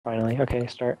Finally, okay,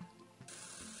 start.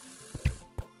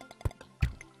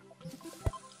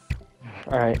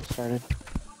 Alright, started.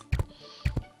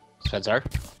 Spencer?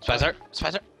 Spencer?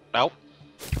 Spencer? No.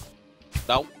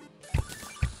 No.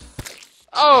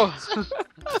 Oh!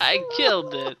 I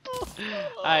killed it.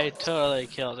 I totally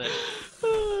killed it.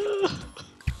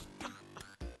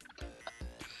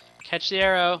 Catch the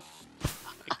arrow.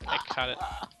 I caught it.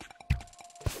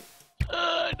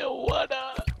 I don't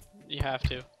wanna You have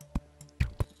to.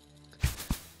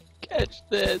 catch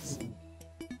this.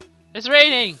 It's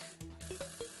raining!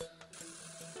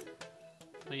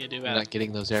 What do you do You're about not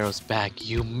getting those arrows back,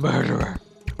 you murderer.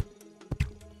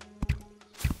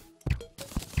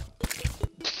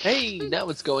 Hey, now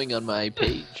it's going on my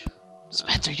page.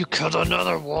 Spencer, you killed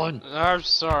another one. it? I'm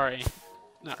sorry.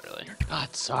 Not really.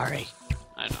 Not sorry.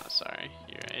 I'm not sorry.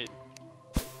 You're right.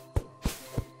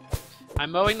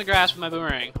 I'm mowing the grass with my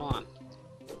boomerang. Hold on.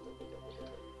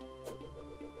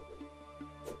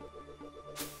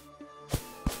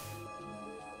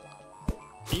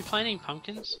 Are you planting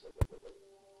pumpkins?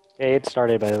 Okay, it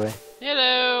started, by the way.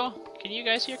 Hello! Can you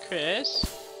guys hear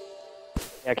Chris?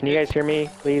 Yeah, can you guys hear me?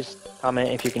 Please comment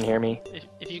if you can hear me.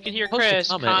 If you can hear Post a Chris,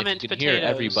 comment comment if you can potatoes. hear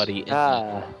everybody in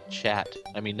Ah, the chat.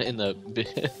 I mean, in the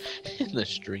in the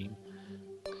stream.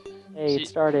 hey, it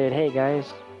started. Hey, guys.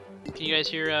 Can you guys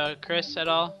hear Chris at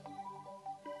all?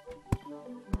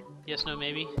 Yes, no,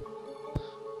 maybe?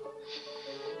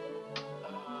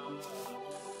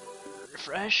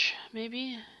 Refresh,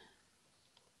 maybe?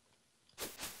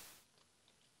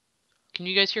 Can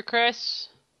you guys hear Chris?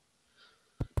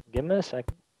 Give me a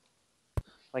second.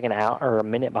 Like an hour or a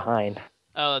minute behind.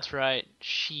 Oh, that's right.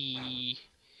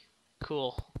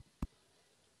 Cool.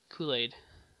 Kool-Aid.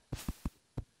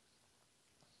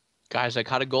 Guys, I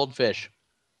caught a goldfish.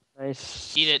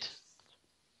 Nice. Eat it.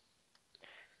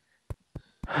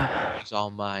 It's all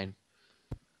mine.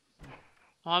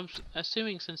 Well, I'm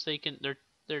assuming since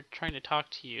they're trying to talk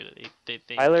to you, they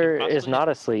Tyler could is possibly- not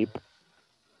asleep.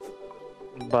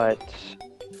 But,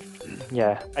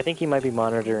 yeah, I think he might be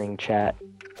monitoring chat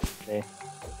today.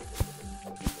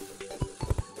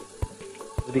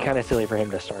 It'd be kind of silly for him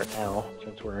to start now,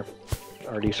 since we're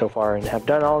already so far and have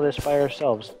done all this by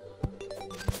ourselves.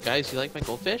 Guys, you like my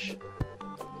goldfish?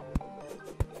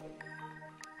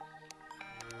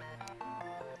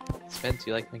 Spence,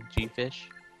 you like my G-fish?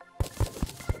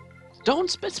 Don't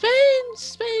Spence!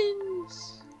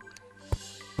 Spence!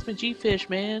 It's my G-fish,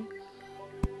 man.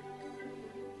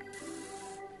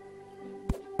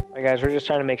 Alright guys, we're just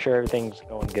trying to make sure everything's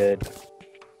going good.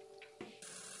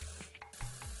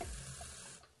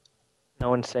 No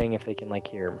one's saying if they can like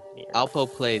hear me.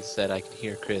 Alpo Plays said I can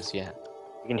hear Chris, yeah.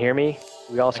 You can hear me?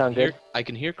 We all sound good? I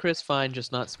can hear Chris fine,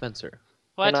 just not Spencer.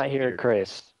 What? Cannot hear Weird.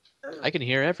 Chris. I can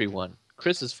hear everyone.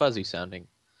 Chris is fuzzy sounding.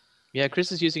 Yeah,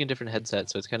 Chris is using a different headset,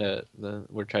 so it's kind of...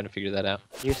 We're trying to figure that out.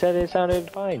 You said it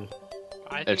sounded fine.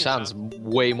 I think It it's sounds fine.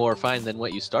 way more fine than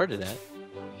what you started at.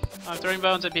 I'm throwing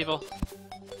bones at people.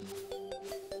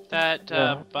 That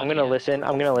I'm bunny gonna head. listen.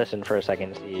 I'm gonna listen for a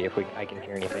second to see if I can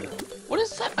hear anything. What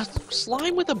is that? A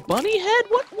slime with a bunny head?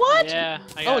 What? Yeah.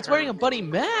 Oh, it's wearing a bunny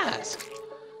mask.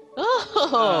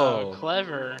 Oh,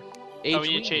 clever. H Oh, we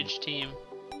need wing. to change team.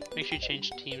 Make sure you change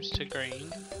teams to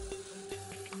green.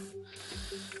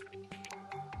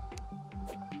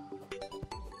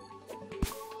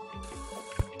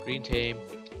 Green team.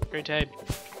 Green tape.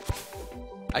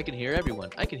 I can hear everyone.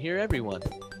 I can hear everyone.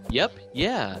 Yep.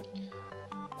 Yeah.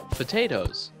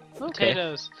 Potatoes. Okay.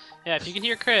 Potatoes. Yeah, if you can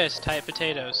hear Chris, type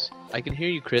potatoes. I can hear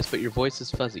you, Chris, but your voice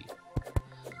is fuzzy.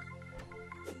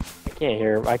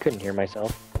 I couldn't hear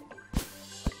myself.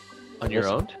 On your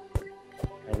own?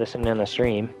 I listened in the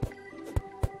stream.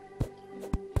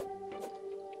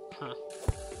 Huh.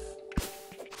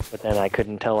 But then I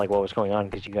couldn't tell like what was going on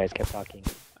because you guys kept talking.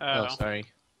 Oh. Oh, sorry.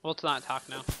 Well, let's not talk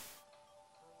now.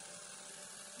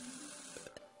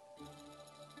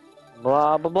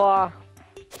 Blah blah blah.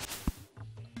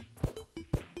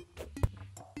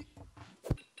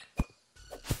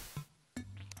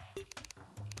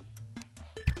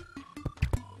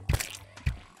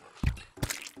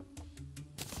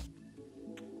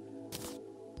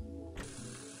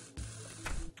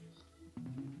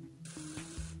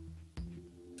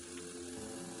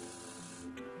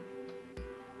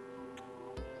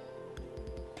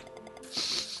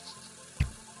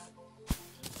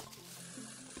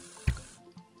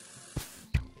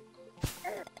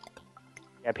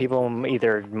 Yeah, people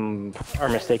either are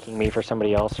mistaking me for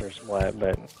somebody else or what,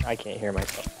 but I can't hear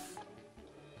myself.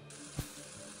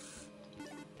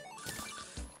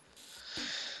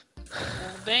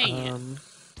 Well, dang it.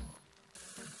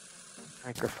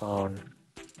 Microphone.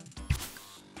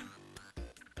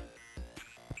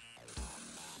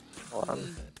 Hold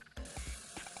on.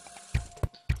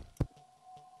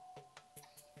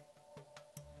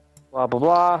 Blah blah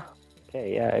blah.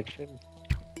 Okay, yeah, it should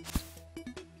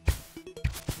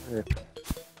work.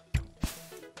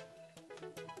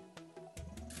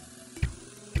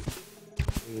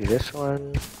 Do this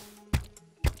one.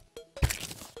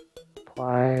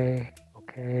 Apply.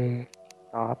 Okay.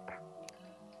 Stop.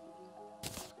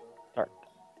 Start.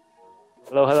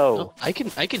 Hello, hello. Oh, I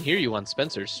can hear you on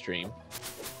Spencer's stream.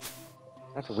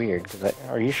 That's weird.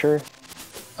 Are you sure?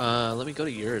 Let me go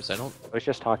to yours. I don't. I was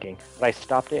just talking, but I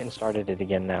stopped it and started it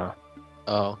again now.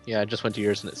 Oh, yeah, I just went to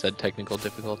yours and it said technical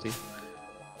difficulty.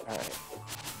 All right.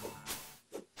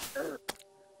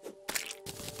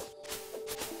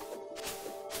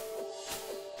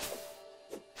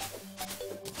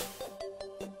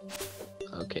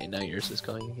 Okay, now yours is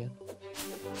going again.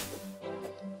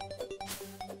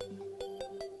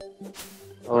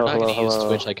 We're not going to use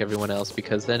Twitch like everyone else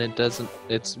because then it doesn't.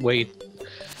 It's way.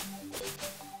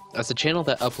 As a channel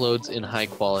that uploads in high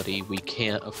quality, we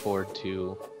can't afford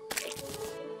to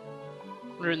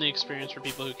ruin the experience for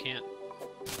people who can't.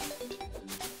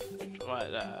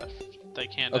 They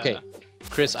can't. Okay,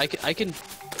 Chris, I can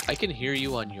hear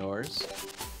you on yours,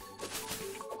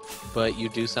 but you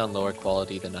do sound lower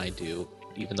quality than I do,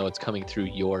 even though it's coming through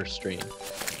your stream.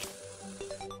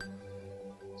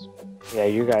 Yeah,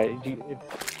 you guys, the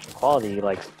quality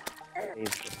like stays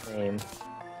the same.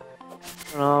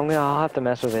 I'll have to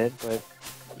mess with it, but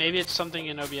maybe it's something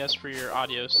in OBS for your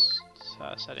audio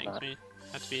settings. Maybe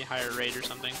have to be a higher rate or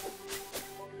something.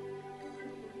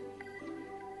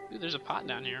 Ooh, there's a pot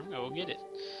down here. I'm gonna go get it.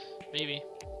 Maybe.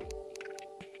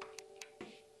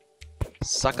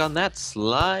 Suck on that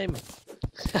slime.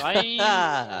 Slime.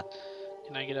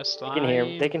 Can I get a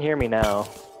slime? they can hear me now.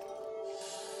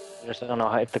 I just don't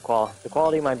know if the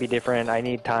quality might be different. I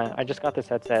need time. I just got this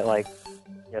headset like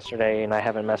yesterday, and I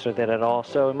haven't messed with it at all,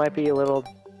 so it might be a little.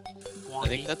 I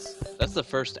think that's the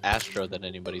first Astro that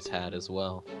anybody's had as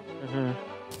well.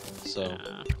 So.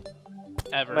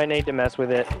 Ever. Might need to mess with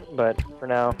it, but for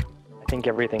now, I think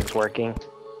everything's working.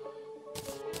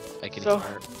 I can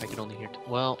only hear.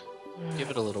 Well, give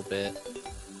it a little bit.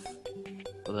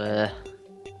 Bleh.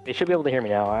 They should be able to hear me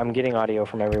now. I'm getting audio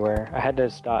from everywhere. I had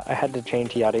to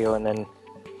change the audio and then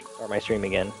start my stream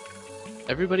again.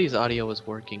 Everybody's audio is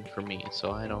working for me,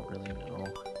 so I don't really know.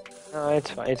 No,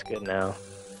 it's fine. It's good now.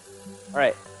 All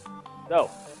right. So,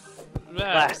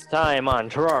 last time on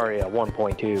Terraria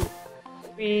 1.2.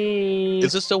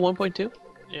 Is this still 1.2?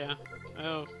 Yeah.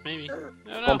 Oh, maybe. I don't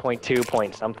know. 1.2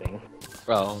 point something.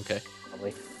 Oh, okay.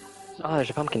 Probably. Oh,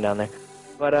 there's a pumpkin down there.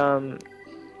 But a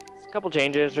couple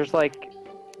changes.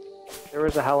 There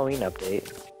was a Halloween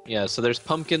update. Yeah, so there's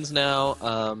pumpkins now.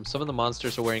 Some of the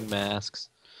monsters are wearing masks.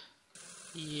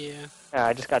 Yeah. Yeah,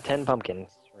 I just got 10 pumpkins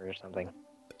or something.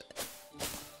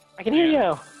 I can hear you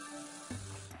now.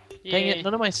 Dang it,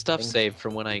 none of my stuff saved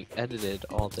from when I edited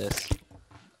all this.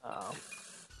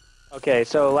 Okay,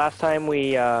 so last time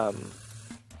we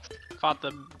fought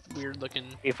the weird looking.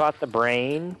 We fought the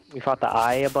brain. We fought the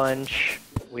eye a bunch.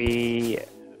 We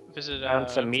found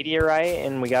some meteorite,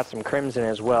 and we got some crimson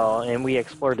as well. And we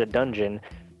explored the dungeon.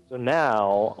 So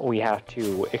now we have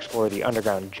to explore the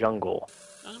underground jungle.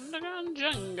 Underground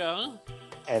jungle.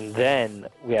 And then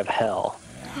we have hell.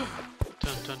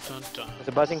 Dun, dun, dun, dun. It's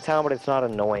a buzzing sound, but it's not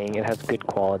annoying. It has good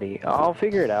quality. I'll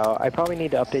figure it out. I probably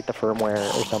need to update the firmware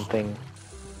or something.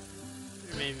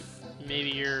 Maybe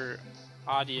your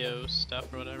audio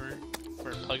stuff or whatever,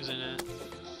 where it plugs in it.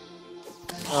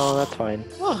 Oh, that's fine.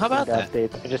 Oh, how about that?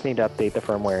 I just need to update the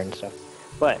firmware and stuff.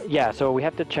 But yeah, so we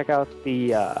have to check out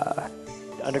the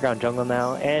underground jungle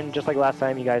now, and just like last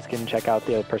time, you guys can check out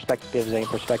the perspectives, any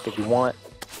perspective you want.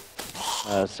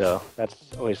 So that's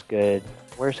always good.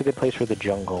 Where's a good place for the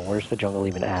jungle? Where's the jungle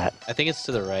even at? I think it's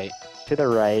to the right. To the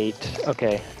right.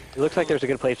 Okay. It looks like there's a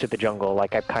good place to the jungle.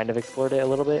 Like I've kind of explored it a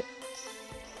little bit.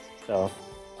 So,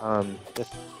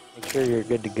 just make sure you're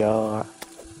good to go.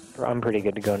 I'm pretty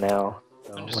good to go now.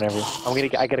 So whenever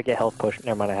I gotta get health potions.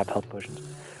 Never mind, I have health potions.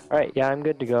 All right, yeah, I'm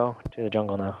good to go to the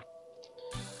jungle now.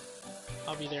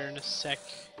 I'll be there in a sec.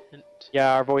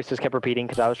 Yeah, our voices kept repeating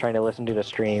because I was trying to listen to the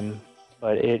stream,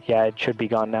 but it should be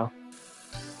gone now.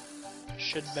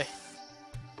 Should be.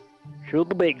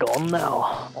 Should be gone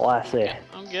now. Well, I say. Yeah,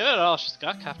 I'm good. Oh, she's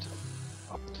got Captain.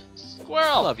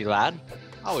 Squirrel. I love you, lad.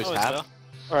 Always have. Will.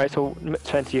 All right, so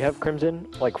Spence, you have crimson,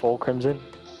 like full crimson?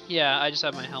 Yeah, I just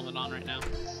have my helmet on right now.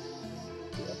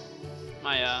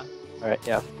 My All right,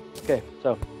 yeah. Okay,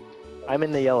 so I'm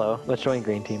in the yellow. Let's join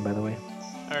green team, by the way.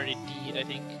 I already did, I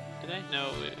think. Did I?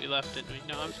 No, we left, didn't we?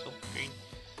 No, I'm still green.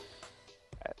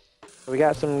 So we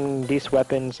got some decent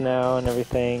weapons now and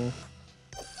everything.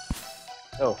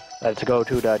 Oh, let's go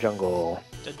to the jungle.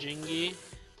 The Jingy.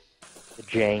 The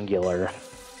Jangular.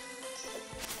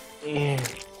 Eh,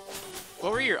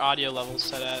 What were your audio levels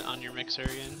set at on your mixer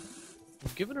again?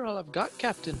 I'm giving her all I've got,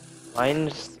 Captain.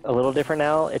 Mine's a little different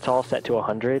now. It's all set to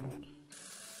 100,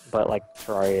 but like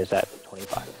Terraria is at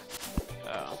 25.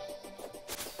 Oh.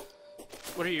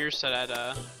 What are yours set at,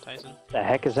 Tyson? The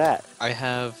heck is that? I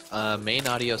have main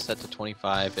audio set to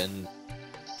 25, and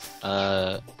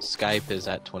Skype is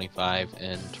at 25,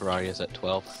 and Terraria is at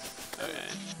 12. Okay,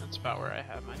 that's about where I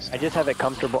have my I stuff. just have it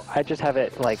comfortable. I just have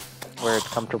it like where it's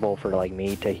comfortable for like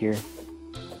me to hear. You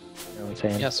know what I'm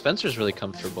saying? Yeah, Spencer's really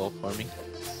comfortable for me.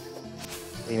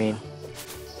 What do you mean?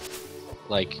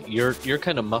 Like you're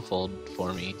kind of muffled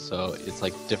for me, so it's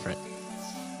like different.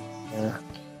 Yeah.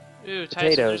 Ooh,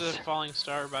 Tyson, there's Potatoes. a falling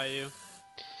star by you.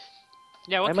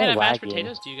 Yeah, what Why am kind I of mashed lagging?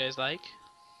 potatoes do you guys like?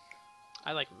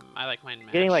 I like mine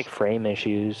mashed. Getting like frame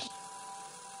issues.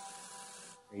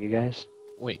 Are you guys?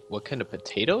 Wait, what kind of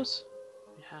potatoes?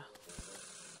 Yeah.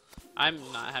 I'm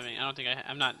not having. I don't think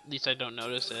I'm not. At least I don't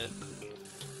notice it.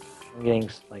 I'm getting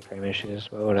like frame issues,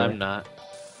 but whatever. I'm not.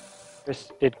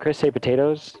 Did Chris say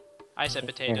potatoes? I said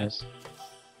potatoes.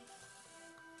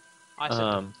 I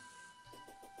said.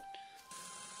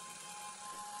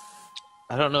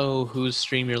 I don't know whose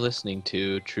stream you're listening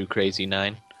to, True Crazy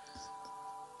 9.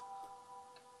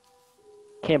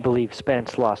 Can't believe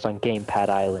Spence lost on Gamepad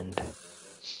Island.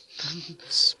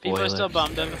 People are still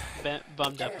Spoilers.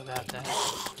 bummed up about that.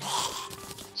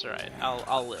 It's alright.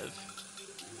 I'll live.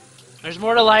 There's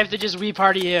more to life than just we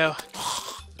party you.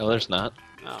 No, there's not.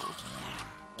 Oh.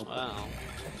 Well.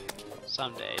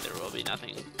 Someday there will be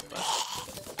nothing but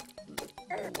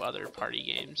other party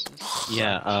games.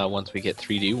 Yeah, once we get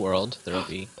 3D World, there'll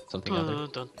be something other.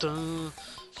 Dun, dun.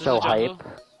 So There's a jungle. hype.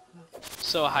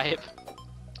 So hype.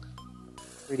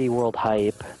 3D World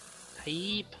hype.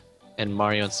 Hype. And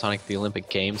Mario and Sonic the Olympic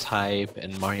Games hype,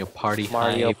 and Mario Party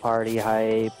Mario hype, Party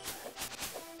hype.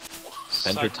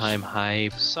 Adventure Time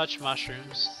hype. Such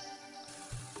mushrooms.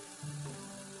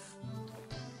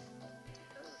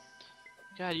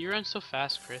 God, you run so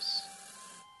fast, Chris.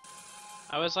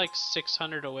 I was like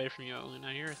 600 away from you, and now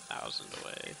you're 1,000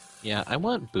 away. Yeah, I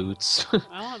want boots.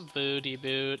 I want booty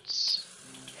boots.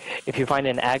 If you find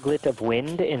an aglet of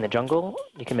wind in the jungle,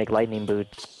 you can make lightning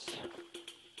boots.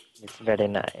 It's very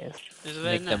nice. Is that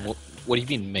Make them. What do you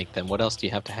mean make them? What else do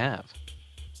you have to have?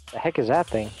 The heck is that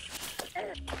thing?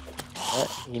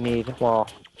 You need, well,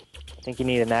 I think you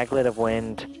need an aglet of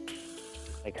wind,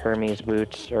 like Hermes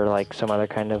boots, or like some other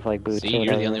kind of like boots. See, or you're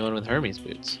the whatever. only one with Hermes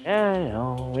boots. Yeah, I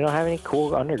know. We don't have any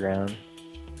cool underground.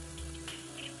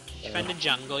 Did you find a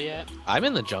jungle yet? I'm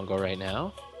in the jungle right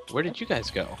now. Where did you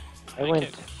guys go? I I went.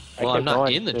 could- I Well, I'm kept not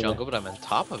going in the to jungle, but I'm on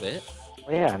top of it.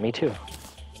 Oh, yeah, me too.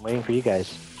 I'm waiting for you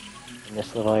guys in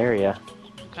this little area.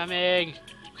 Coming!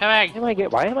 Coming!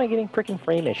 Why am I getting freaking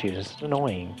frame issues? It's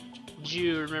annoying. Did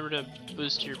you remember to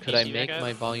boost your PC Could I back make up?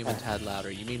 my volume a tad louder?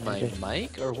 You mean my Okay.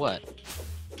 mic or what?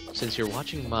 Since you're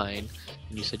watching mine,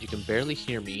 and you said you can barely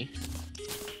hear me.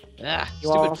 Ah,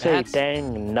 You all stupid say bats.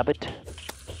 dang nubbit.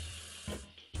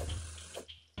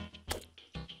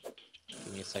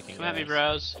 Give me a second, Come at me, guys.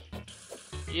 bros.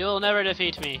 You'll never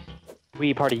defeat me.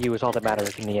 We party you is all that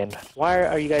matters in the end. Why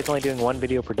are you guys only doing one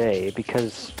video per day?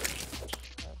 Because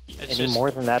It's any just, more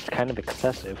than that's kind of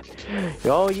excessive.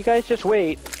 Oh, you guys just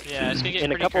wait. yeah, it's gonna get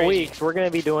In a pretty couple crazy. weeks, we're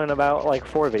gonna be doing about like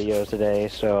 4 videos a day.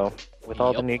 So with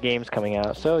all the Yup. new games coming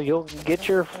out, so you'll get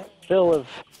your fill of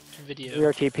Video.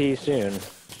 VRTP soon.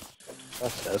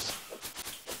 Trust us.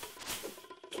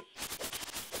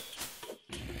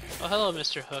 Oh, hello,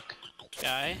 Mr. Hook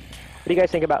guy. What do you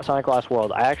guys think about Sonic Lost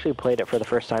World? I actually played it for the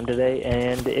first time today,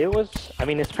 and it was, I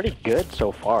mean, it's pretty good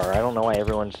so far. I don't know why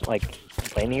everyone's, like,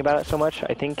 complaining about it so much.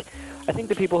 I think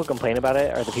the people who complain about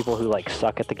it are the people who, like,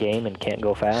 suck at the game and can't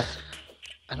go fast.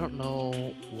 I don't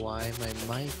know why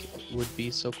my mic would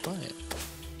be so quiet.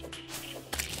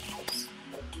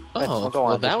 But Oh, I'll go on,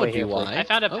 well just that wait would be here for- why. I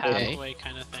found a Okay. pathway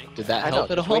kind of thing. Did that I know,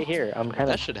 help at just all? wait here. I'm kind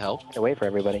That of should help. to wait for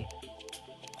everybody.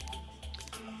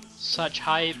 Such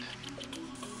hype.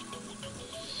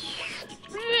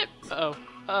 Oh,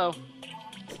 oh.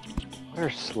 What are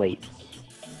slates?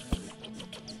 I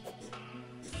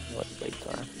don't know what slates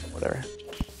are. Whatever.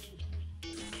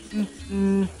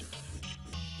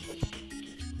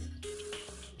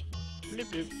 Bloop,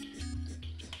 bloop.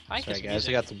 I like Sorry this guys, music.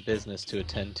 I got some business to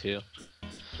attend to.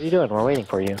 What are you doing? We're waiting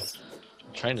for you.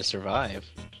 I'm trying to survive.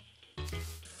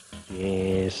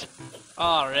 Yes.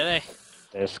 Oh, really?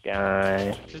 This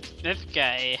guy. This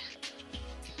guy.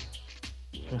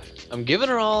 I'm giving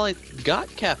her all I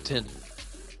got, Captain.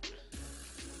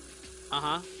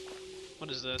 Uh-huh. What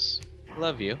is this?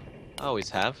 Love you. I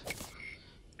always have.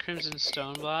 Crimson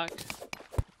stone block.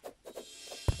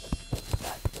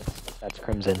 That's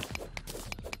crimson.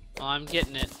 Well, I'm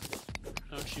getting it.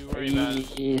 Don't you worry about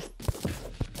it. Yes.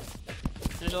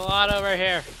 There's a lot over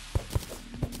here.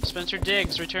 Spencer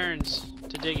Diggs returns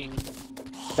to digging.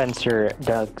 Spencer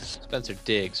Duggs. Spencer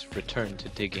Diggs, return to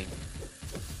digging.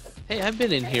 Hey, I've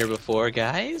been in here before,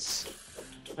 guys.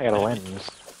 I got a lens.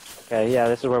 Okay, yeah,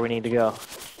 this is where we need to go.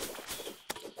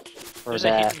 For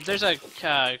that. There's a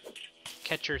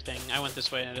catcher thing. I went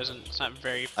this way and it's not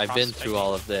very I've been through prospecting.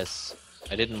 all of this.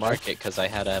 I didn't mark it because I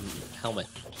had a helmet.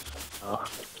 Oh.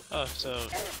 Oh, so...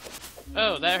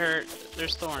 Oh, that hurt.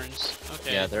 There's thorns.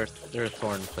 Okay. Yeah, there are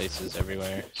thorn places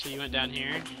everywhere. So you went down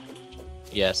here?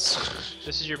 Yes.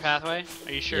 This is your pathway?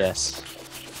 Are you sure? Yes.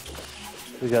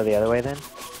 We go the other way then?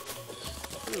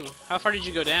 Ooh, how far did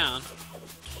you go down?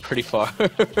 Pretty far.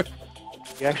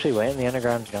 You actually went in the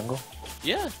underground jungle?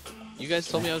 Yeah. You guys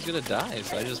told me I was gonna die,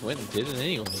 so I just went and did it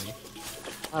anyway.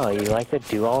 Oh, you like to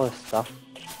do all this stuff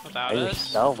Without by us?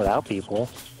 yourself without people?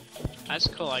 That's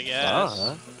cool, I guess.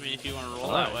 Uh-huh. I mean, if you want to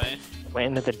roll Alright. that way.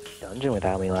 Went into the dungeon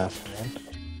without me last time.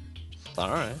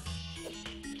 Alright.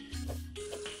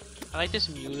 I like this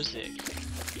music.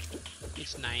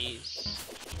 It's nice.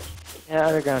 Yeah,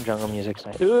 underground jungle music's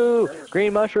nice. Ooh,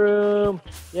 green mushroom!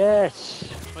 Yes!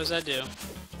 What does that do?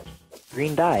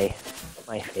 Green dye.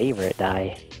 My favorite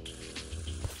dye.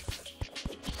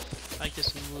 I like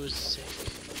this music.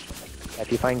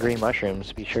 If you find green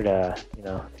mushrooms, be sure to, you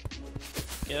know,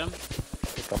 Get him?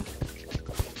 pick them.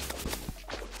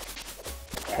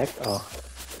 Heck? Oh,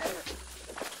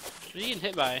 What are you getting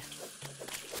hit by? it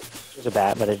was a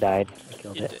bat, but it died. I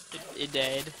killed it. It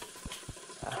died.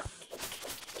 Ah.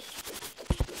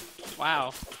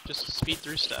 Wow. Just speed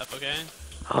through stuff, okay?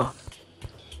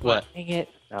 What? Dang it.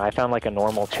 No, I found like a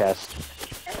normal chest.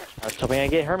 I was hoping I'd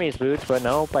get Hermes boots, but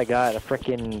nope, I got a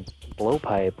frickin'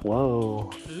 blowpipe.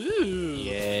 Whoa. Ooh.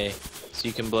 Yay. So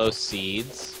you can blow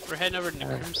seeds. We're heading over to New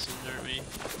Crimson, aren't we?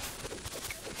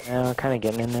 Yeah, I'm kinda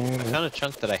getting in there. I found a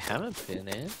chunk that I haven't been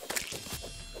in.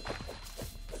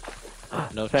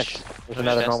 No Fetch. There's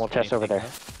another normal chest over there.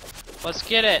 Let's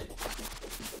get it! Oh,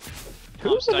 I'm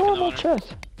Who's the stuck in the normal water.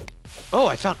 chest? Oh,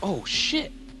 I found. Oh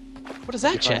shit! What is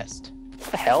that Did you find- chest?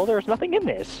 What the hell? There's nothing in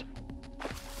this.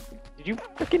 Did you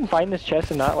freaking find this chest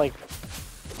and not like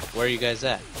Where are you guys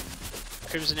at?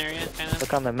 Crimson area, kind of?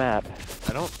 look on the map?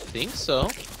 I don't think so.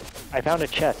 I found a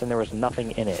chest and there was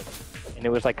nothing in it. And it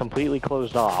was like completely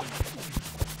closed off.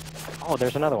 Oh,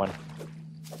 there's another one.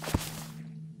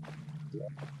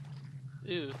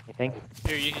 Ooh. You think?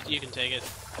 Here, you can take it.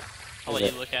 I'll Is let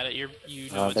it? you look at it. You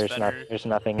know what's there's better. there's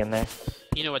nothing in there.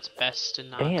 You know what's best and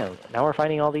not. Damn, now we're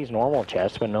finding all these normal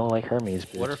chests, but no like Hermes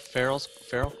boots. What are feral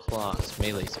claws?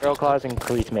 Melee speed. Feral claws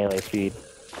increase melee speed.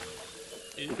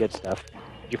 Ooh. Good stuff.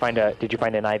 Did you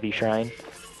find an ivy shrine?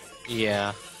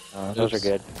 Yeah. Those are Oops.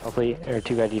 good. Hopefully, or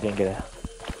too bad you didn't get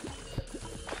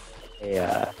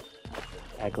a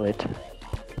aglet.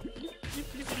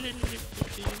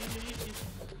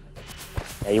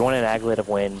 Yeah, you want an aglet of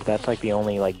wind. That's like the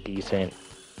only like decent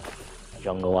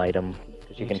jungle item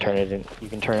because you can turn it in. You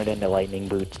can turn it into lightning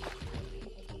boots.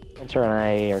 Spencer and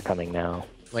I are coming now.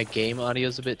 My game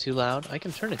audio's a bit too loud. I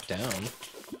can turn it down.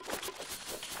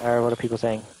 Or what are people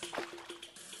saying?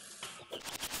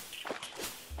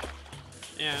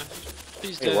 Yeah.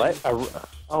 Please Wait, do. what?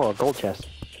 A gold chest.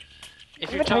 If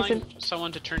Damn you're it, Tyson. telling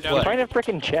someone to turn If down you find a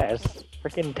freaking chest,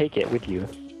 freaking take it with you.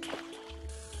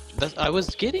 I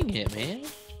was getting it, man.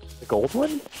 The gold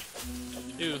one?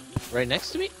 Ooh, Right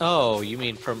next to me? Oh, you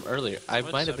mean from earlier? I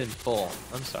What's might have up? been full.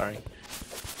 I'm sorry.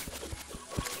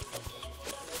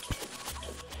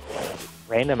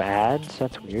 Random ads?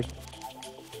 That's weird.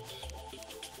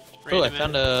 Oh, I random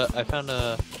found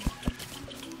a.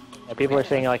 Yeah, people are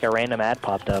saying like a random ad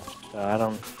popped up. So I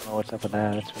don't know what's up with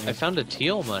that. That's weird. I found a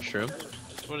teal mushroom.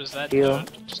 What does that Teal. do?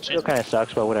 Just Still kind of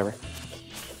sucks, but whatever.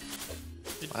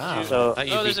 Wow. So- I thought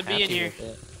you'd Oh, be there's a bee in happy here. with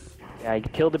it. Yeah, you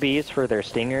kill the bees for their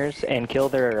stingers and kill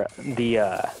the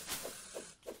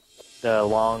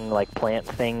long like plant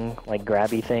thing, like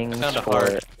grabby things found a for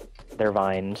heart. their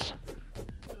vines.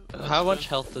 How much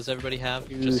health does everybody have?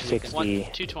 Just so we can-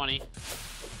 260. 220.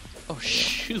 Oh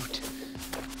shoot!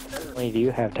 How many do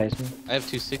you have, Tyson? I have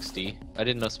 260. I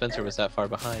didn't know Spencer was that far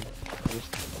behind.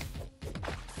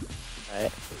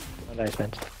 Alright. What did I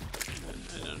spend?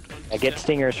 I don't know, I get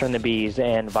stingers from the bees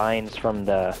and vines from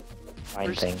the vine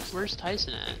where's, things. Where's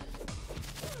Tyson at?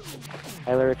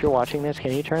 Tyler, if you're watching this,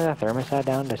 can you turn that thermostat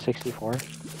down to 64?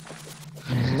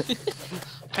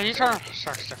 Can you turn?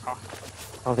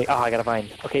 Oh, I got a vine.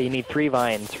 Okay, you need 3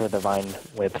 vines for the vine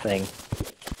whip thing.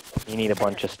 You need a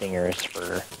bunch of stingers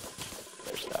for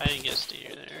I didn't get steer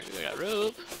there. We got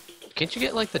rope. Can't you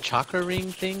get like the chakra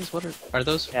ring things? What are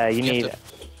those? Yeah, you need. have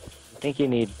I think you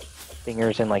need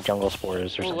stingers and like jungle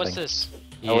spores or Ooh, something. what's this?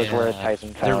 That was where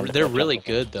Tyson found. They're the really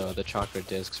jungle- good though, the chakra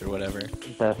discs or whatever.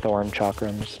 The thorn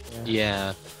chakrams.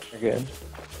 Yeah. They're good.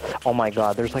 Oh my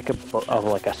god, there's like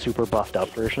a super buffed up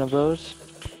version of those,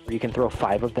 where you can throw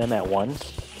 5 of them at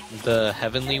once. The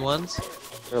heavenly ones?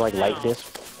 They're like light Wow.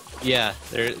 discs. Yeah,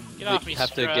 they're Get off me, you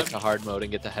have to get scrub. to hard mode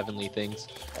and get the heavenly things.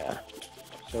 Yeah.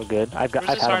 So good. I've Where's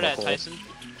had this hard them at, before. Tyson?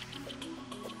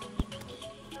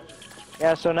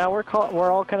 Yeah, so now we're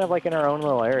all kind of like in our own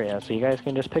little area, so you guys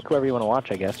can just pick whoever you want to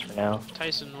watch, I guess, for now.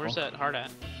 Tyson, where's that hard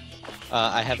at?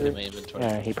 I have it in Sure. my inventory.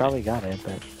 Yeah, he probably got it,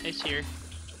 but It's here.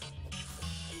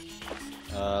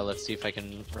 Let's see if I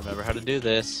can remember how to do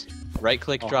this. Right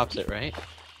click drops it, right?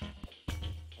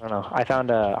 I don't know. I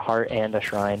found a heart and a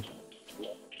shrine.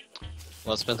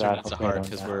 Well, Spencer God, needs a hopefully I heart don't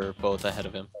because die. we're both ahead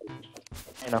of him.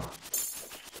 I know.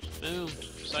 Boom.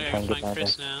 So I Try gotta and get find down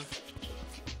Chris now.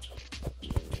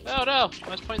 Oh no! I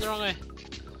was pointing the wrong way.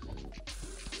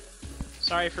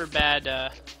 Sorry for bad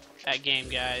game,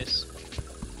 guys.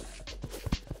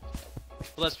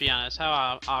 But let's be honest,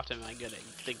 how often am I good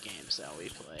at the games that we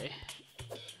play?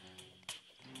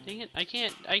 Dang it, I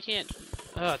can't,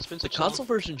 oh, it's been The such a long- console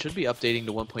version should be updating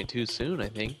to 1.2 soon, I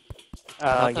think.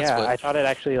 Yeah, that's what- I thought it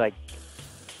actually like.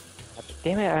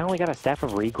 Damn it! I only got a staff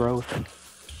of regrowth.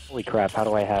 Holy crap! How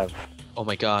do I have? Oh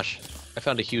my gosh. I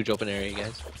found a huge open area,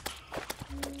 guys.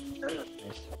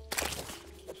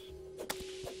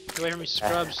 Get away from me,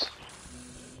 scrubs.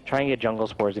 Try and get jungle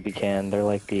spores if you can. They're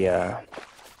like the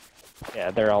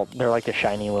yeah, they're like the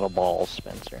shiny little balls,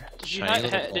 Spencer. Did you, Shiny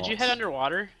little did you balls. head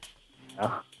underwater?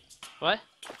 Oh. What?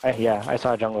 Yeah, I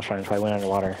saw a jungle shrine, so I went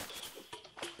underwater.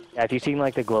 Yeah, if you've seen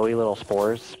like the glowy little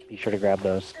spores, be sure to grab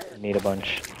those. You need a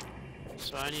bunch.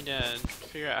 So I need to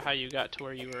figure out how you got to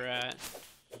where you were at.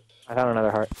 I found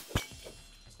another heart.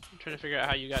 I'm trying to figure out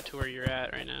how you got to where you're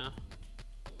at right now.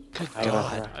 Good I don't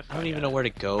god. know. I don't even know where to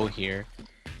go here.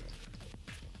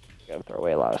 Gotta throw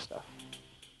away a lot of stuff.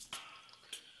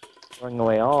 Throwing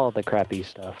away all the crappy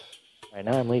stuff. Right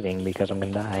now I'm leaving because I'm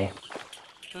gonna die.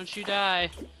 Don't you die.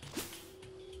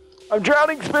 I'm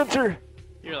drowning, Spencer!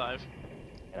 You're alive.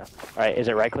 Alright, is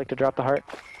it right click to drop the heart?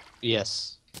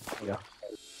 Yes. There you go.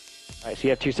 Alright, so you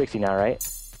have 260 now, right?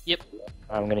 Yep.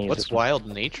 I'm gonna use What's this one. wild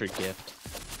nature gift?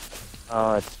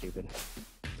 Oh, that's stupid.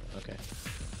 Okay.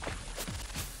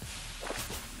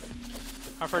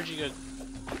 How far did you go?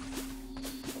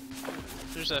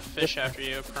 There's a fish after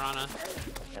you, a piranha.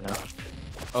 I know.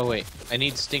 Oh wait, I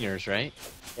need stingers, right?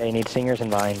 Yeah, you need stingers and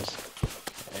vines.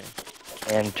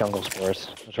 Okay. And jungle spores.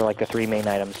 Those are like the 3 main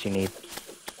items you need.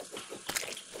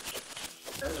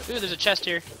 Ooh, there's a chest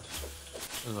here.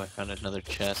 Ooh, I found another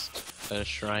chest. A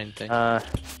shrine thing.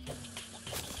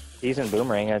 Decent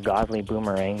boomerang, a godly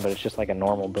boomerang, but it's just like a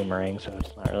normal boomerang, so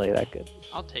it's not really that good.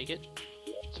 I'll take it.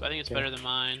 So I think it's Okay. better than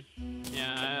mine.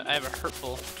 Yeah, I have a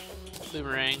hurtful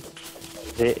boomerang.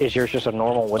 Is yours just a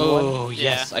normal wooden one? Oh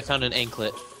yes, I found an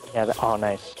anklet. Yeah, oh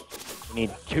nice. You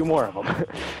need 2 more of them.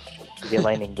 Get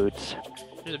lightning boots.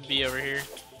 There's a bee over here.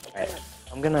 Alright,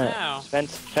 I'm gonna... Ow.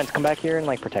 Spence, come back here and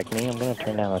like protect me. I'm gonna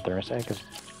turn down the thermostat because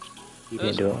he didn't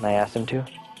Those- do it when I asked him to.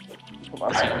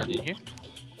 Hold Is on. anyone in here?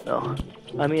 No.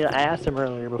 I mean, I asked him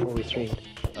earlier before we streamed.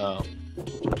 Oh.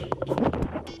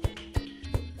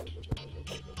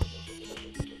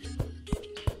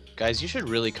 Guys, you should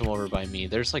really come over by me.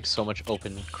 There's like so much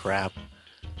open crap.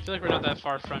 I feel like we're not that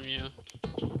far from you.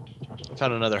 I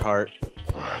found another heart.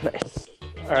 Nice.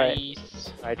 Alright.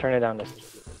 Nice. Alright, turn it down to...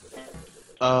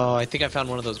 Oh, I think I found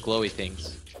one of those glowy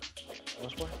things.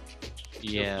 Those ones?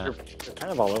 Yeah, They're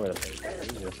kind of all over the place. They're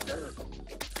easy to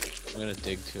find. I'm gonna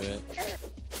dig to it.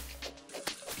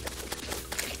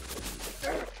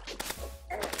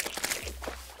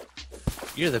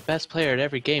 You're the best player at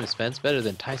every game, Spence. Better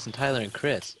than Tyson, Tyler, and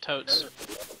Chris. Totes.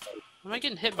 What am I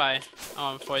getting hit by? Oh,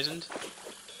 I'm poisoned.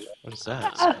 What is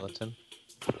that? Skeleton?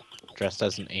 Dressed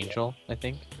as an angel, I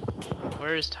think.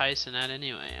 Where is Tyson at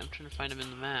anyway? I'm trying to find him in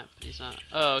the map. He's not.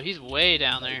 Oh, he's way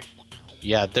down there.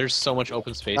 Yeah, there's so much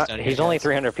open space down here. He's only guys.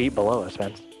 300 feet below us,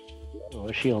 Spence. Oh,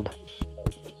 a shield.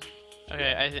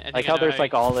 Okay, I think Like I how know there's you-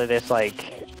 like all of this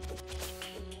like...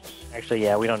 Actually,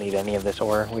 yeah, we don't need any of this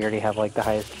ore. We already have like the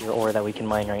highest tier ore that we can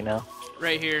mine right now.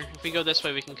 Right here. If we go this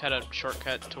way, we can cut a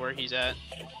shortcut to where he's at.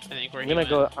 I think where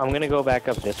I'm gonna go back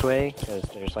up this way because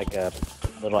there's like a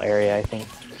little area I think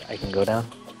I can go down.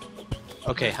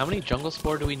 Okay, how many jungle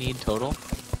spore do we need total?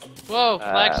 Whoa,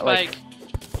 black like- spike.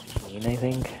 I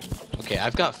think Okay,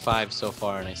 I've got 5 so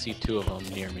far, and I see 2 of them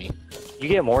near me. you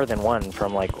get more than one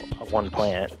from like one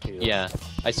plant too. Yeah,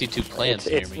 I see 2 plants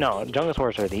near me. No, jungle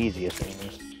spores are the easiest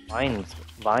things.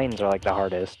 Vines are like the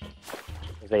hardest.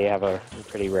 'Cause they have a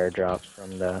pretty rare drop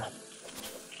from the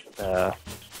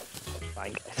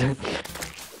vine guys.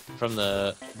 From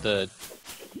the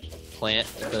plant,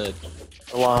 the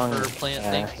long plant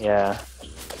things? Yeah.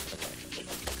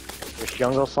 There's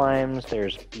jungle slimes,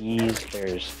 there's bees,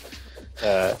 there's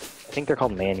I think they're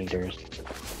called man-eaters.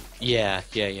 Yeah.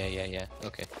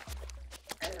 Okay.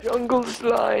 Jungle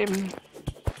slime!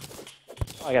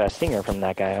 Oh, I got a stinger from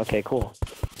that guy. Okay, cool.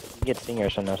 You get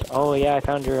stingers from those. Oh yeah, I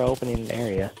found your opening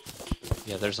area.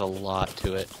 Yeah, there's a lot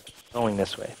to it. Going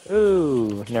this way.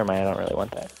 Ooh, never mind, I don't really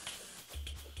want that.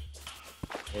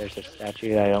 There's a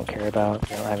statue that I don't care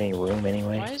about. I don't have any room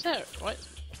anyway. Why is that? What?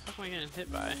 How am I getting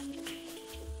hit by?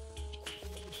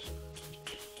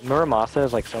 Muramasa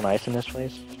is like so nice in this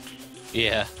place.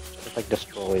 Yeah. It like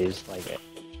destroys like it.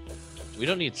 We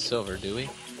don't need silver, do we?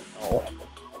 Oh.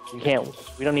 We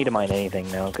don't need to mine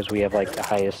anything now because we have like the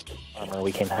highest armor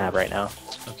we can have right now.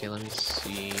 Okay, let me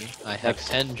see. I have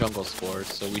 10 jungle spores,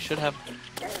 so we should have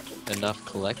enough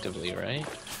collectively, right?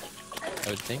 I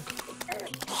would think.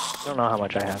 I don't know how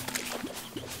much I have.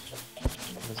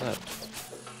 What is that?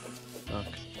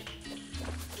 Okay.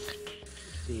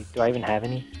 Let's see, do I even have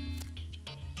any?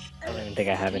 I don't even think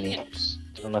I have any.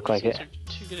 Doesn't look like it. These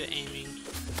are too good at aiming.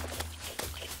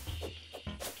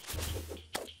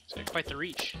 It's got quite the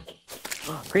reach.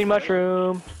 Green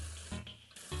mushroom!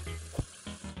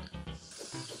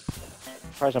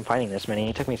 Surprised I'm finding this many.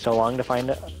 It took me so long to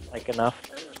find like enough,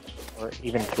 or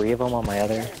even 3 of them on my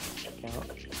other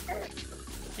account.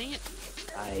 Dang it.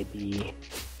 ID.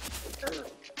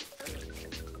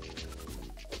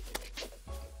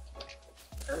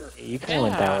 You kind of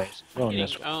went that way. So I'm going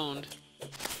this way. Owned.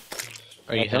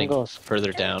 Are you heading jungles.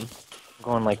 further down? I'm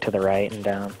going like to the right and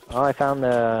down. Oh, I found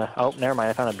the. Oh, never mind.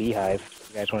 I found a beehive.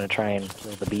 You guys want to try and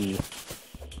kill the bee?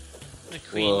 The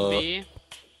queen bee.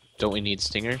 Don't we need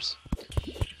stingers?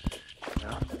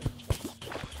 No.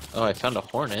 Oh, I found a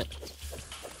hornet.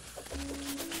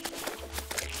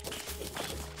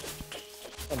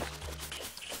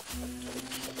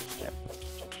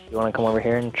 You want to come over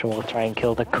here and we'll try and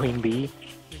kill the queen bee?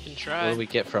 We can What try. do we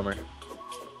get from her?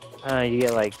 You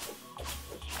get like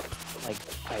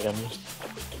items.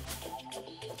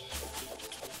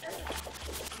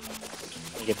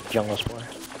 You get the jungle spore.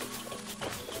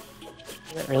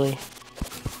 Is it really?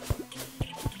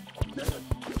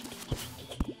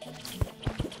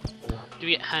 Do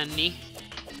we get honey?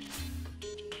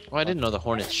 Oh, I didn't know the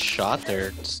hornets shot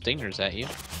their stingers at you.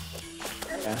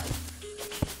 Yeah.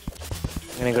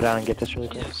 I'm gonna go down and get this really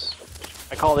quick. Yes.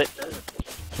 I called it.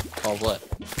 Called what?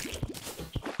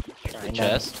 The Trying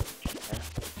chest?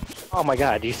 Oh my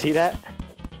god, do you see that?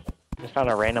 Just found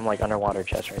a random like underwater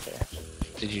chest right there.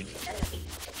 Did you...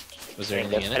 Was there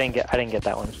anything in it? I didn't get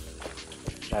that one.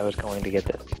 I was going to get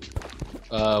this.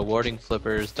 Warding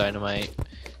flippers, dynamite,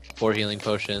 4 healing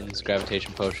potions,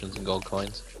 gravitation potions, and gold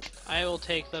coins. I will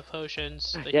take the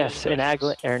potions. The Yes, healing an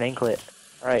potions. anklet.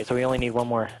 Alright, so we only need one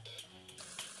more.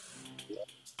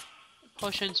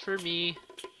 Potions for me.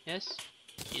 Yes?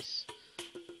 Yes.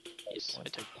 Yes, I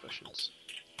took potions.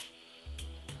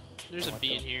 There's a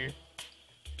bee in here.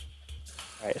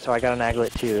 Alright, so I got an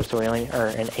aglet too, so we only, or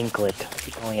an anklet. I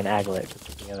keep calling it an aglet, because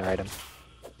it's the other item.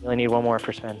 We only need one more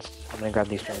for Spence. I'm gonna grab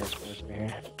these jungle spores over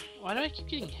here. Why do I keep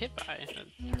getting hit by it?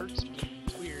 It hurts me.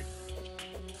 It's weird.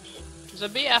 There's a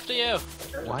bee after you!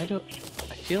 Why do...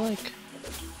 I feel like...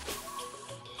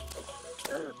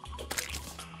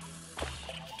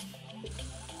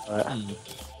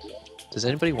 Does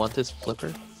anybody want this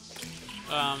flipper?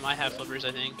 I have flippers,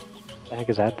 I think. What the heck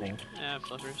is that thing? Yeah, I have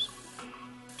flippers.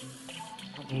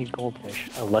 I don't need goldfish.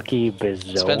 A lucky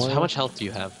bezoar? Spence, how much health do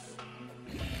you have?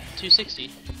 260.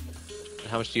 And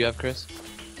how much do you have, Chris?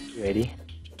 280.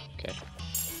 Okay.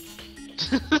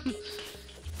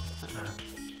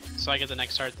 So I get the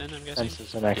next heart then, I'm guessing? Spence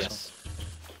is the next Yes.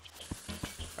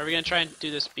 Are we gonna try and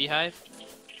do this beehive?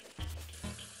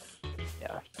 one.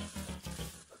 Yeah.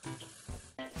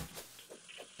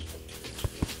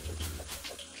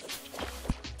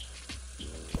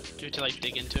 Do it to like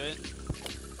dig into it?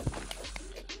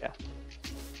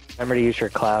 Remember to use your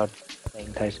cloud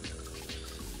thing, Tyson.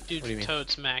 Dude, What do you mean?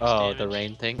 totes max Oh, damage. the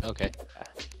rain thing? Okay.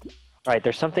 Alright,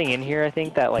 there's something in here I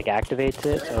think that like activates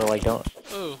it, so like don't...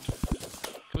 Ooh.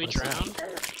 Can we What is that? drown?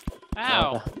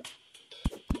 Ow!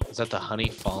 Is that the honey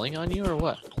falling on you, or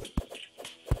what?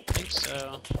 I think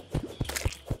so.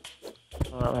 I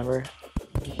don't remember.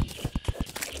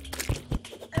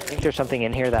 I think there's something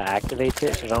in here that activates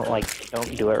it, so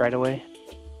don't do it right away.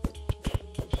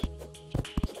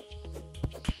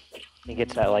 I think get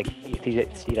to that, like, you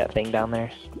see that thing down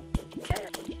there?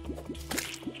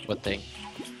 What thing?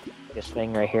 This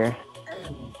thing right here.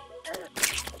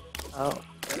 Oh,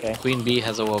 okay. Queen Bee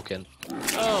has awoken.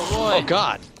 Oh boy! Oh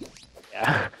god!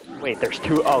 Yeah. Wait, there's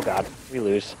two. Oh god, we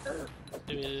lose.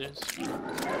 Maybe it is.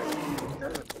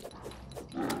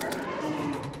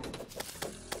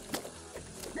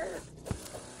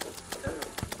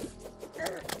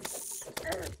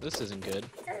 This isn't good.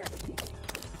 I'll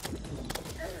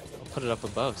put it up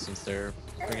above since they're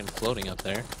friggin' floating up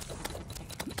there.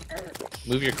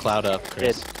 Move your cloud up,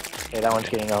 Chris. Okay, that one's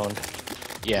getting owned.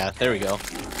 Yeah, there we go.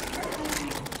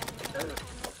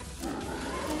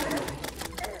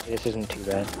 This isn't too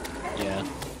bad. Yeah.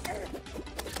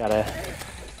 Just gotta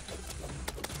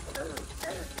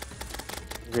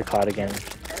move your cloud again.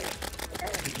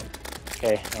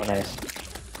 Okay, oh nice.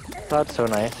 Cloud's so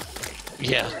nice.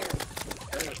 Yeah.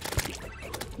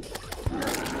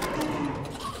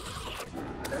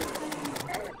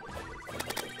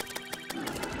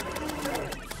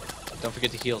 Don't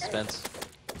forget to heal, Spence.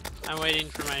 I'm waiting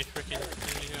for my freaking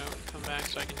thing to come back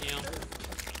so I can heal.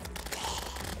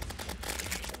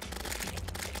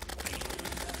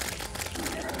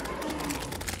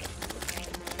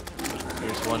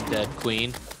 There's one dead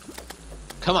queen.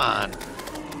 Come on!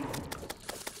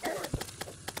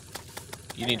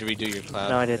 You need to redo your cloud.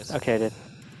 No, I did. Chris. Okay, I did.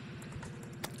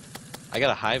 I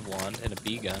got a hive wand and a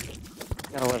bee gun.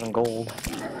 Got 11 gold.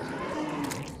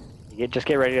 Just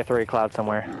get ready to throw your cloud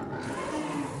somewhere.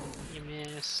 You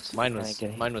missed. Mine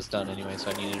Okay. was done anyway, so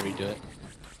I needed to redo it.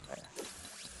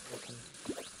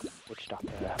 Witch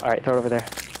doctor. Alright, throw it over there.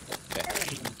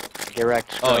 Okay. Get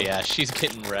wrecked. Oh scrub. yeah, she's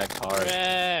getting wrecked hard.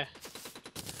 Yeah.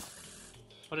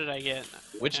 What did I get?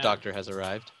 Witch Yeah. doctor has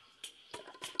arrived.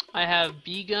 I have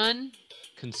bee gun,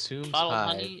 Consumes bottle hive.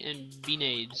 honey, and bee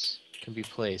nades. Can be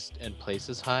placed and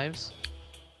places hives.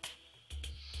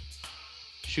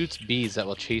 Shoots bees that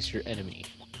will chase your enemy.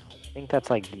 I think that's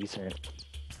like decent.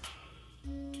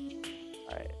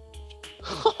 Alright.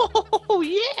 Oh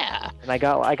yeah! And I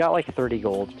got like 30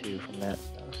 gold too from that.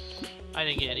 So. I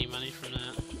didn't get any money from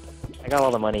that. I got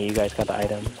all the money, you guys got the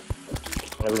items.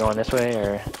 Are we going this way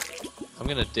or? I'm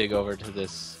gonna dig over to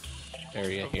this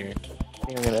area here. I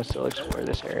think I'm gonna still explore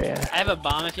this area. I have a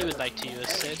bomb if you would like to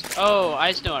use it. Oh,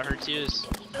 I just know what hurts you is.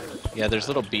 Yeah, there's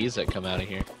little bees that come out of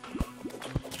here.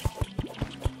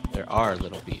 There are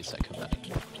little bees that come out of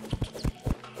here.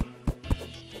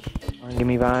 Come on, give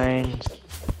me vines.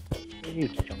 You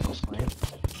jungle slime.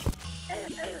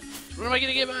 Where am I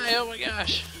gonna get my? Oh my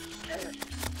gosh!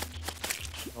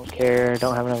 Don't care,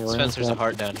 don't have enough room. Spencer's for a that.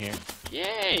 heart down here.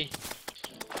 Yay!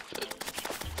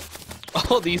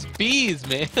 Oh, these bees,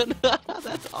 man!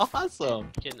 That's awesome!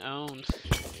 Getting owned.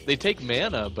 They take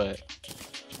mana, but...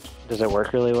 Does it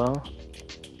work really well?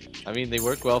 I mean, they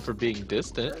work well for being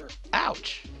distant.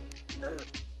 Ouch!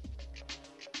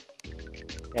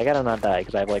 Yeah, I gotta not die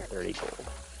because I have like 30 gold.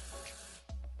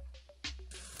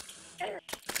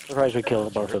 Surprised we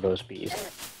killed both of those bees.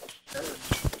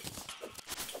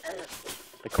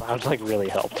 The clouds like really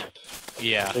helped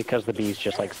Yeah. because the bees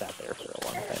just like sat there for a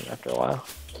long time after a while.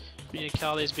 We need to kill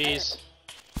all these bees.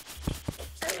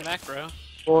 Come back, bro.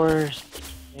 Spores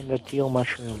and a teal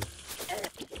mushroom.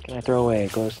 Can I throw away?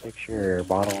 Glow stick, sure.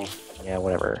 Bottles, yeah,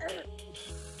 whatever.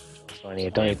 Don't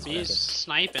need. Don't need. Bees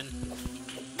sniping.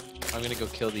 I'm gonna go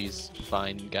kill these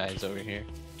vine guys over here.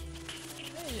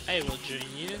 I will join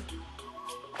you.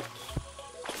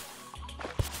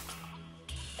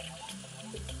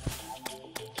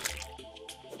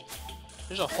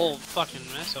 There's a whole fucking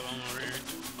mess of them over here.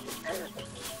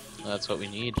 That's what we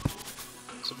need.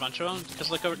 There's a bunch of them.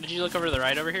 Cause look over. Did you look over to the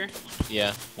right over here?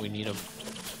 Yeah, we need them.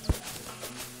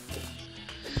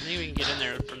 I think we can get in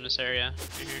there from this area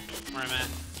right here, where I'm at.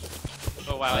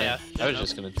 Oh wow, yeah. I was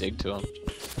just gonna dig to them.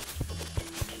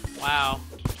 Wow.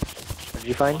 What did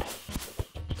you find?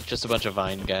 Just a bunch of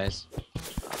vine guys.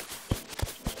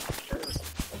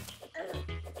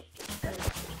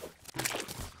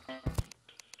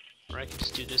 Or I can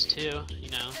just do this too, you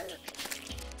know.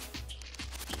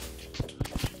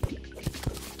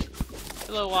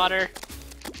 Hello, water.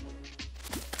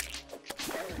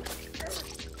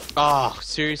 Oh,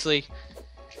 seriously?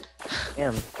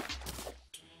 Damn.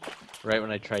 Right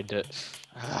when I tried to...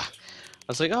 I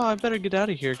was like, oh, I better get out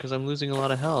of here because I'm losing a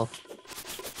lot of health.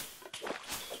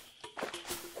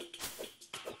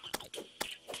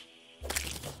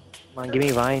 Come on, give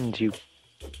me vines, you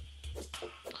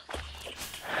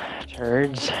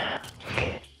turds.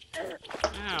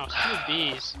 Ow, stupid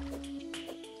bees.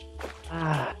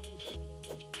 Ah,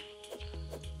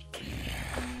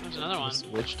 There's another one. What's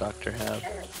Witch Doctor have?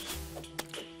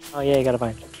 oh yeah, you got a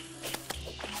vine.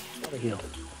 Or heal.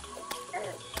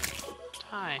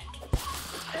 Die.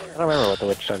 I don't remember what the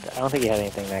witch did. I don't think he had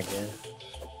anything that good.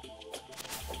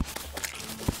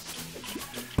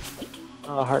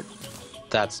 Oh, heart.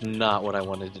 That's not what I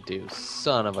wanted to do.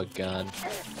 Son of a gun.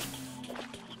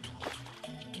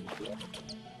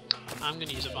 I'm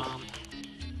gonna use a bomb.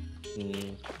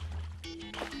 Hmm.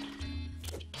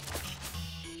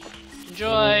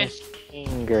 Enjoy!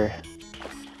 Finger.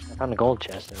 I found a gold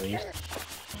chest at least.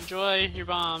 Enjoy your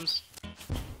bombs.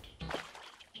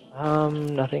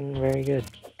 Nothing very good.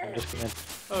 I'm just gonna.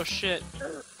 Oh shit.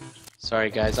 Sorry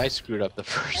guys, I screwed up the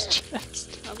first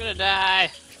chest. I'm gonna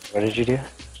die. What did you do?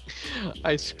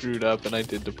 I screwed up and I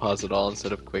did deposit all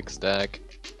instead of quick stack.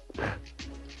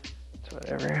 It's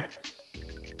whatever.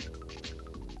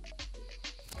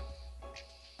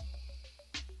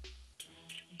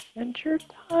 Adventure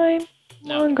time.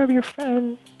 No. Come on, grab your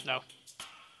friend. No.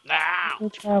 Now! We'll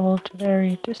travel to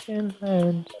very distant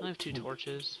lands. I have 2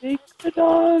 torches. Take the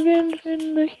dog and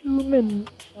fin the human.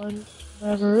 Fun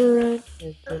never ends.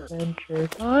 It's adventure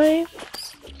time.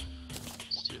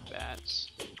 Let's do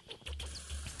bats.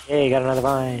 Hey, got another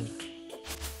vine.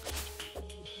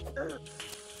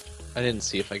 I didn't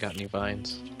see if I got any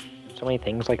vines. So many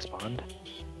things like spawned.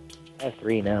 I have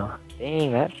 3 now.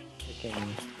 Dang, that freaking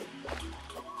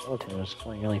skeleton was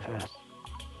going really fast.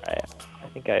 Alright, I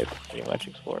think I've pretty much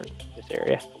explored this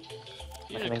area. If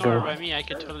you I'm had a gonna car go- by me, I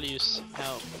could totally use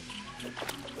help.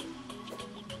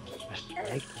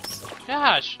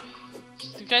 Gosh!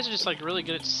 These guys are just like really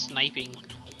good at sniping.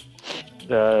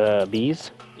 The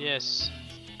bees? Yes.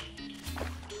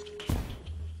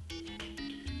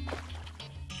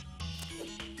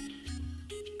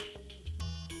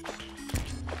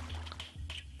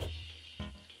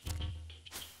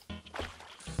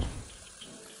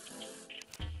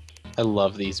 I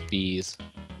love these bees.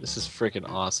 This is freaking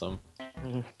awesome.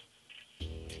 Mhm.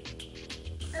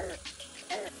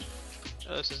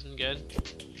 Oh, this isn't good.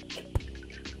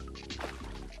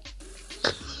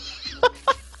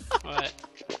 What?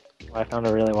 Well, I found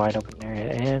a really wide open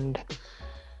area and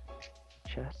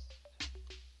chest.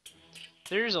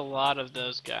 There's a lot of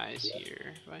those guys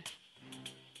here.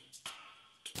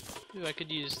 Ooh, I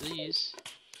could use these.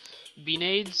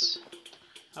 Beanades?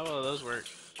 How well do those work?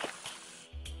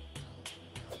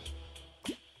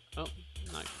 Oh,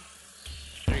 not.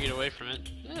 Better get away from it.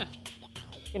 Yeah.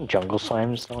 Fucking jungle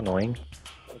slime is so annoying.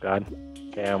 Oh god.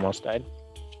 Okay, I almost died.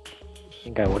 I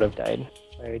think I would have died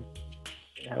if I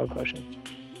didn't have a potion.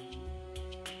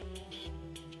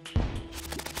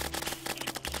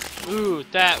 Ooh,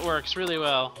 that works really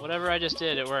well. Whatever I just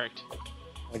did, it worked.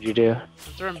 What'd you do? I'm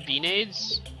throwing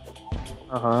beanades.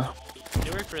 Uh-huh.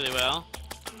 They work really well.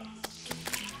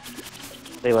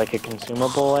 They like a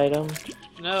consumable item?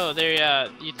 No, they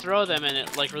you throw them and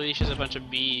it like releases a bunch of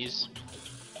bees,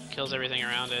 kills everything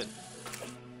around it.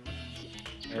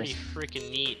 It's pretty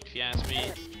freaking neat, if you ask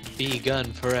me. Bee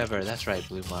gun forever. That's right,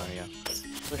 Blue Mario.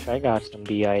 Wish I got some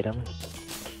bee items.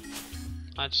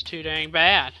 That's too dang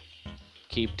bad.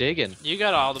 Keep digging. You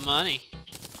got all the money.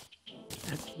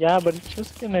 Yeah, but it's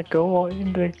just gonna go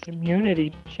into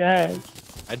community chest.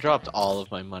 I dropped all of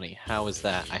my money. How is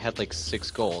that? I had like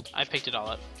 6 gold. I picked it all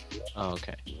up. Oh,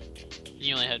 okay.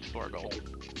 You only had 4 gold.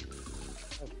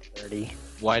 30.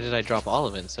 Why did I drop all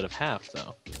of it instead of half,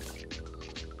 though?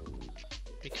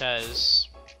 Because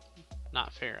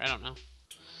not fair. I don't know.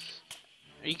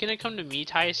 Are you gonna come to me,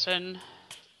 Tyson?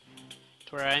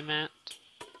 To where I'm at?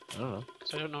 I don't know.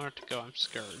 Because I don't know where to go. I'm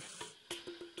scared.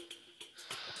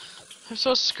 I'm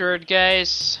so scared,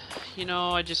 guys. You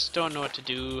know, I just don't know what to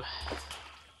do.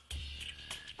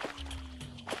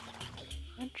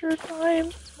 Adventure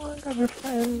time. Come on, grab your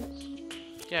friends.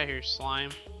 Get out of here,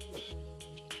 slime.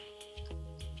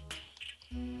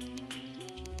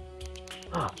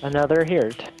 Another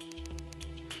hirt.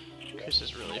 Chris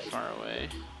is really far away.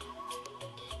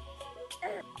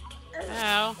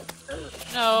 Ow.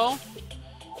 No.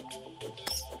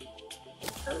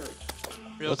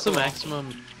 Real What's cool. the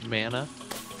maximum mana?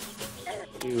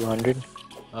 200.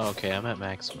 Oh, okay, I'm at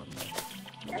maximum.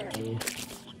 Yeah.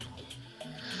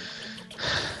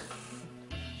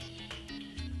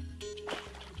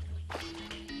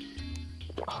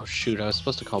 Oh shoot, I was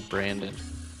supposed to call Brandon.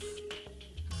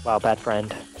 Wow, bad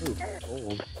friend. Ooh,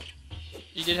 gold.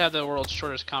 You did have the world's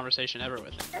shortest conversation ever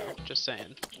with him. Just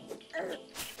saying.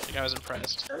 Like, I was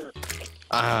impressed.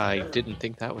 I didn't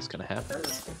think that was gonna happen.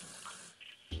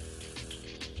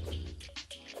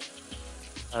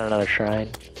 On another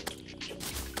shrine.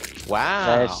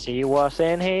 Wow! Let's see what's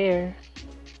in here.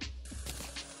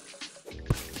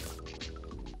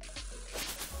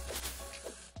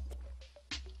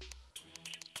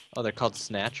 Oh, they're called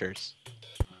Snatchers.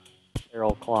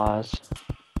 Feral claws.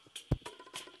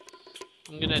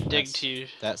 I'm gonna dig to you.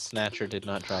 That snatcher did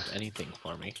not drop anything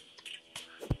for me.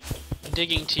 I'm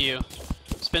digging to you.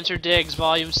 Spencer Diggs,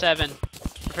 Volume 7.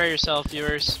 Prepare yourself,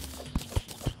 viewers.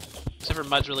 Except for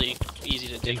Mud's really easy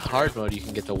to dig In through. hard mode, you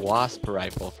can get the wasp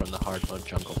rifle from the hard mode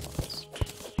jungle ones.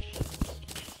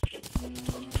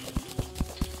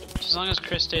 As long as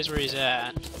Chris stays where he's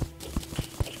at,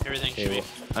 everything should be. Well,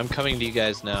 I'm coming to you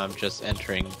guys now. I'm just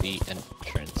entering the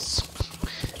entrance.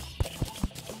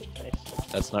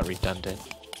 That's not redundant.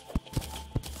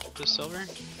 The silver?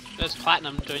 That's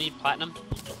platinum. Do I need platinum?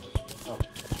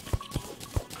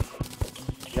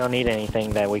 You don't need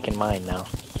anything that we can mine now.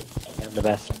 We have the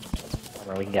best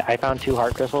armor we can get. I found 2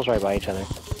 heart crystals right by each other.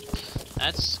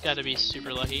 That's gotta be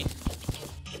super lucky.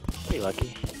 Pretty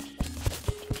lucky.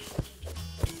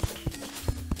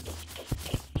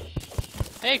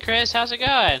 Hey Chris, how's it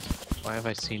going? Why have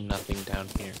I seen nothing down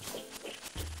here?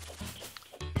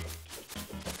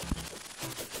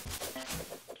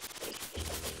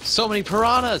 So many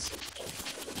piranhas!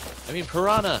 I mean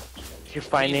piranha! Did you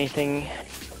find anything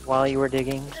while you were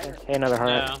digging? Hey, another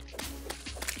heart. No.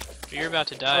 You're about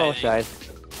to die. Oh, I think. guys.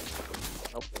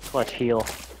 Oh, clutch heal.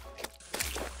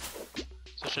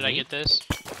 So should I get this?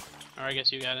 Or I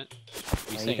guess you got it.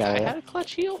 You you saying got I it. had a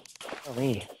clutch heal? Oh,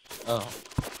 me. Oh.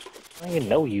 I don't even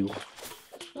know you.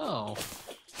 Oh.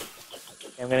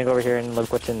 I'm gonna go over here and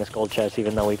look what's in this gold chest,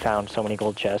 even though we found so many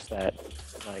gold chests that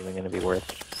it's not even gonna be worth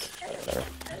it.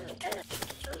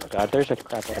 Oh god, there's a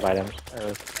crap load of items.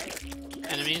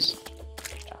 Enemies?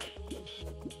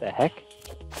 The heck?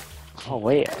 Oh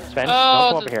wait, Sven,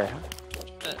 Oh, don't come over here.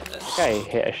 This guy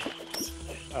hit.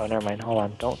 Oh, never mind. Hold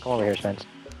on. Don't come over here, Sven.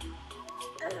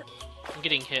 I'm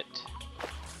getting hit.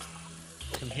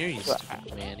 Come here, you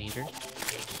stupid man-eater.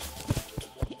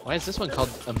 Why is this one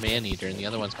called a man-eater and the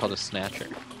other one's called a snatcher?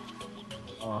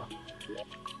 Oh.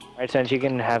 Alright, Sven, you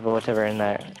can have whatever in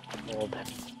that gold.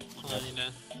 Hold on, I need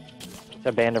to... It's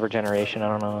a band of regeneration. I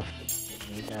don't know if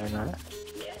you need that or not.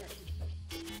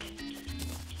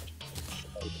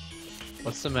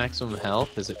 What's the maximum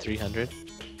health? Is it 300?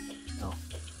 No.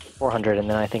 400, and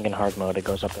then I think in hard mode it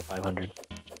goes up to 500.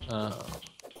 Oh.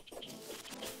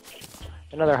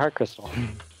 Another heart crystal.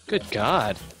 Good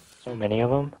god. So many of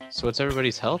them. So what's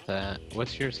everybody's health at?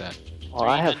 What's yours at? Well,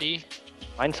 I have 390.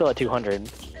 mine's still at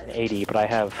 280, but I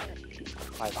have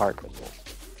 5 heart crystals.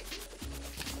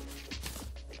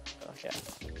 So yeah,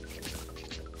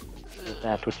 if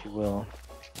that's what you will.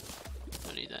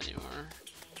 Don't need that anymore.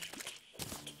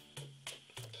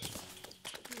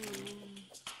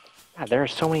 God, there are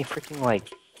so many freaking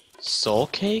like Soul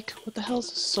cake? What the hell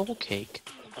is a soul cake?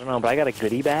 I don't know, but I got a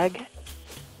goodie bag,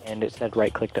 and it said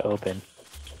right click to open.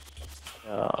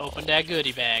 Open that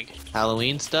goodie bag.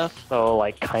 Halloween stuff? So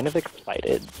like kind of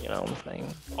excited, you know what I'm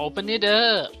saying? Open it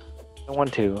up. I don't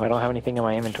want to. I don't have anything in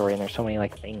my inventory, and there's so many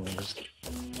like things.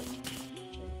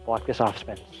 Block this off,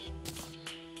 Spence.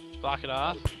 Block it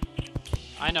off.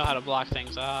 I know how to block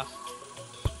things off.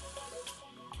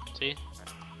 See?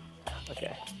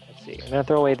 Okay, let's see. I'm gonna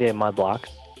throw away the mud blocks.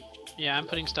 Yeah, I'm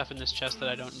putting stuff in this chest that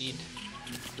I don't need.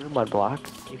 Through mud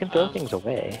blocks. You can throw things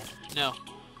away. No.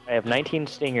 I have 19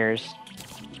 stingers.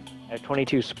 I have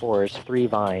 22 spores, 3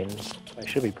 vines. So I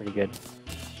should be pretty good.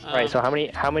 Alright, so how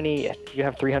many, you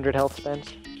have 300 health,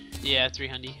 Spence? Yeah,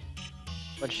 300. How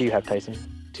much do you have, Tyson?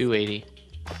 280.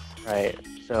 Alright,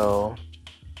 so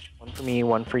 1 for me,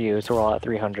 1 for you, so we're all at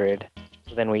 300.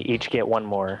 So then we each get 1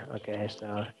 more. Okay,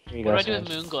 so here you go, What do I do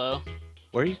Spence. with Moonglow?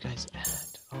 Where are you guys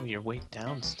at? Oh, you're way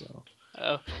down still.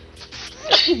 Oh.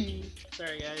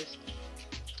 Sorry, guys.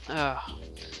 Oh.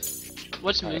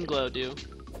 What's Moonglow do?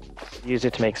 Use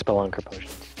it to make spelunker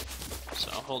potions.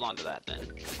 So hold on to that then.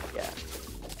 Yeah.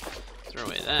 Throw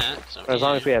away that. So But as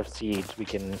long as we have seeds, we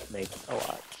can make a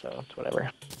lot, so it's whatever.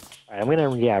 Alright, I'm gonna,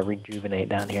 rejuvenate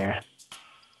down here.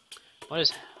 What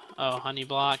is... Oh, honey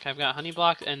block. I've got honey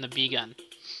block and the bee gun.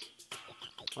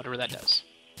 Whatever that does.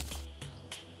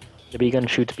 The bee gun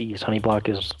shoots bees. Honey block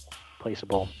is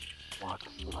placeable block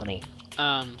of honey.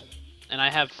 And I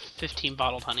have 15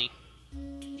 bottled honey.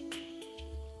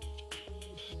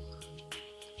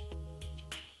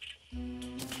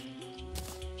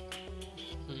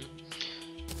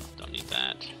 Don't need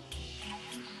that.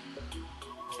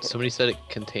 Somebody said it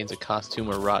contains a costume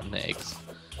or rotten eggs.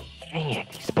 Dang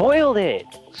it, he spoiled it!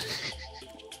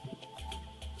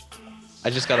 I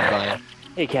just gotta buy it.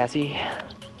 Hey, Cassie.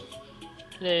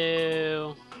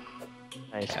 Hello.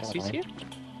 Nice. Cassie's hi. here?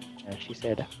 Yeah, she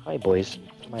said, hi, boys.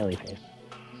 Smiley face.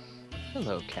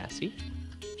 Hello, Cassie.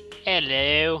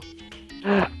 Hello.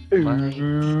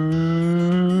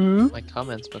 My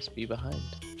comments must be behind.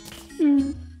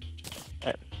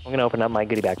 I'm I'm gonna open up my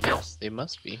goodie bag. Yes, they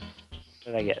must be.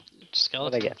 What did I get? What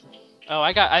Skeleton. did I get? Oh,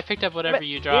 I picked up whatever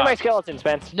you Give me my dropped. skeleton,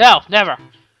 Spence. No, never.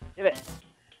 Give it.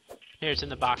 Here, it's in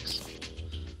the box.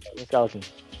 Give me skeleton.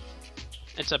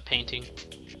 It's a painting.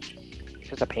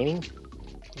 Just a painting?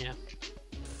 Yeah.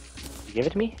 You give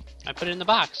it to me? I put it in the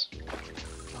box.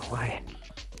 Oh, why?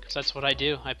 Because that's what I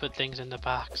do. I put things in the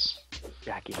box.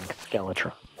 Jackie and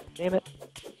Skeletron. Damn it.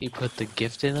 He put the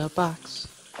gift in a box.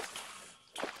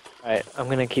 Alright, I'm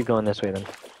gonna keep going this way then.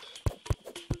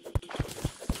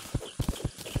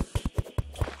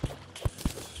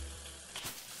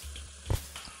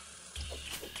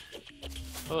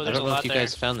 Oh, I there's don't a know lot if you there.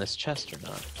 guys found this chest or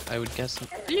not. I would guess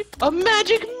a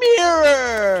magic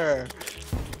mirror.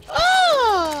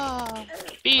 Ah!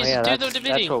 Bees, Oh, yeah, do that's, the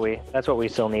bidding. that's what we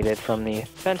still needed from the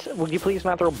fence. Would you please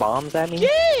not throw bombs at me?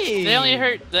 Yay! They only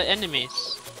hurt the enemies.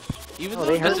 Even Oh,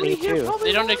 though they it hurt doesn't me here too. probably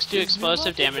They don't won't. do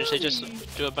explosive damage. They just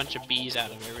do a bunch of bees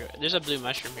out of everywhere. There's a blue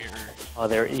mushroom here. Oh,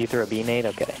 there you threw a bee nade?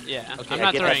 Okay. Yeah. Okay, I'm I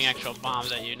not get throwing that. actual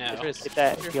bombs at you now. Chris, Get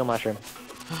that steel mushroom.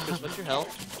 Chris, what's your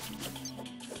health?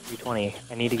 220.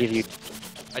 I need to give you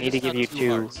I need to just give found you two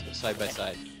two. hearts side by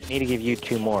side. I need to give you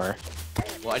 2 more.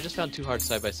 Well, I just found 2 hearts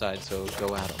side by side, so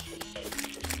go at them.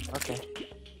 Okay.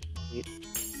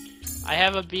 I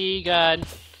have a bee gun.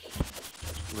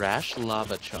 Rash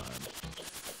lava charm.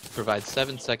 Provides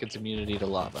 7 seconds immunity to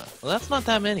lava. Well, that's not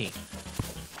that many.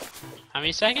 How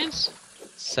many seconds?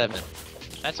 7.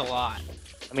 That's a lot.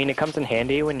 I mean, it comes in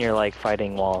handy when you're like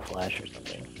fighting wall of flash or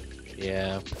something.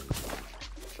 Yeah.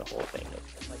 The whole thing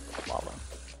is like lava.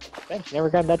 Thanks, never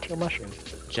grabbed that teal mushroom.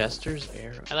 Jester's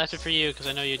arrow. I left it for you because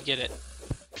I know you'd get it.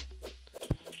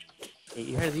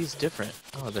 Why are these different?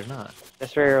 Oh, they're not.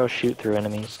 Just arrows shoot through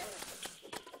enemies.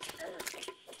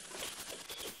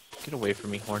 Get away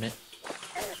from me, Hornet.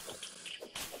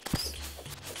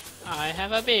 I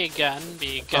have a big gun,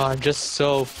 big Oh, gun. I'm just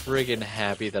so friggin'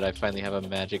 happy that I finally have a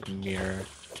magic mirror.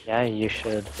 Yeah, you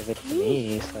should give it to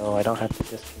me so I don't have to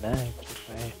disconnect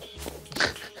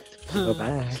if I go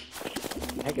back.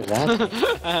 Heck is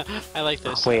that? I like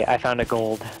this. Wait, I found a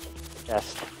gold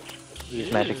chest.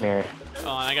 Use magic mirror. Oh, and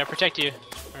I gotta protect you.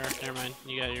 Or, never mind.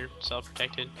 You got yourself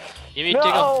protected. You need to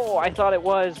dig a... No! I thought it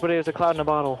was, but it was a cloud in a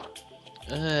bottle.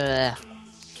 Ugh.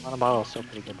 Cloud in a bottle is still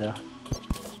pretty good though.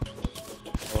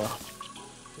 Oh well.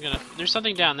 There's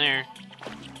something down there.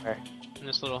 Where? In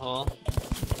this little hole.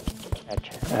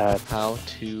 How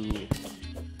to...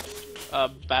 A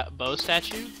bow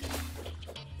statue?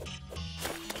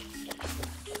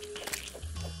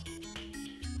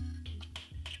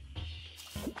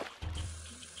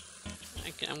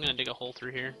 I'm gonna dig a hole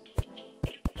through here.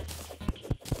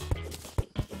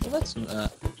 Well, that's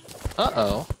not...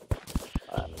 Uh-oh.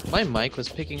 My mic was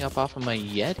picking up off of my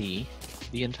Yeti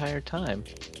the entire time.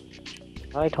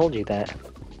 I told you that.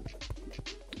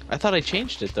 I thought I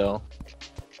changed it, though.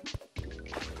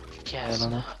 Yes. I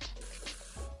don't know.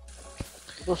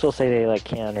 People still say they like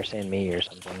can't understand me or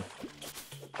something.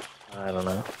 I don't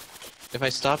know. If I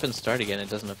stop and start again, it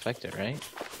doesn't affect it, right?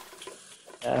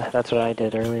 Yeah, that's what I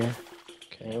did earlier.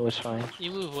 Okay. It was fine.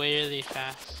 You move really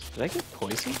fast. Did I get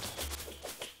poisoned?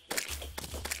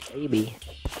 Maybe.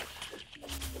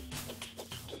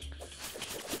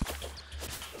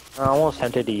 I'm almost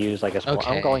tempted to use like a spelunker.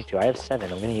 Okay. I'm going to. I have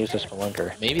 7. I'm going to use a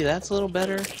spelunker. Maybe that's a little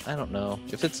better? I don't know.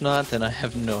 If it's not, then I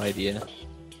have no idea.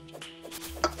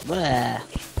 Blah.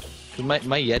 My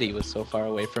Yeti was so far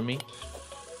away from me.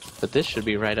 But this should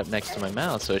be right up next to my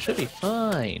mouth, so it should be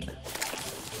fine.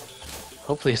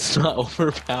 Hopefully it's not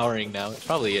overpowering now. It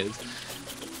probably is.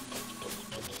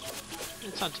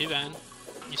 It's not too bad.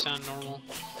 You sound normal.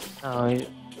 Oh, it's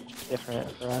different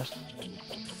for us.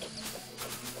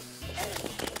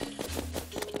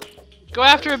 Go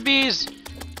after it, bees!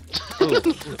 Ooh,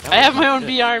 I have my own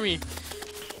bee army.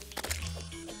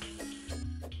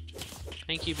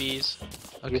 Thank you, bees.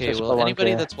 Okay, Use a well,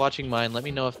 anybody spelunker. that's watching mine, let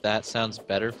me know if that sounds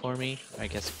better for me. I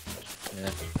guess, yeah.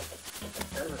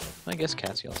 I guess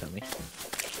Cassie will tell me.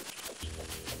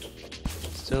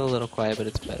 Still a little quiet, but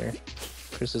it's better.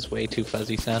 Chris is way too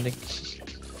fuzzy sounding.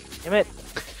 Damn it!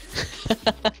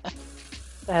 What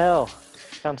the hell?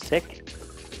 Sound sick?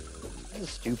 This is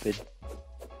stupid.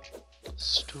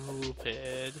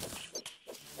 Stupid.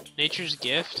 Nature's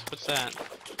gift? What's that?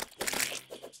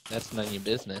 That's none of your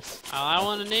business. I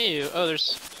want to know. Oh,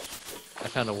 there's... I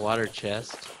found a water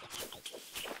chest.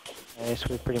 Nice,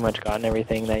 we've pretty much gotten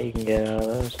everything that you can get out of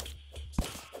those.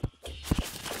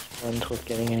 One's worth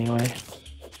getting anyway.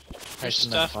 There's Price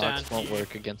in that stuff box down won't here.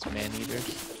 work against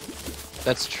man-eaters.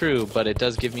 That's true, but it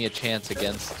does give me a chance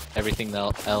against everything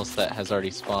else that has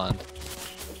already spawned.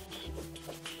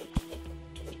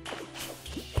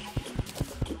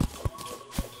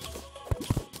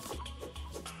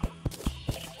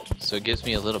 so it gives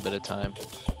me a little bit of time.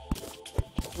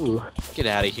 Ooh, Get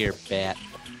out of here, bat.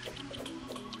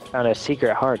 found a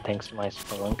secret heart thanks to my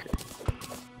spelunker.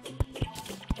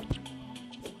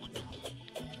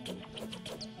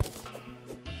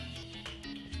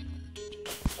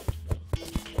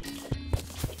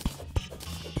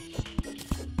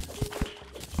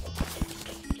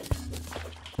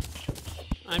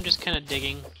 I'm just kind of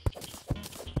digging.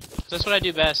 That's what I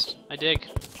do best. I dig.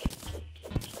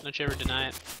 Don't you ever deny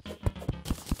it.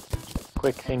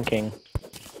 Quick thinking.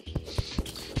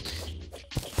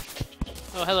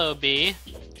 Oh, hello, bee.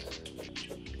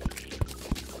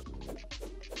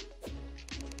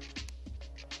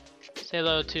 Say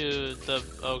hello to the...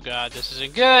 Oh god, this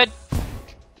isn't good!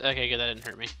 Okay, good, that didn't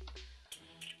hurt me.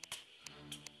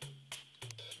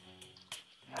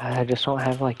 I just don't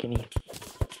have like any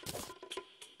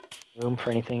room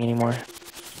for anything anymore.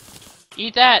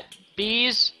 Eat that,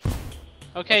 bees!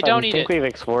 Okay, don't eat I think it. we've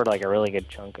explored like a really good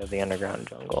chunk of the underground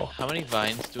jungle. How many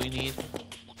vines do we need?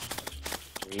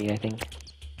 3, I think.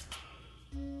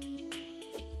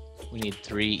 We need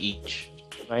 3 each.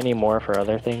 I need more for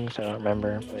other things, I don't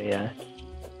remember, but yeah.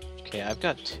 Okay, I've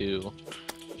got 2.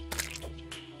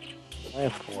 I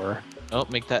have 4. Oh,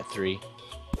 make that 3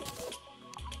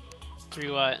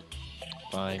 3 what?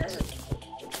 vines.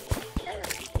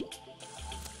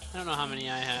 I don't know how many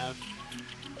I have.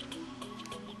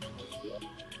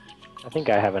 I think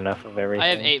I have enough of everything. I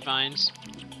have 8 vines.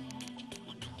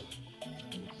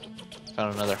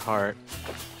 Found another heart.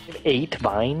 You have 8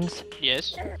 vines?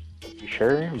 Yes. You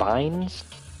sure? Vines?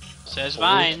 Says 4?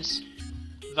 vines.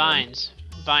 Vines.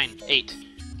 Vine. 8.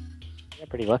 Yeah,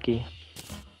 pretty lucky.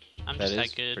 I'm That just is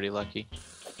that good. pretty lucky.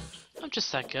 I'm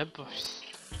just that good, boys.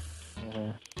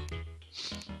 Uh,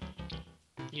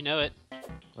 You know it.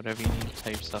 Whatever you need to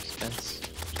tell yourself, Spence.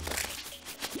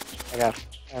 I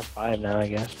have 5 now, I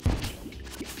guess.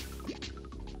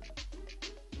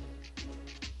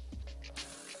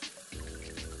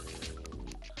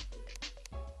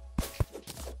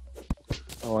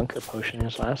 The Lunker potion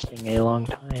is lasting a long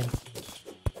time.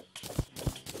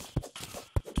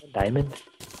 A diamond?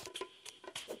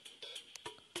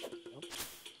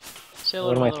 Say a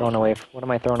What am little, I throwing away? What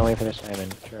am I throwing away for this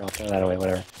diamond? Sure, I'll throw that away.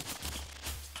 Whatever.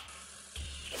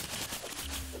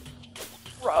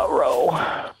 Row.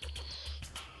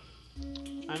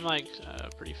 I'm like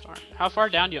pretty far. How far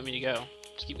down do you want me to go?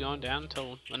 Just keep going down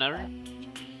until whenever?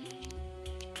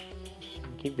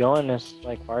 Keep going as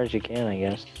like far as you can, I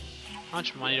guess. How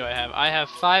much money do I have? I have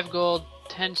 5 gold,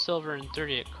 10 silver, and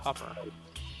 38 copper.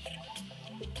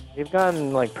 We've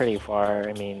gone like pretty far.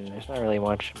 I mean, there's not really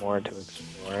much more to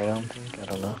explore. I don't think. I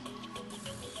don't know.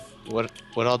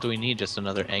 What all do we need? Just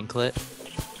another anklet?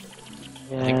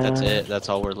 Yeah. I think that's it. That's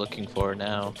all we're looking for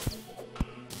now.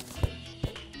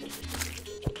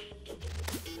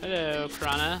 Hello,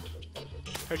 Krana.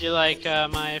 Heard you like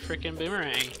my freaking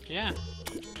boomerang. Yeah.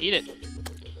 Eat it.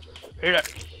 Eat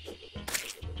it.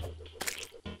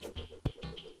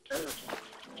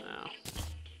 Oh.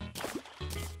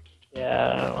 Yeah,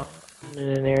 I don't know. I'm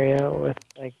in an area with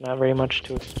like not very much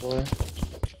to explore.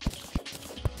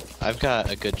 I've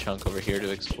got a good chunk over here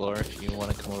to explore if you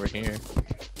want to come over here.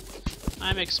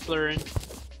 I'm exploring.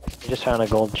 I just found a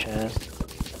gold chest.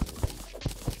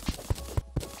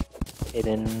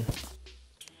 Hidden.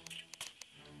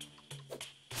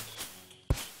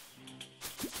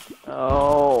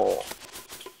 Oh,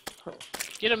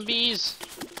 Get 'em, bees!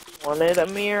 wanted a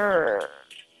mirror.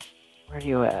 Where are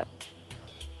you at?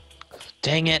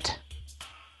 Dang it!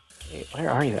 Wait, where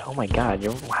are you? Oh my god,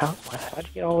 how'd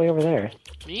you get all the way over there?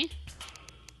 Me?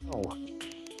 Oh,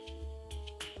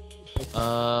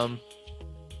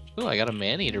 Ooh, I got a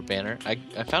man-eater banner. I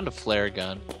found a flare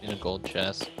gun in a gold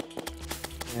chest.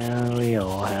 yeah, we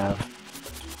all have.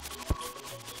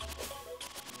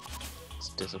 It's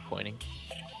disappointing.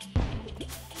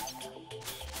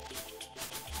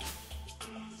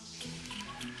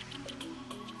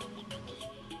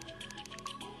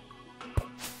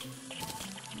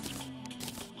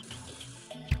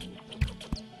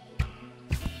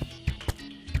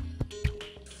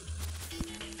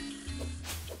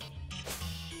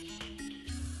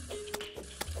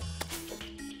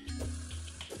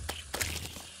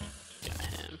 Got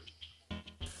him.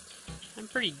 I'm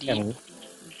pretty deep,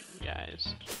 I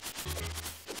guys.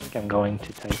 think I'm going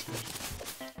to Tyson.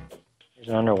 There's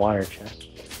an underwater chest.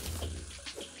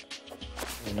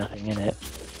 There's nothing in it.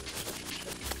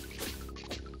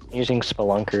 Using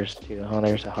spelunkers too. Oh,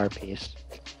 there's a heart piece.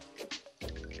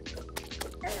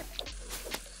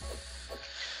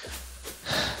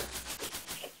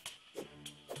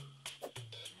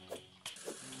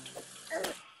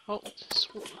 Oh,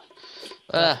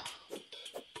 Ah,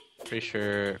 Pretty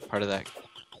sure part of that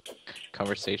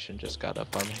conversation just got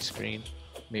up on my screen.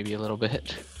 Maybe a little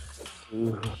bit.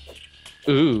 Ooh.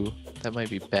 Ooh, that might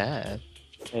be bad.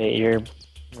 Wait, you're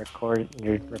recording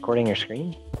your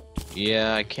screen?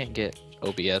 Yeah, I can't get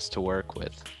OBS to work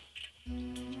with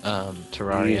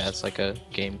Terraria Use- as like a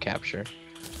game capture.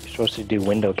 You're supposed to do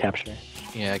window capture.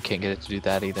 Yeah, I can't get it to do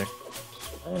that either.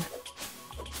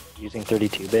 Using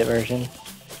 32-bit version?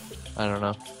 I don't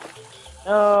know.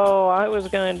 No, I was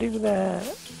gonna do that.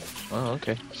 Oh,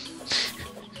 okay.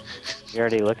 You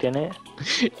already looked in it?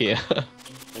 Yeah.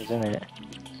 Who's in it?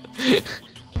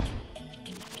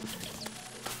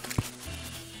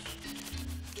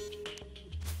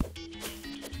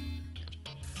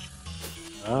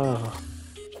 Oh.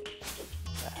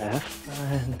 Have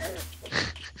fun.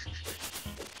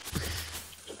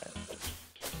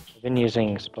 I've been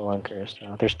using Spelunkers,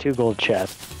 so there's 2 gold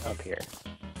chests up here.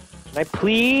 Can I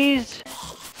please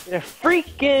get a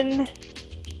freaking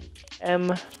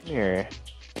mirror?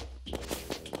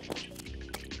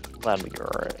 That'd be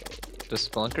great. Does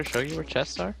Spelunker show you where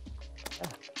chests are?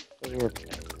 Those are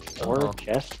 4 Oh.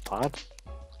 chests, pots,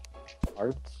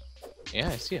 hearts. Yeah,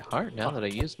 I see a heart now that I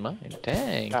used mine.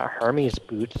 Dang. Got Hermes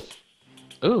boots.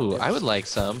 Ooh, I would like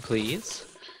some, please.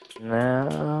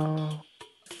 No.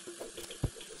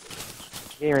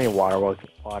 Getting any water walking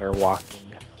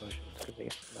potions because they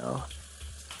smell.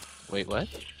 Wait, what?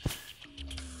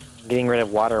 I'm getting rid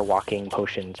of water walking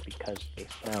potions because they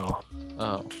smell.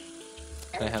 Oh.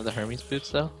 Can I have the Hermes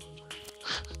boots though?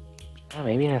 Oh,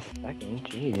 maybe in a second.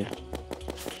 Jeez.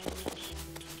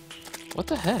 What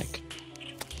the heck?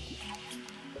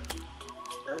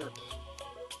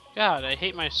 God, I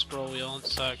hate my scroll wheel. It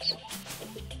sucks.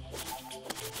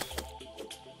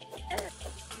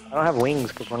 I don't have wings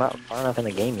because we're not far enough in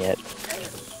the game yet.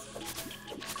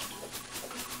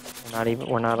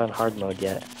 We're not on hard mode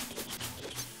yet.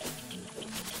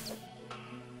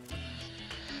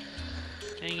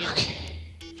 Dang it. Okay.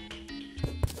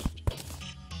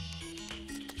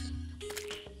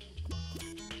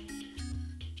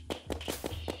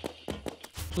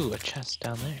 Ooh, a chest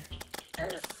down there.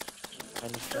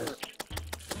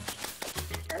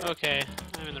 Okay,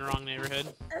 I'm in the wrong neighborhood.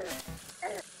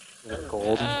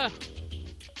 Gold. Ah,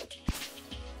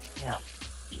 Yeah.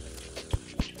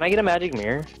 Can I get a magic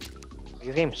mirror?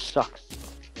 This game sucks.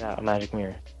 Yeah, a magic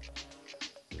mirror.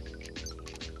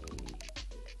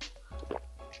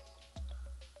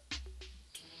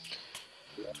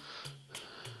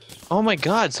 Oh my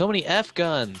god, so many F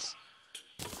guns!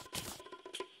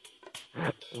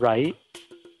 Right?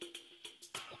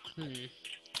 hmm.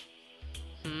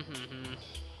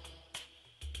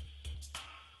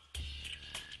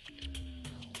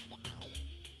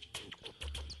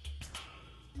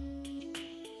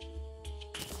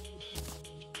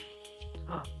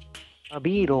 A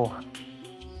beetle.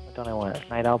 What don't I want?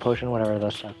 Night owl potion, whatever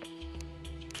those suck.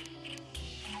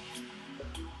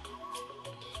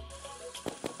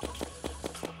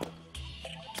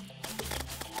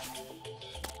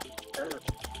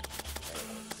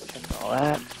 Check all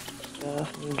that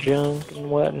stuff and junk and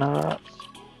whatnot.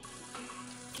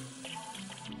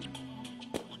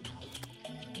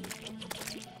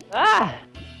 Ah!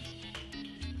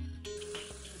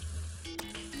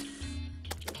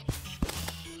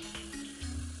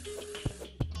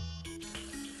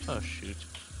 Oh shoot.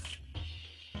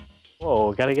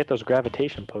 Whoa, gotta get those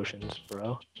gravitation potions,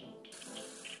 bro.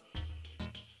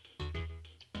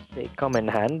 They come in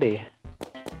handy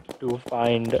to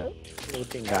find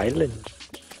floating islands.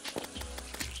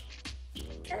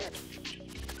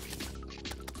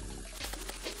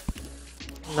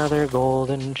 Another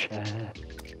golden chest.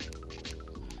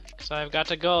 So I've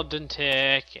got a golden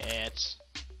ticket.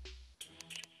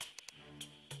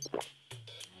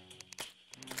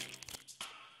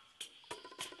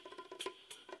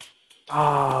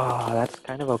 Ah, that's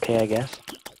kind of okay, I guess.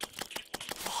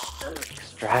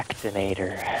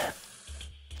 Extractinator.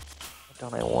 What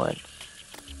don't I want?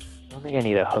 I don't think I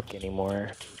need a hook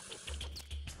anymore.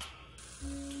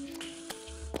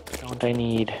 What don't I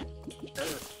need?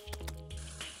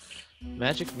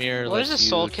 Magic mirror What lets is a you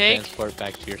soul cake? transport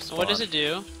back to your spawn. What does it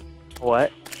do?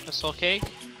 What? A soul cake?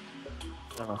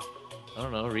 I don't know. I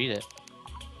don't know, read it.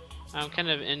 I'm kind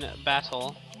of in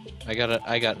battle. I got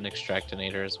an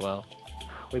extractinator as well.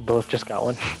 We both just got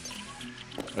one.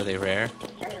 Are they rare?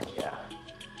 Yeah.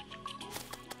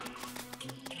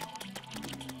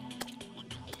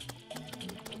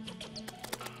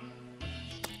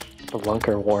 The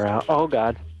lunker wore out. Oh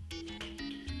god.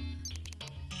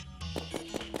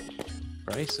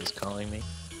 Bryce is calling me.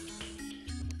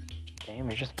 Damn,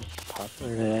 you're just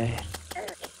popular today.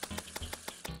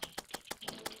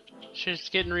 Shit's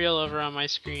getting real over on my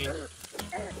screen.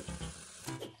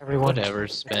 Everyone. Whatever,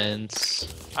 Spence.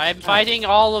 I'm fighting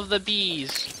all of the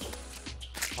bees.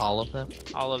 All of them?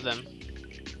 All of them.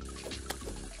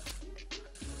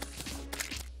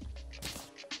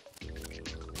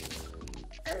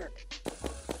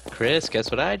 Chris, guess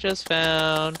what I just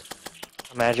found?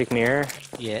 A magic mirror?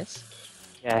 Yes.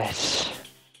 Yes.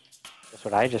 That's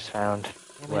what I just found.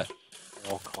 Damn What? it.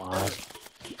 Oh, claws.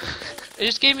 It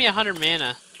just gave me 100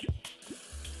 mana.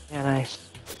 Yeah, nice.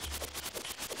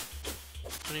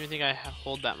 I don't even think I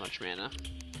hold that much mana.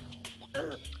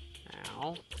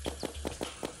 Ow.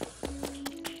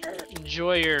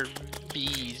 Enjoy your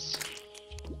bees.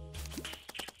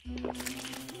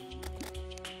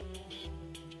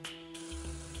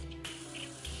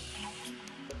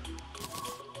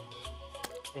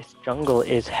 This jungle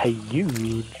is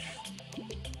huge.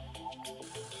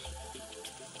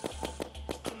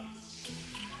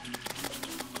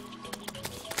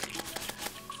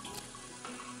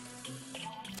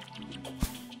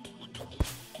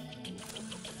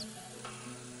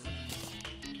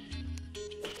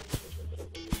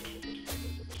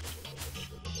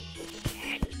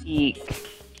 Eek.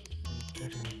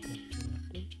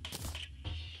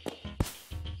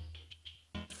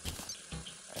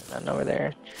 Nothing over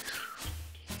there.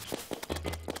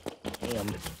 Damn.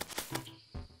 This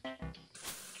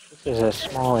is a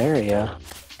small area.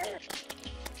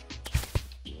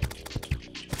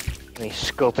 Let me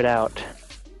scope it out.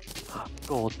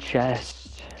 Gold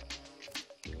chest.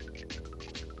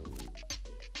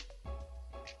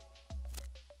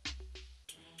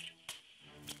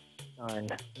 Darn,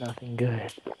 nothing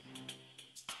good.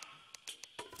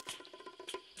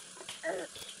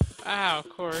 Ah, of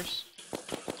course.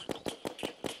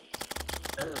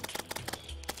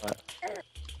 What?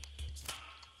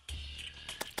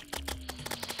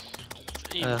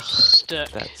 You're Ugh, stuck.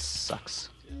 That sucks.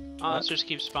 Monsters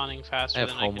keep spawning faster I have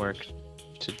than homework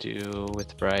to do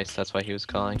with Bryce, that's why he was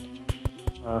calling.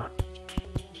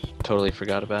 Totally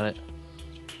forgot about it.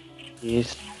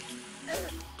 Jeez.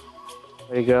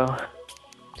 Where'd he go?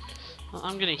 Well,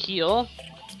 I'm gonna heal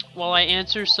while I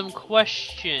answer some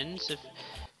questions if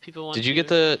people want Did you to. get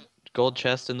the gold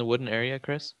chest in the wooden area,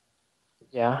 Chris?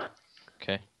 Yeah.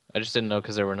 Okay. I just didn't know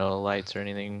because there were no lights or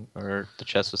anything, or the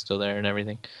chest was still there and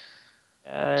everything.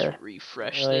 Not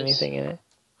refresh really this. anything in it.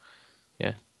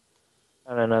 Yeah.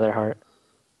 And another heart.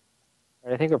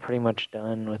 I think we're pretty much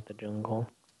done with the jungle.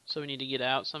 So we need to get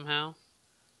out somehow.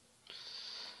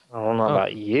 I don't know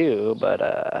about you, but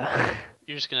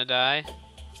You're just gonna die.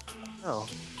 no.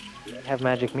 We have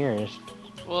magic mirrors.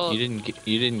 Well, You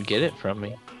didn't get it from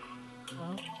me.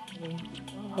 Well,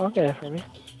 I'll get it from you.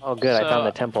 Oh, good. I found So-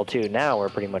 the temple too. Now we're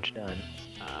pretty much done.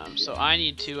 so I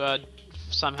need to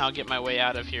somehow get my way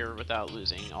out of here without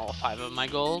losing all 5 of my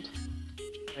gold.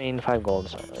 I mean, 5 gold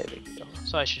is not really a big deal.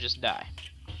 So I should just die.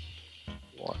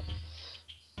 What?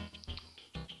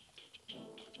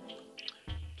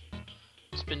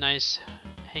 It's been nice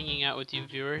hanging out with you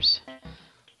viewers,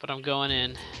 but I'm going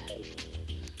in.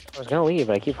 I was gonna leave,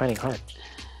 but I keep finding heart.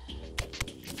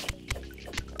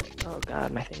 Oh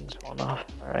god, my thing's falling off.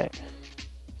 Alright,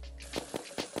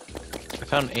 I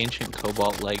found ancient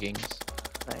cobalt leggings.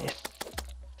 nice.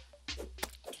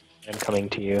 I'm coming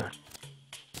to you.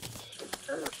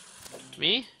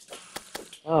 Me?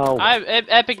 Oh.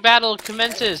 Epic battle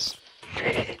commences.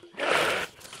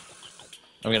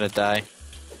 I'm gonna die.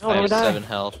 No, I don't have die. 7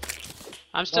 health.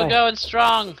 I'm still Why? going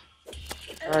strong.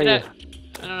 Where are you? I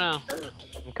don't know.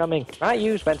 I'm coming. Not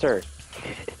you, Spencer.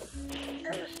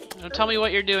 Don't tell me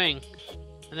what you're doing,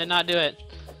 and then not do it.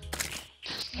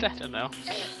 I don't know.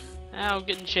 Now I'm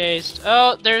getting chased.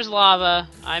 Oh, there's lava.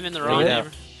 I'm in the wrong Yeah.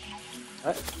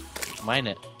 neighbor. Mine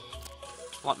it.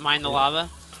 Mine the lava?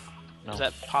 No. Is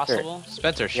that possible?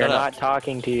 Spencer, You're shut not up.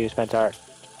 talking to you, Spencer.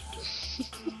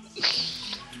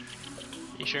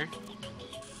 You sure?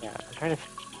 Yeah, I'm trying to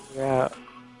figure out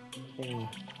thing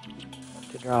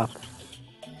to drop.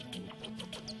 I'm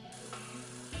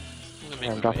gonna Yeah, make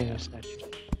I'm my dropping way a out. statue.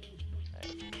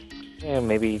 Yeah,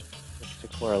 maybe just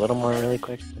explore a little more really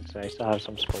quick since I still have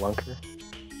some spelunker.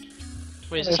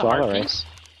 Wait, is There's this a heart lava, right? piece?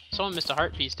 Someone missed a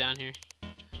heart piece down here.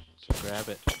 So grab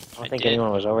it. I don't I think did.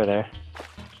 anyone was over there.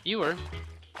 You were.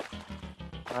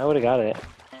 I would have got it.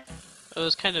 It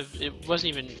was kind of. It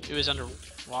wasn't even. It was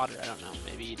underwater. I don't know.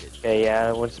 Maybe you did. Okay,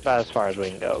 yeah, it's about as far as we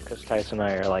can go because Tyson and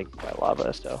I are like by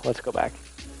lava, so let's go back.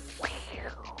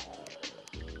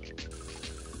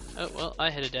 Oh well, I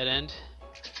hit a dead end.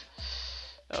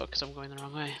 Oh, because I'm going the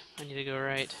wrong way. I need to go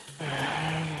right.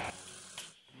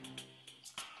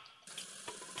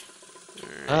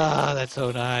 Ah, that's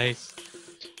so nice.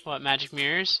 What, magic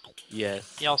mirrors?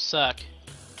 Yes. Y'all suck.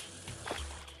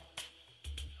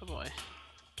 Oh boy.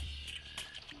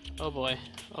 Oh boy.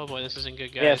 Oh boy, this isn't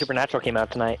good, guys. Yeah, Supernatural came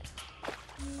out tonight.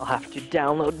 I'll have to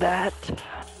download that.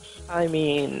 I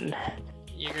mean,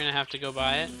 You're gonna have to go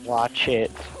buy it. watch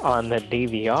it on the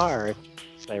DVR.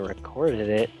 I recorded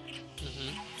it.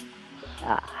 Mm-hmm.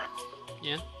 Ah.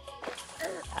 Yeah.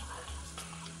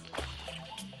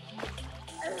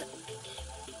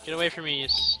 Get away from me, you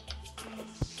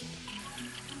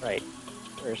Right.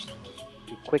 First,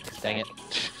 be quick. Dang it.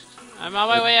 I'm on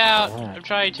my way out. Yeah. I'm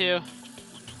trying to.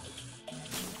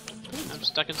 I'm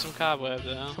stuck in some cobweb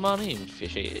though. Come on in,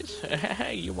 fishies.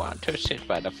 You want to sit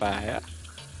by the fire?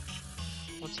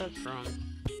 What's that from?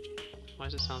 Why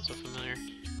does it sound so familiar?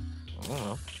 I don't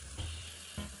know.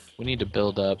 We need to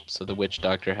build up so the witch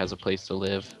doctor has a place to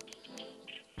live.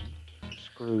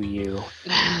 Screw you.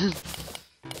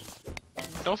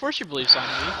 Don't force your beliefs on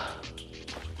me.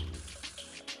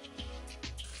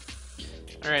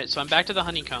 Alright, so I'm back to the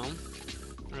honeycomb.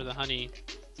 Or the honey...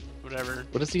 whatever.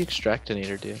 What does the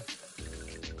extractinator do?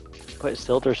 Put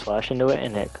silt or slush into it,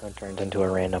 and it kind of turns into a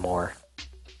random ore.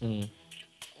 Hmm.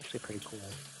 Actually, pretty cool.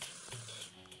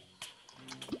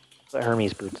 Put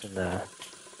Hermes boots in the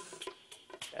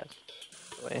chest.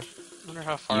 Away. I wonder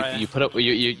how far I... You put up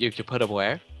you put up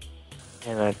where?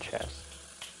 In a chest.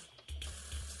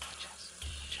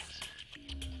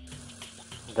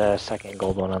 The second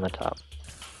gold one on the top.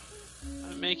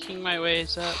 I'm making my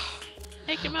ways up.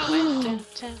 Making my way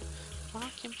downtown.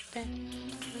 Walking back.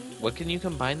 What can you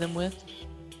combine them with?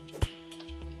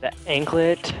 The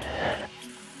anklet.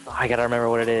 Oh, I gotta remember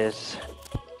what it is.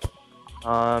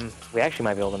 We actually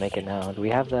might be able to make it now. Do we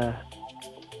have the?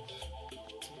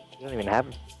 We don't even have.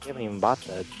 We haven't even bought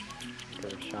the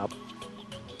tinker shop.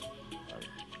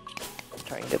 I'm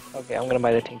trying to. Okay, I'm gonna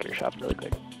buy the tinker shop really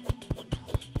quick.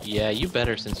 Yeah, you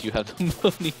better since you have the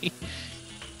money.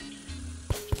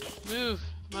 Move!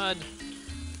 Mud.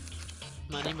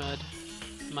 Money mud.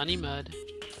 Money mud.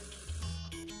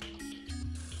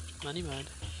 Money mud.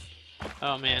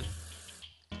 Oh man.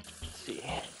 Let's see.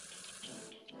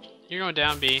 You're going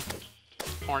down, B.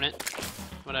 Hornet.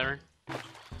 Whatever.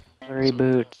 Furry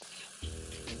boots.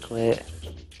 Anklet.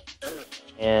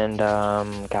 And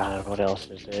God, what else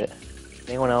is it?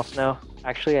 Anyone else know?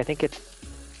 Actually, I think it's.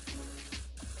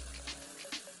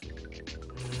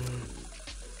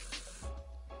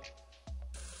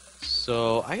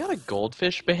 So I got a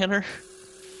goldfish banner.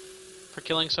 For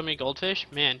killing so many goldfish?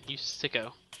 Man, you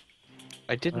sicko.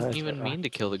 I didn't That's even right. mean to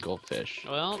kill the goldfish.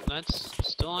 Well, that's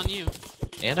still on you.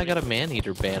 And I got a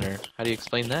man-eater banner. How do you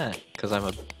explain that? Because I'm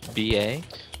a BA?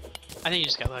 I think you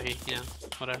just got lucky, you know,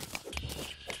 whatever.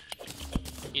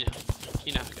 You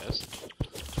know how it goes.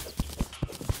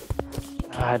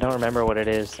 I don't remember what it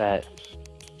is that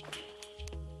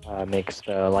makes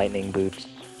the lightning boots.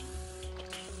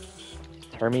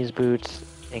 It's Hermes boots,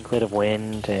 anklet of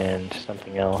wind, and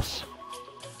something else.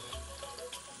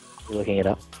 You looking it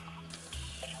up?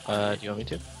 Do you want me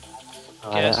to?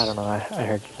 Oh, Yes. I don't know. I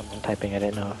heard someone typing. I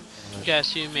didn't know.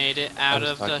 Guess who made it out I was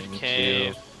of the talking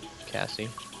cave? to Cassie.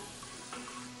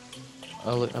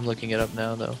 Oh, look, I'm looking it up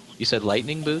now, though. You said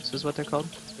lightning boots is what they're called?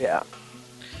 Yeah.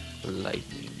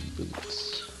 Lightning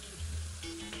boots.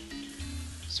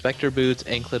 Spectre boots,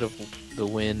 anklet of the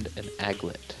wind, and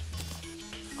aglet.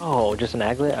 Oh, just an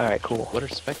aglet? Alright, cool. What are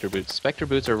spectre boots? Spectre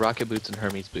boots are rocket boots and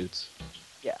Hermes boots.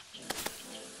 Yeah.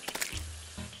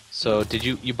 So, did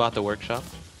you bought the workshop?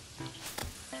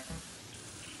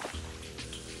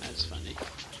 That's funny.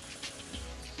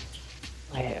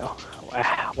 Wow.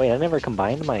 Wait, I never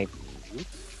combined my boots?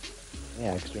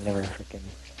 Yeah, because we never freaking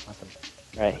bought them.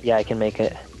 Alright, yeah, I can make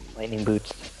it. Lightning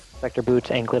boots. Spectre boots,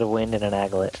 anklet of wind, and an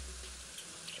aglet.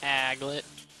 Aglet.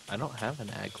 I don't have an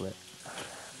aglet.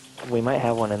 We might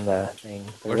have one in the thing.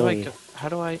 They're Where do I really- go? How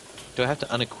do I have to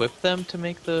unequip them to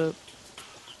make the...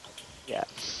 Yeah.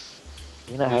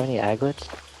 Do you not have any aglets?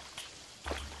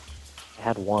 I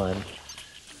had one.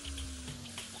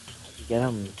 You get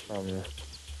them from...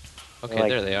 Okay, like-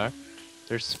 there they are.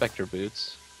 There's spectre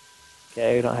boots.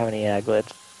 Yeah, we don't have any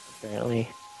aglets, apparently.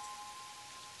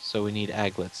 So we need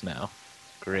aglets now.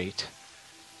 Great.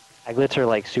 Aglets are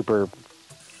like super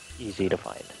easy to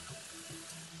find.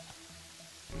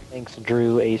 Thanks,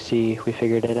 Drew AC. We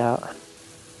figured it out.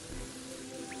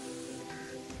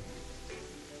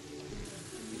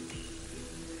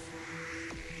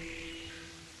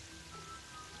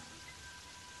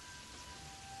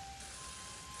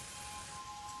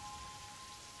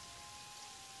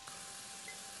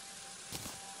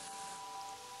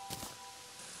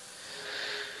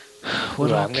 What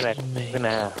Ooh, all I'm gonna, can we make?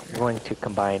 I'm going to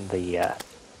combine the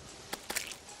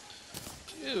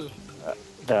Ooh.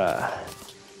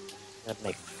 Let's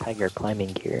make tiger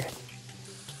climbing gear.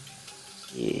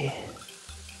 Yeah.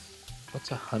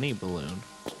 What's a honey balloon?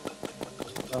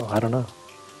 Oh, I don't know.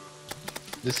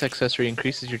 This accessory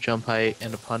increases your jump height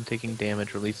and upon taking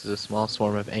damage releases a small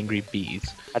swarm of angry bees.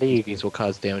 How do These you bees will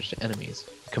cause damage to enemies.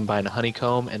 Combine a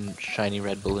honeycomb and shiny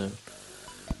red balloon.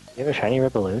 you have a shiny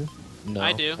red balloon? No.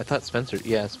 I do. I thought Spencer...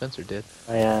 Yeah, Spencer did.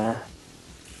 Yeah,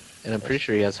 And I'm pretty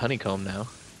sure he has honeycomb now.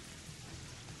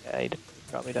 he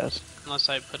probably does. Unless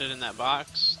I put it in that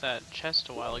box, that chest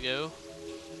a while ago.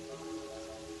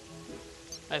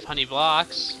 I have honey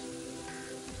blocks.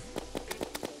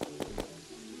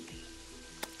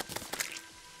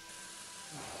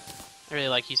 I really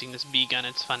like using this bee gun,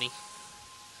 it's funny.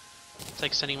 It's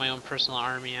like sending my own personal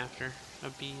army after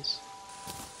of bees.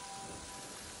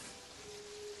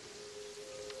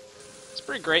 It's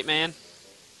pretty great, man.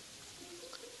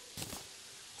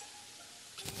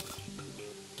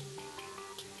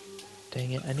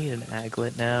 Dang it, I need an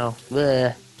aglet now.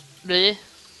 Bleh. Bleh.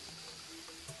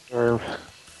 They're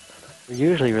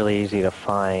usually really easy to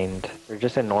find. They're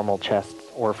just in normal chests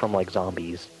or from like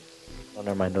zombies. Oh,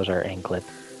 never mind, those are anklets.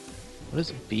 What is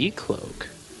a bee cloak?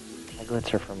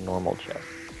 Anklets are from normal chests.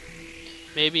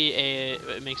 Maybe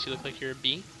it makes you look like you're a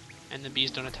bee, and the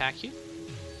bees don't attack you.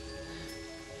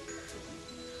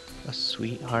 A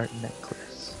sweetheart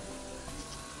necklace.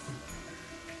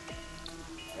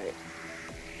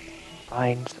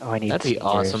 Vines. Oh, I need. That'd be spears.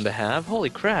 awesome to have. Holy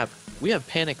crap. We have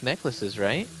panic necklaces,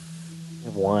 right? I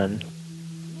have one.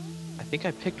 I think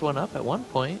I picked one up at one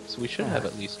point, so we should Yeah. have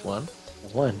at least one. I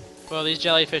have one. Well, these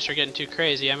jellyfish are getting too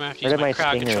crazy. I'm gonna have to Where use did my my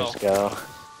crowd stingers control. go?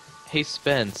 Hey,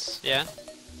 Spence. Yeah?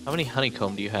 How many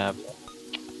honeycomb do you have?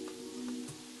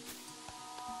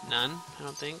 None, I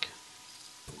don't think.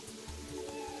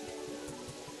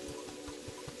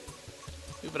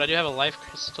 Ooh, but I do have a life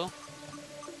crystal.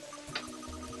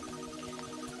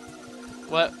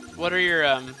 What are your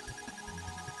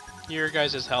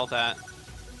guys' health at?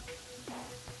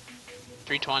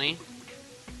 320?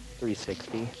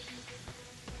 360. Okay,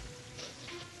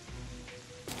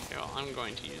 well, I'm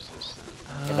going to use this then.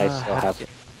 And I still how have do you-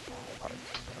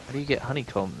 How do you get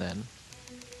honeycomb then?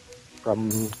 from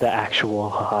the actual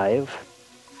hive.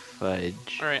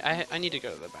 Fudge. Alright, I need to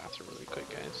go to the bathroom really quick,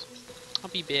 guys. I'll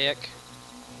be back.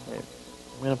 Wait,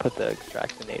 I'm gonna put the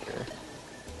extractinator.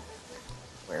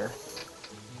 Where?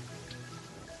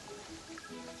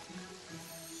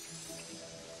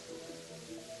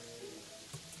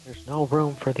 There's no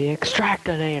room for the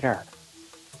extractinator.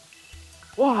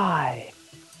 Why?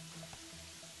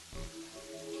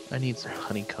 I need some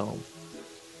honeycomb.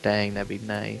 Dang, that'd be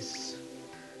nice.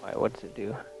 Why? What does it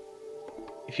do?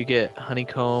 If you get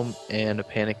honeycomb and a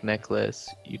panic necklace,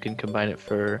 you can combine it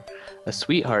for a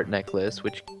sweetheart necklace,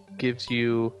 which gives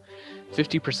you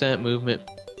 50% movement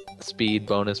speed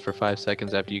bonus for 5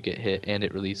 seconds after you get hit, and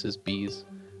it releases bees.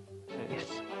 Nice.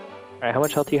 Alright, how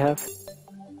much health do you have?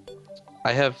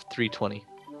 I have 320,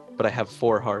 but I have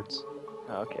 4 hearts.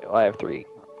 Oh, okay, well I have 3.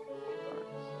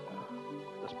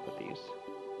 Let's put these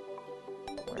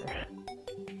somewhere.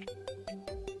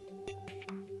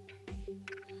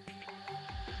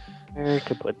 Where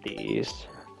to put these?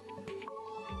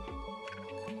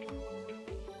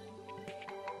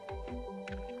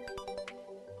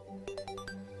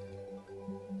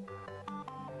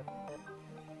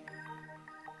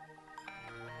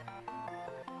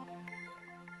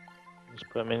 Just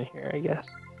put them in here, I guess.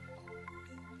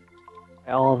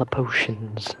 All the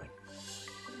potions.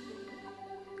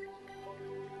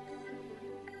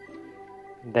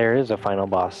 There is a final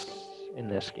boss in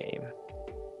this game.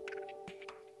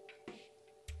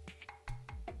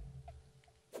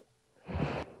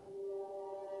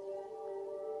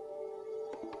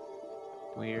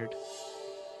 Weird.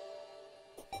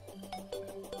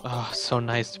 Oh, so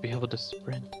nice to be able to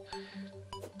sprint.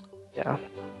 Yeah.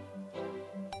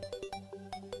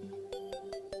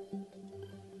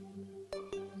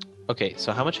 Okay,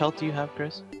 so how much health do you have,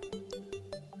 Chris?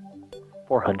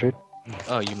 400.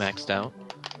 Oh, you maxed out.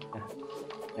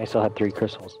 I still have 3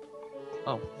 crystals.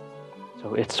 Oh.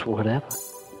 So it's whatever.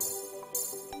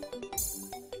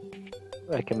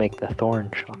 I can make the thorn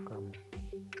chakram.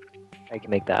 I can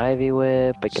make the ivy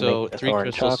whip. I can So make the 3 thorn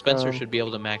crystals. Spencer chakram. should be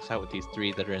able to max out with these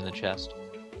 3 that are in the chest.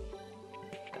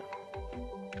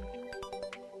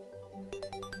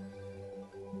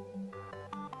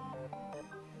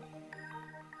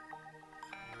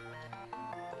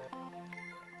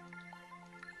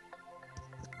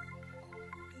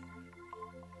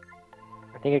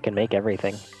 I think I can make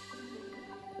everything.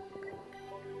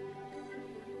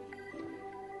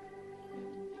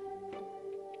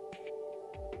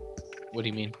 What do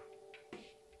you mean?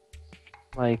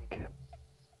 like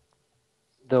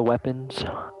the weapons.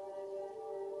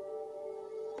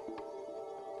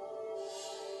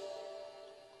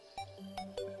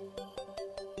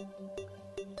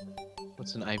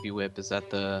 What's an Ivy Whip? Is that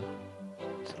the...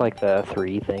 It's like the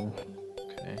 3 thing.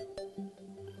 Okay.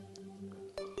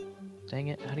 Dang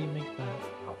it, how do you make that?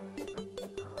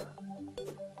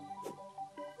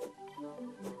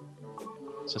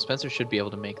 So Spencer should be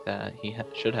able to make that. He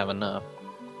should have enough.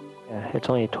 Yeah, it's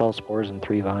only 12 spores and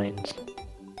 3 vines.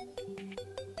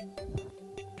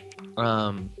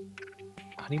 How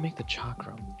do you make the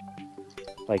chakram?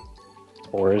 Like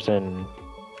spores and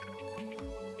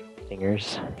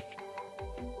stingers.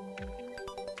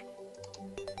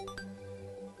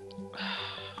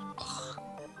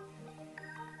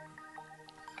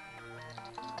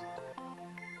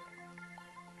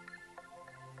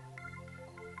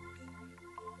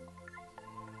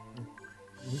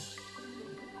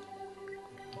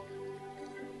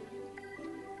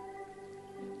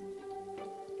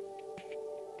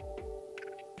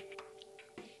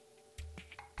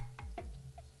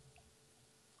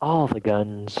 All the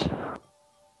guns. Do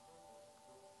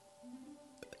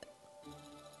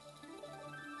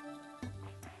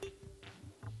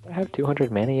I have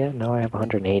 200 mana yet? No, I have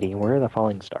 180. Where are the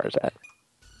falling stars at?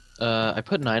 I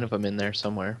put 9 of them in there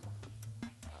somewhere.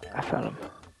 I found them.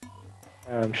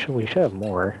 We should have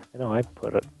more. No, I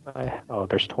put it. Oh,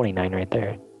 there's 29 right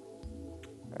there.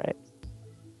 All right.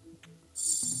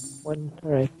 One.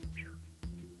 All right.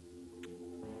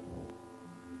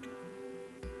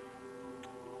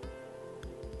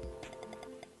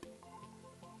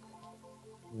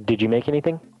 Did you make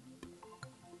anything?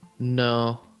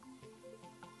 No.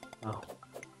 Oh.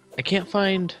 I can't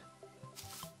find...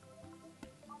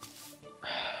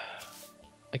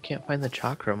 I can't find the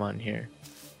chakram on here.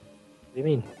 What do you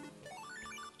mean?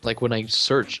 Like when I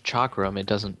search chakram, it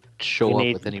doesn't show You up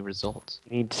need- with any results.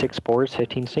 You need 6 spores,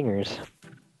 15 stingers.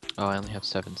 Oh, I only have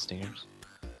 7 stingers.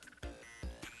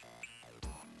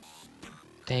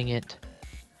 Dang it.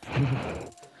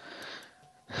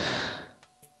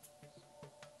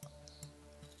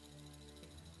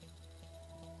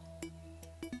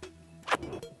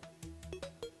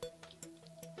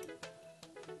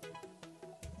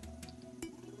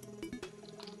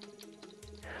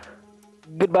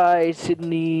 Goodbye,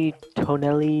 Sydney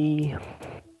Tonelli.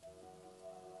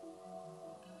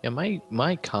 Yeah,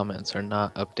 my comments are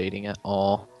not updating at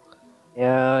all.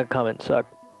 Yeah, comments suck.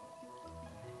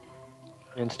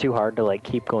 And it's too hard to like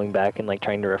keep going back and like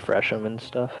trying to refresh them and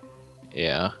stuff.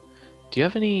 Yeah. Do you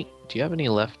have any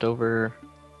leftover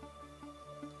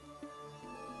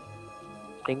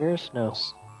Stingers? No.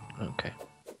 Okay.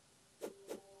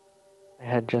 I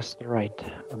had just the right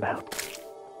amount.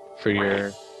 For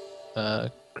your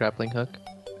grappling hook?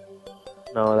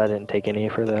 No, that didn't take any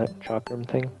for that chakram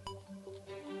thing.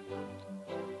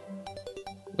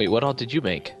 Wait, what all did you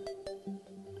make?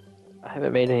 I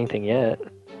haven't made anything yet,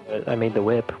 but I made the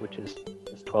whip, which is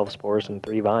just 12 spores and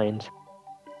 3 vines.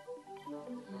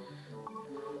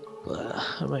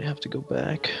 I might have to go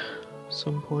back at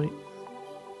some point.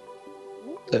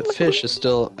 That fish is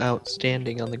still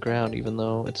outstanding on the ground even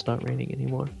though it's not raining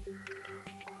anymore.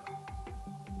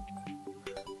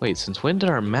 Wait, since when did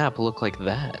our map look like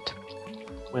that?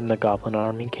 When the goblin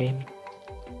army came.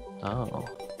 Oh.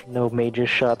 No mages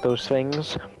shot those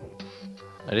things.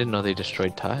 I didn't know they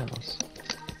destroyed tiles.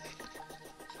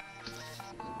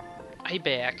 I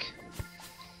back.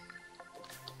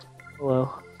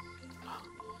 Hello.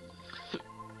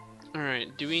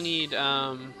 Alright, do we need,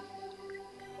 I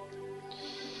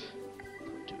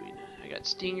got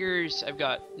stingers, I've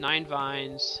got 9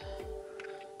 vines.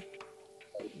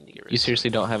 Need to get rid You of seriously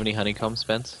don't have any honeycomb,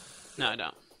 Spence? No, I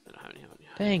don't. I don't have any.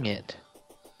 Dang it.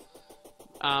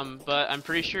 But I'm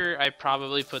pretty sure I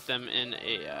probably put them in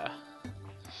a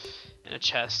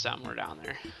chest somewhere down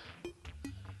there.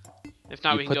 If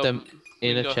not, You we can put go. them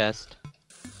in a go- chest.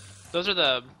 Those are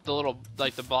the little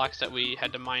like the blocks that we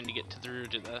had to mine to get through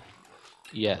to the.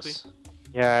 Yes.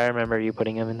 Yeah, I remember you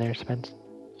putting them in there, Spence.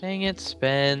 Dang it,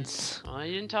 Spence. Well,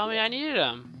 you didn't tell me I needed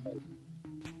them.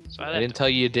 So I didn't tell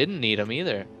you didn't need them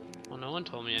either. Well, no one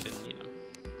told me I didn't need them.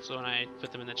 So when I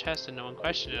put them in the chest and no one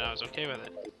questioned it, I was okay with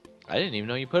it. I didn't even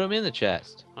know you put them in the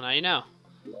chest. Well, now you know.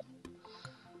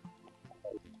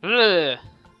 Ugh.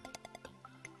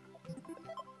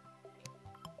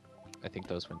 I think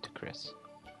those went to Chris.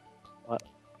 What?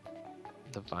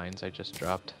 The vines I just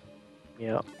dropped.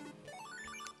 Yeah.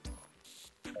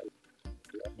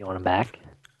 You want them back?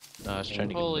 No, I was trying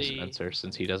to give them Holy- to Spencer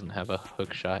since he doesn't have a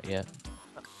hook shot yet.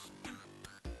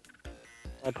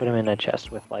 I put them in a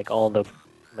chest with like all the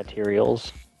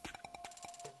materials.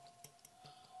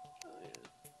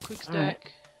 quick Alright.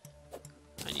 stack.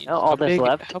 I need. Now all that's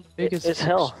left How big is is this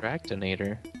hell.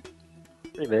 extractinator?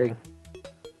 Pretty big.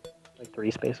 Like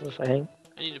 3 spaces, I think.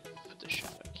 I need to put the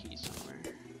shadow key somewhere.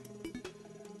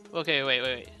 Okay,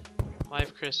 wait.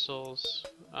 Life crystals.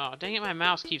 Oh, dang it, my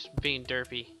mouse keeps being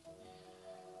derpy.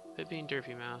 Quit being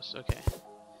derpy, mouse. Okay.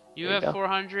 You There you have go.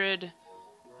 400.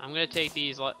 I'm gonna take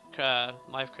these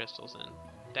life crystals in.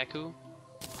 Deku?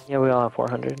 Yeah, we all have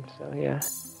 400, so yeah.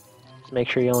 Just make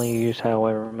sure you only use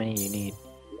however many you need.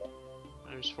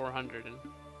 There's 400, and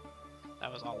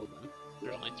that was all of them.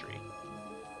 There's only 3.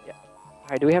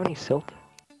 Alright, do we have any silt?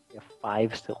 We have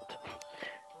 5 silt.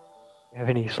 We have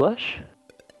any slush?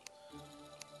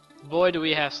 Boy, do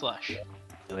we have slush.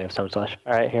 No, we have some slush.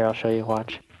 Alright, here, I'll show you.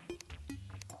 Watch.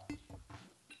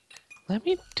 Let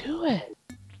me do it.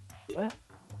 What?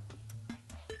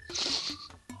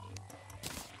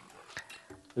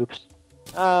 Oops.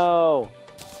 Oh!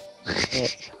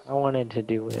 Shit. I wanted to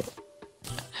do it. I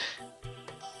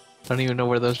don't even know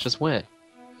where those just went.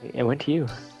 It went to you.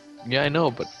 Yeah, I know,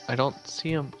 but I don't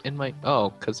see them in my... Oh,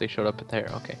 because they showed up at there.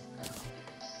 Okay.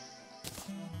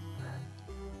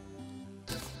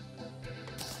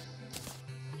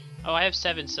 Oh, I have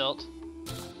 7 silt.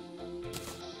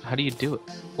 How do you do it?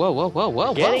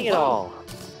 Whoa, Getting it whoa.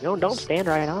 all! Don't stand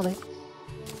right on it.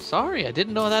 Sorry, I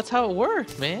didn't know that's how it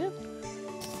worked, man.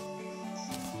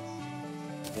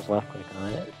 Just left click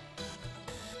on it.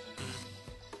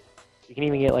 You can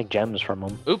even get like gems from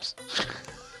them. Oops.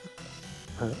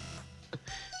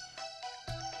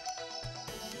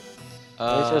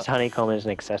 It says honeycomb is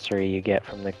an accessory you get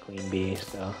from the queen bee,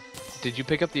 so Did you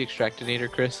pick up the extractinator,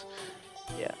 Chris?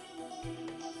 yeah.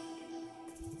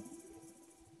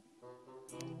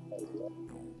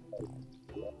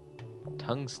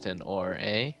 Tungsten ore,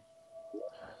 eh?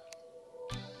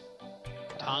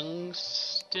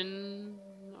 Tungsten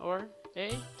ore,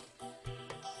 eh?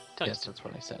 Tungsten. Yes, that's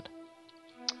what I said.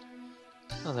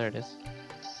 Oh, there it is.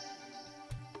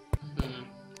 Hmm.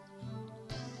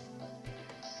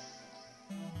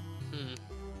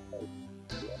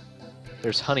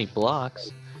 There's honey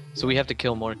blocks, so we have to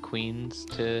kill more queens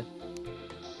to...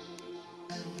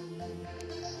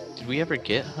 Did we ever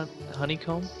get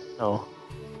honeycomb? No.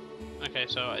 Okay,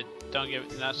 so I don't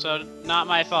give that. So not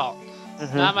my fault.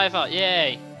 Mhm. Not my fault.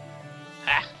 Yay!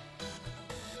 Ha!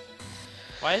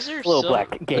 Why is there Little silver?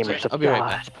 black gamers. I'll be right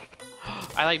back.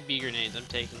 I like bee grenades. I'm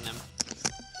taking them.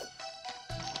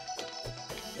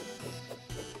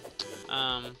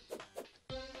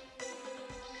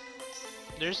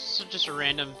 There's just a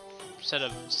random set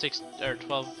of 6 or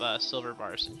 12 silver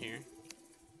bars in here.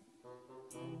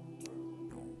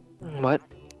 What?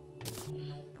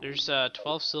 There's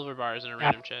 12 silver bars in a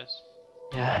random chest.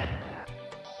 Yeah.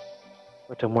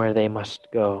 Put them where they must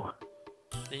go.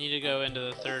 They need to go into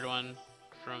the 3rd one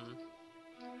from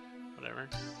whatever.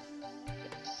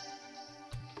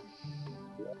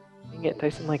 Dang it,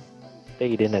 Tyson like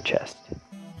stayed in a chest.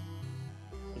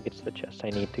 I think it's the chest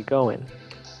I need to go in.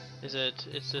 Is it?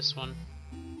 It's this one.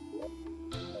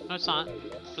 No, it's not.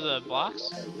 For the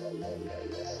blocks?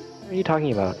 What are you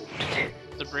talking about?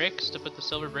 The bricks? To put the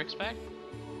silver bricks back?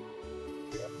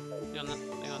 They on the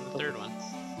 3rd one.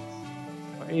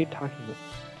 What are you talking about?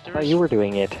 I There thought was- you were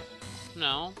doing it.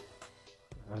 No.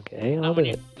 Okay, I'll Not do when,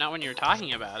 it. not when you were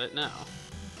talking about it, no.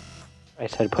 I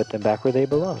said put them back where they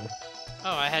belong.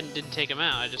 Oh, I didn't take them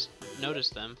out, I just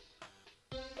noticed them.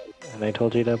 And I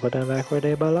told you to put them back where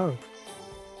they belong.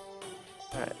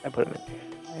 Alright, I put them in there.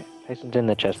 Alright, Tyson's in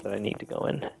the chest that I need to go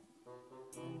in.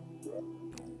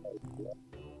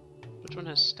 Which one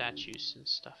has statues and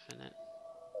stuff in it?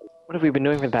 What have we been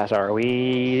doing for the past hour?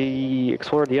 We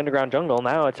explored the underground jungle,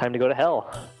 now it's time to go to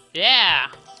hell. Yeah!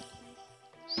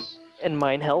 And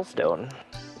mine hellstone.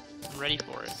 I'm ready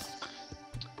for it.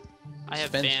 I have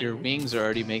Spence, banned... your wings are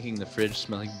already making the fridge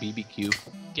smell like BBQ.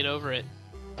 Get over it.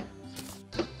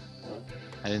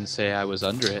 I didn't say I was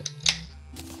under it.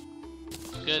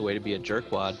 It's Good. a way to be a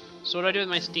jerkwad. So what do I do with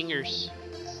my stingers?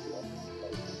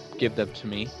 Give them to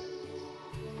me.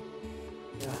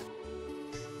 Yeah.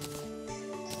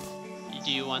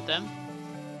 Do you want them?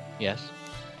 Yes.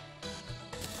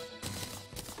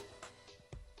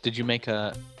 Did you make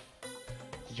a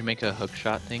hook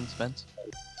shot thing, Spence?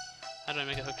 How do I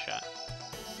make a hook shot?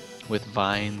 With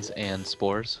vines and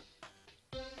spores?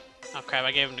 Oh crap,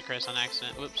 I gave them to Chris on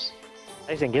accident. Whoops.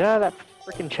 Tyson, get out of that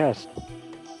freaking chest.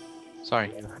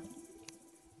 Sorry.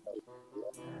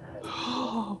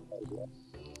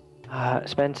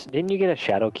 Spence, didn't you get a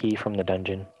shadow key from the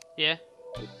dungeon? Yeah,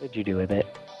 What did you do with it?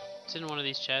 it's in one of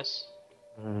these chests.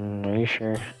 Are you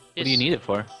sure? What do you need it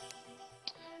for?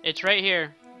 It's right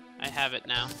here. I have it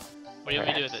now. What do you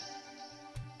want me to do with it?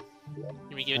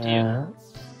 Let me give it to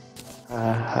you.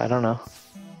 I don't know.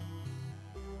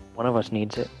 One of us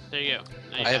needs it. There you go.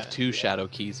 Now you I got have 2 shadow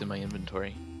keys in my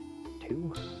inventory.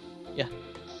 2? Yeah.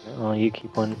 Well, you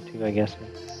keep 1 too, I guess.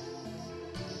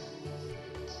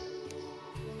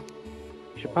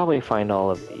 You should probably find all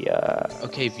of the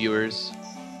Okay, viewers.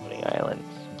 floating islands.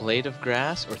 Blade of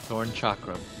Grass or Thorn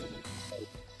Chakram?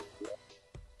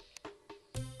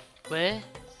 What?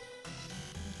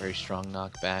 Very strong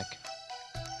knockback.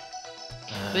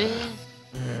 What?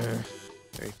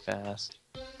 Very fast.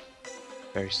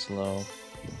 Very slow.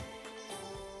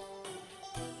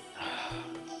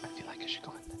 I feel like I should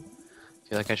go with it. I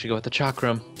feel like I should go with the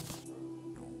Chakram.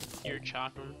 Your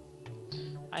chakram.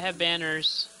 I have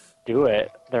banners. Do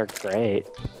it. They're great.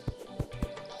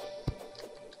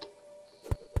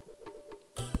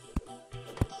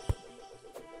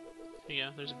 There you go.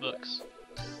 There's books.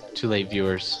 Too late,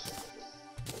 viewers.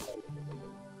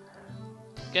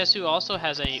 Guess who also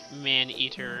has a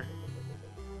man-eater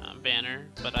banner,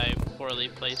 but I poorly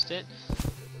placed it.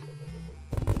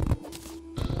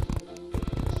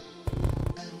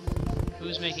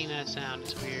 Who's making that sound?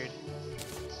 It's weird.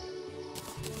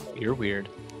 You're weird.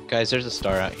 Guys, there's a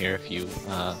star out here if you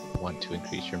want to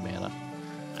increase your mana.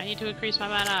 I need to increase my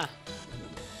mana.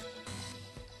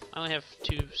 I only have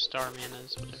 2 star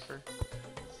manas, whatever.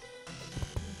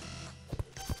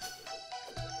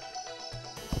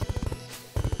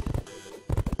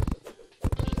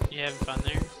 You having fun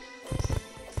there?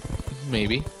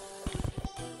 Maybe.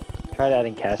 Tried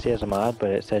adding Cassie as a mod, but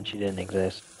it said she didn't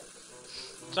exist.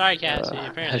 Sorry, Cassie.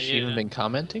 Apparently Has she you even been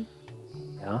commenting?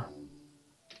 Yeah.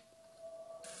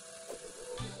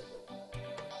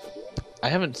 I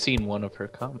haven't seen one of her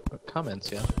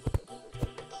comments yet.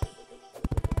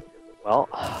 Well.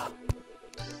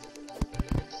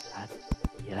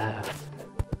 Yeah.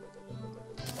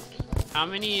 How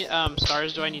many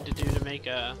stars do I need to do to make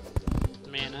a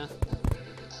mana?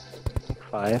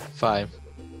 5. 5.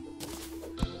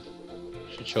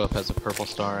 Should show up as a purple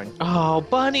star. And oh,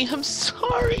 Bunny, I'm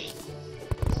sorry.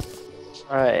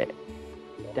 Alright.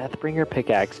 Deathbringer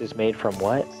pickaxe is made from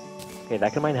what? Okay,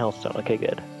 that can mine hellstone. Okay,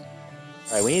 good.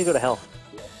 Alright, we need to go to hell.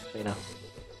 So you know.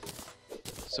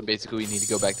 So basically, we need to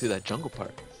go back to that jungle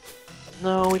part.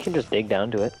 No, we can just dig down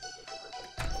to it.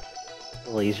 A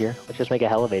little easier. Let's just make a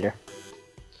elevator.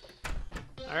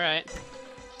 Alright.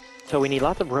 So we need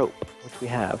lots of rope, which we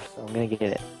have, so I'm gonna get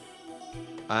it.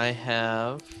 I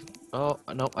have... Oh,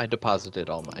 no, I deposited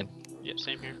all mine. Yep,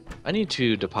 same here. I need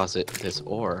to deposit this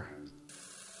ore.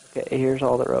 Okay, here's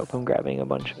all the rope. I'm grabbing a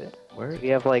bunch of it. Where? We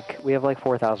have like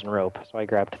 4,000 rope, so I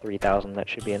grabbed 3,000. That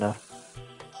should be enough.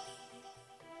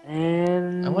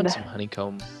 And I want some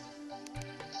honeycomb.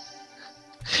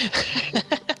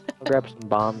 I'll grab some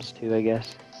bombs too, I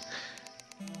guess.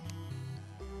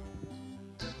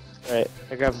 Alright,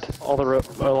 I grabbed all the rope,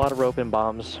 a lot of rope and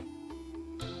bombs.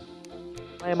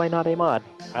 Why am I not a mod?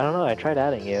 I don't know, I tried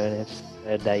adding you and it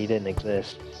said that you didn't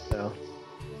exist, so...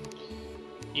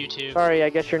 YouTube. Sorry, I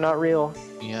guess you're not real.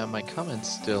 Yeah, my comments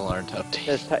still aren't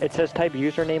updated. It says type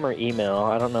username or email.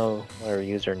 I don't know what our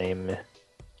username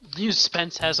You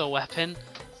Spence has a weapon.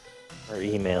 or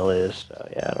email is, so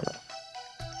yeah, I don't know.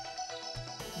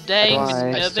 Dang, Bye.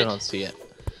 I still Snibbit. don't see it.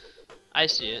 I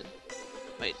see it.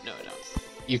 Wait, no, I don't.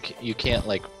 You can't,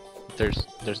 like...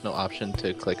 There's no option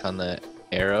to click on the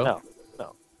arrow? No.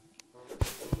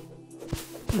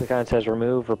 It kind of says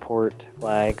remove, report,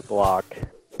 flag, block.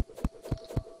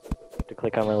 To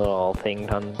click on the little thing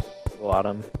on the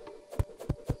bottom.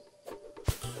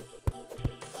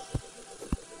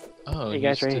 Oh, Hey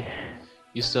guys, ready?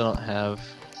 You still don't have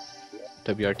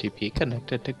WRTP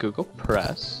connected to Google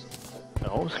Press.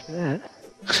 No, look at that.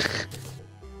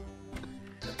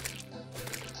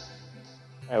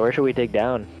 Alright, where should we dig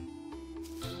down?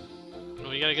 Well,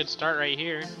 we got a good start right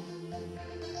here.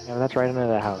 Yeah, that's right under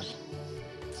the house.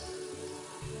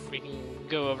 We can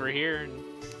go over here and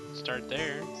start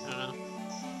there. I don't know.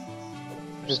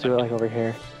 Just do it like over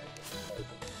here.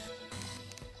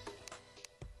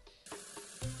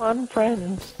 Fun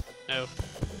friends. No.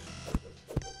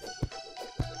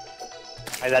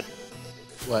 Hey, that.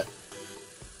 What?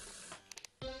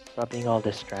 Stop being all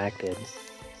distracted.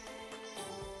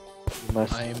 You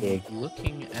must I'm dig.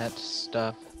 looking at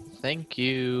stuff. Thank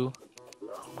you.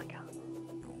 Oh my god.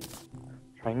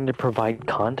 Trying to provide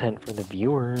content for the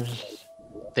viewers.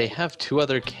 They have 2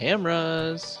 other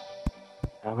cameras.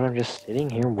 How about I'm just sitting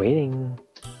here waiting?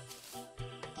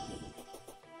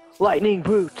 Lightning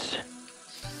boots!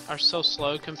 Are so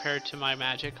slow compared to my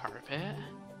magic carpet.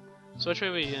 So which way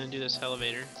are we gonna do this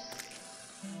elevator?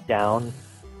 Down.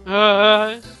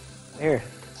 Right There.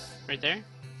 there?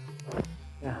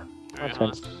 Yeah. Alright, Makes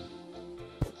hold sense. on.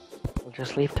 We'll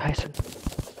just leave Tyson.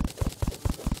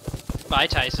 Bye,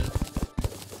 Tyson.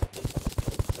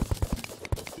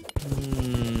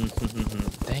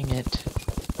 Dang it.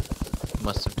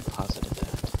 Must have deposited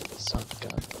that. Son of a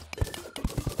gun.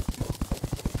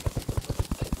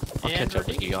 I'll And catch we're up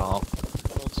with digging. y'all.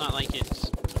 Well, it's not like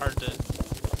it's hard to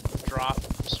drop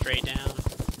straight down.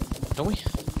 Don't we?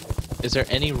 Is there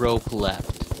any rope left?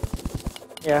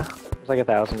 Yeah, there's like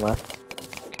 1,000 left.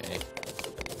 Okay.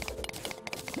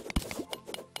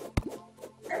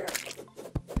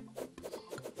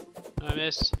 I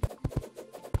missed.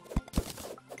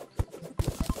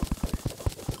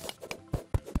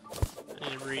 I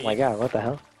need to breathe. Oh my god, what the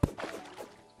hell?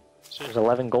 So- There's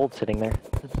 11 gold sitting there.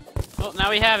 Well, now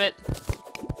we have it.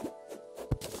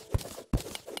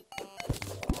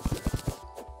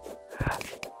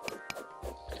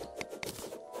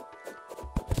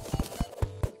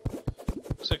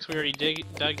 Looks like we already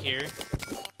dug here.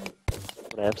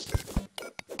 Whatevs.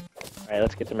 Alright,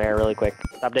 let's get some air really quick.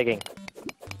 Stop digging.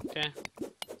 Okay.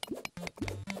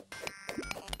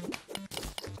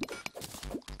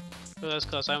 Oh, that was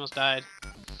close. I almost died.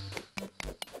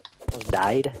 Almost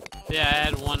died. Yeah, I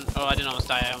had one. Oh, I didn't almost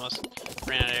die. I almost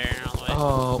ran out of air all the way.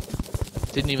 Oh,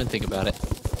 didn't even think about it.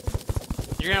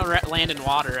 You're gonna land in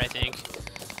water, I think.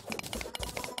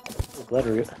 Ooh,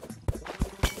 bloodroot.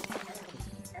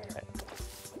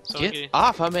 So Get we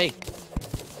off of me!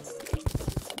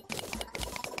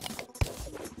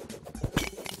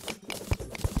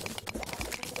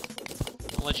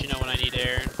 I'll let you know when I need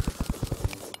air.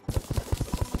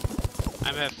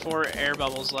 I have 4 air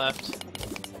bubbles left.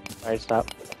 Alright, stop.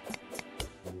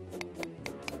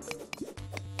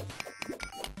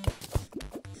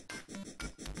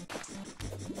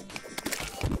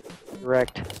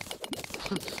 Wrecked.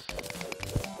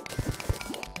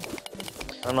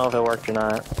 I don't know if it worked or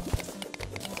not.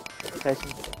 Tyson.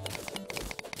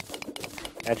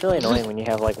 Yeah, it's really annoying when you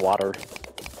have like water.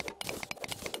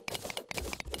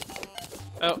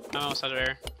 Oh, I'm almost out of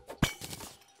air.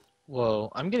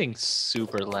 Whoa, I'm getting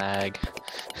super lag.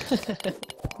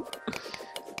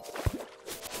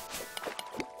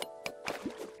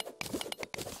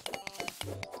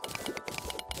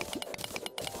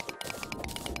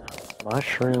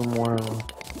 Mushroom world.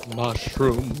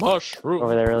 Mushroom.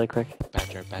 Over there really quick.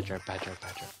 Badger.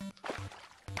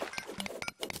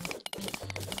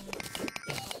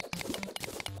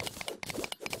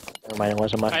 Never mind, it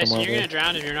was a mushroom Tyson, world. you're gonna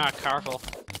drown if you're not careful.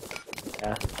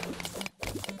 Yeah.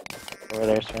 Over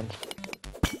there, friends.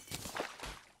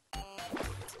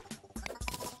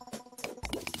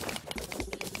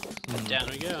 Down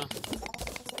we go.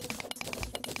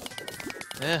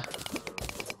 Yeah.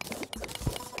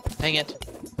 Dang it.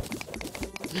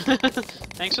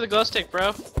 Thanks for the glow stick,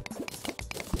 bro.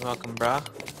 You're welcome, brah.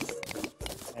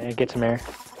 And get some air.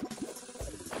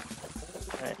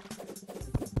 Alright.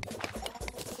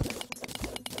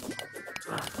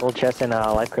 Gold chest and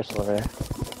life crystal over there.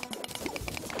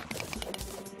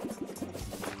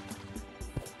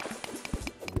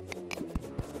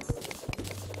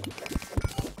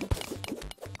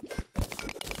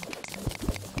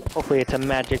 Hopefully it's a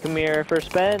magic mirror for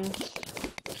Spence.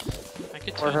 I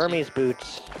could Or totally- Hermes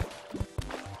boots.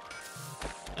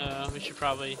 We should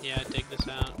probably, yeah, dig this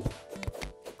out.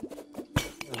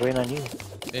 I was waiting on you.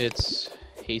 It's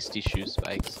hasty shoe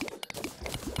spikes.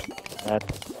 That's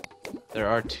There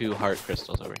are 2 heart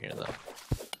crystals over here, though.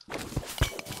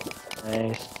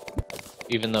 nice.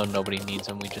 Even though nobody needs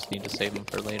them, we just need to save them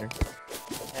for later.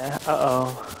 Yeah,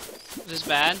 uh-oh. Is this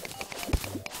bad?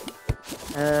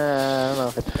 I don't know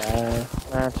if it's bad.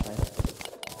 That's fine.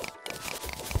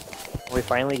 Are we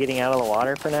finally getting out of the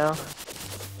water for now?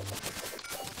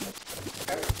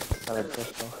 Another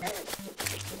crystal.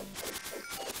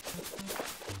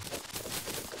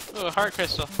 Oh, a heart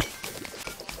crystal.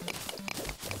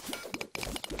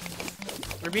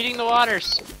 We're beating the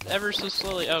waters ever so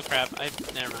slowly. Oh crap!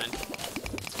 Never mind.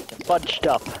 Fudged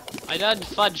up. I done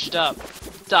fudged up.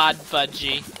 Dodd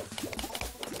fudgy.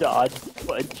 Dodd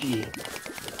Fudgy.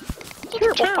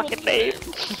 Terrible fucking name.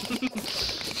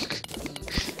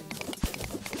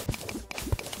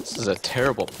 This is a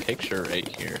terrible picture right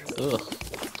here. Ugh.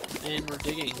 And we're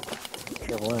digging.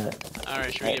 Sure what?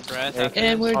 Alright, should we get breath Hey. after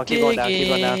And this? we're I'll keep going down, keep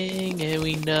going down. digging, and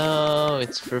we know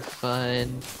it's for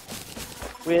fun.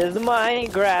 With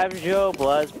Minecraft Joe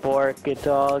Plus Pork, it's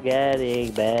all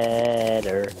getting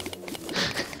better.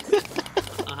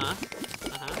 Uh-huh.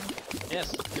 Uh-huh.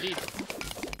 Yes, indeed.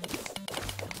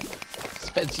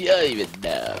 Spence, you don't even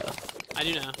know. I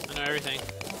do know. I know everything.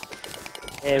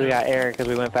 Hey, we got air because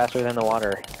we went faster than the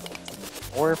water.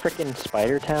 Or frickin'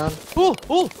 Spider Town. Ooh,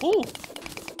 ooh, ooh.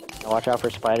 Now watch out for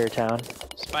Spider Town.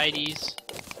 Spideys.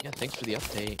 Yeah, thanks for the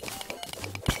update.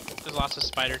 There's lots of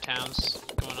spider towns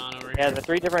going on over Yeah, here. the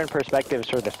 3 different perspectives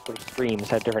for the streams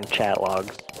have different chat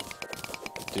logs.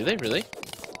 Do they really?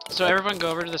 So everyone go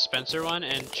over to the Spencer one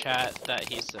and chat that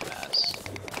he's the best.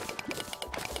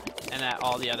 And that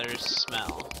all the others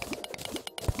smell.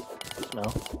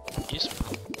 Smell. You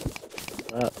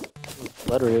smell.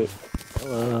 Bloodroot.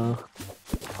 Hello.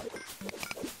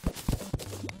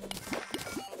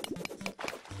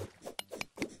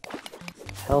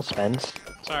 Hell, Spence.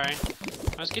 Sorry.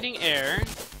 I was getting air.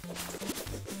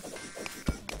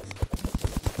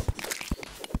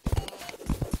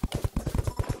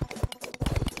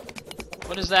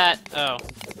 What is that? Oh.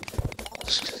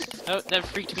 Oh, that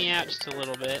freaked me out just a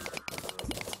little bit.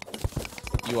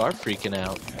 You are freaking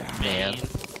out, man.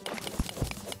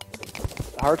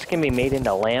 Hearts can be made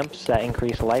into lamps that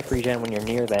increase life regen when you're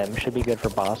near them. Should be good for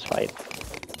boss fights.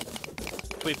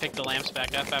 Can we pick the lamps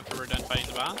back up after we're done fighting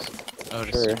the boss? I would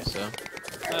Sure. assume so.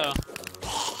 Oh.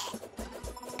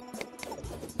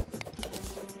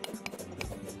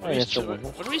 Oh, yes,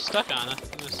 What are we stuck on? I was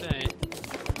gonna say.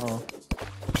 Oh.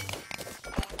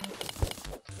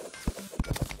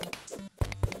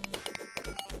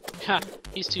 Ha!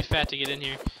 He's too fat to get in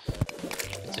here.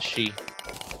 It's a she.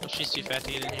 Well, she's too fat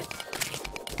to get in here.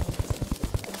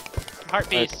 Heart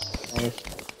piece. Nice.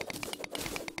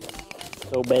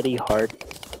 So Betty Hart.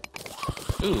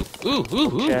 Ooh, ooh,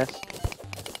 ooh, ooh. Chest.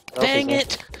 Oh, Dang is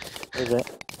it! Is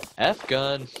it? F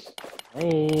gun.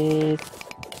 Nice.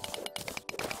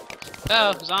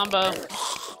 Oh, Zombo.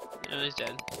 No, he's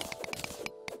dead.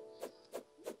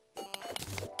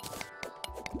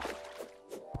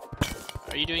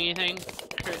 Are you doing anything?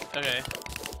 Okay.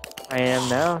 I am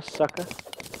now, sucker.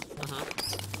 Uh-huh.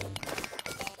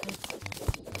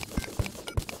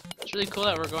 It's really cool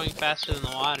that we're going faster than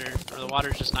the water, or the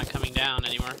water's just not coming down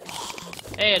anymore.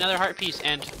 Hey, another heart piece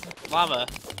and lava.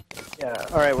 Yeah.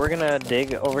 Alright, we're gonna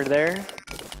dig over there.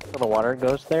 So the water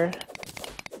goes there.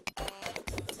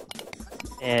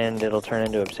 And it'll turn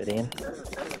into obsidian.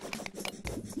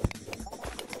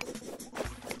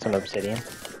 Some obsidian.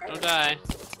 Don't die.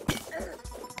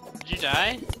 Did you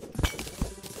die?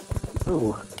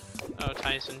 Ooh. Oh,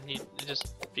 Tyson, he's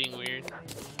just being weird.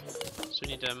 So we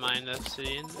need to mine the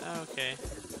obsidian. Oh, okay.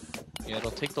 Yeah,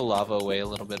 it'll take the lava away a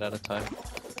little bit at a time.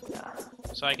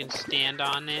 So I can stand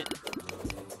on it.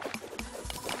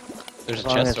 There's As a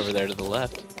long chest as- over there to the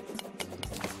left.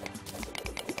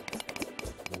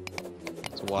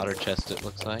 It's a water chest, it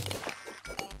looks like.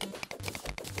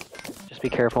 Just be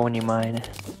careful when you mine.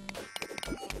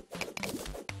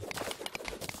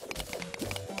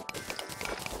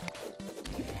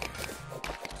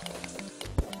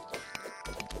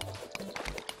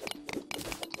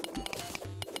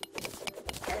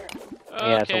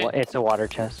 Yeah, Okay. it's a water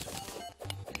chest.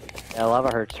 Yeah,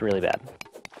 lava hurts really bad.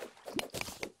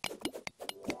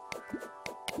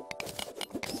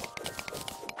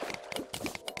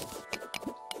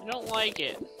 I don't like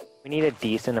it. We need a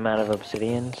decent amount of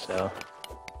obsidian, so...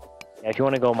 Yeah, if you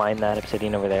want to go mine that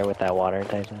obsidian over there with that water,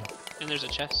 Tyson. And there's a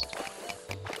chest.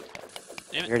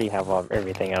 Damn We it. already have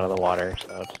everything out of the water,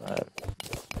 so it's not a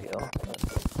big deal.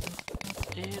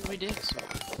 And we did so.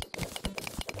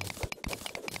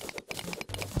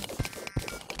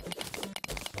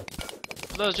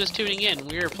 For those just tuning in,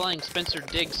 we are playing Spencer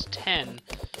Diggs 10.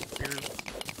 We're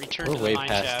return We're to the way mine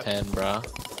past shaft. 10, brah.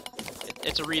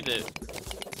 It's a reboot.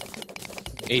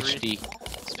 HD.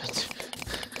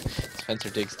 Spencer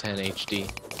Diggs 10 HD.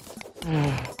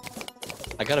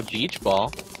 I got a beach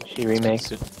ball. She remake.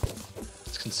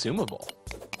 It's consumable.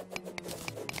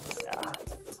 Yeah.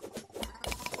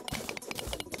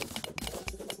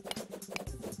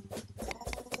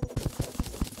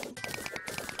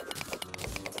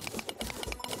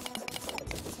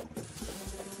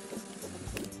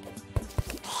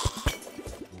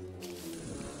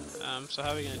 So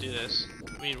how are we gonna do this?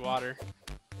 We need water.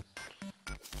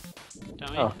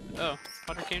 Don't we? Oh. Oh,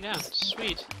 water came down.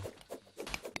 Sweet.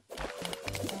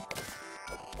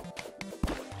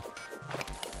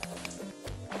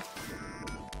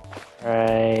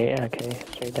 Alright, okay,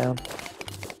 straight down.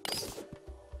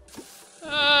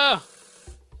 Oh!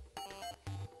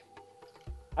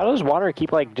 How does water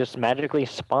keep, like, just magically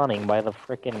spawning by the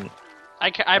frickin'...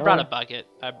 I brought a bucket.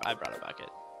 I brought a bucket.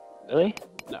 Really?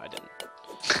 No, I didn't.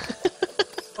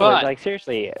 But, But like,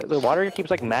 seriously, the water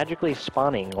keeps, like, magically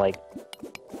spawning, like,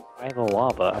 by the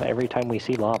lava every time we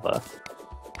see lava.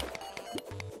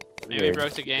 maybe we Weird.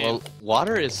 broke the game. Well,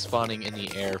 water is spawning in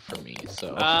the air for me,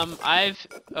 so.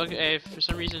 Okay, for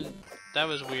some reason, that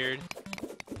was weird.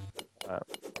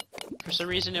 For some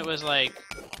reason, it was, like,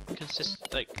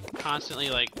 constantly,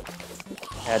 like,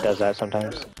 Yeah, it does that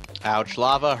sometimes. Ouch,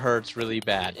 lava hurts really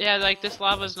bad. Yeah, like this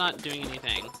lava's not doing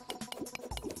anything.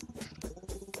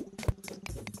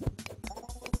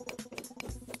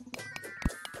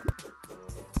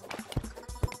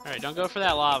 Alright, don't go for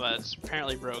that lava. It's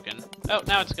apparently broken. Oh,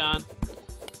 now it's gone.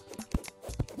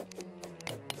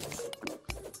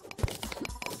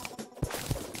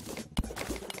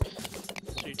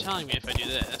 So you're telling me if I do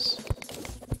this.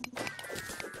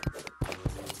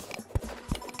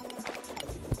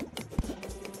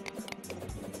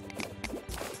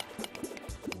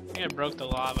 I think I broke the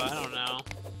lava, I don't know.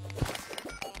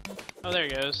 Oh, there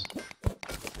it goes.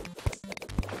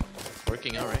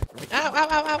 Working alright for me. Ow, ow,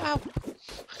 ow, ow, ow!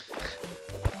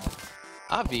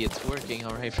 Obvi, it's working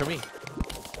alright for me.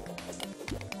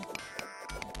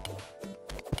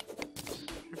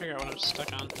 I figure out what I'm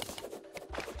stuck on.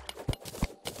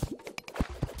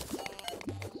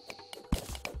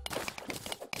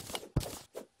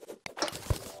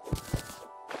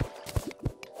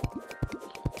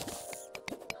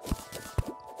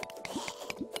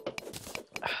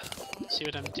 See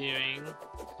what I'm doing.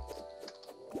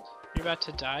 You're about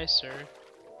to die, sir.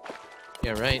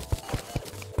 Yeah, right.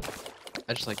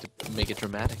 I just like to make it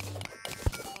dramatic.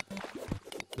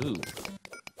 Ooh.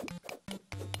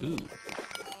 Ooh.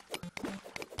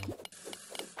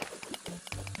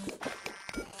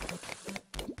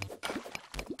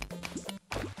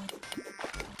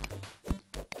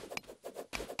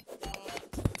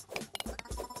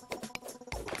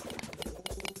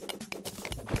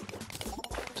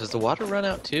 Does the water run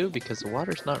out too? Because the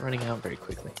water's not running out very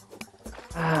quickly.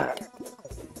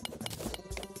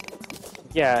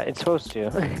 Yeah, it's supposed to,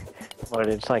 but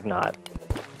it's like not.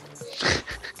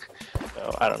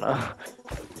 So I don't know.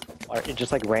 Or it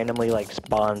just like randomly like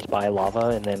spawns by lava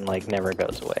and then like never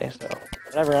goes away. So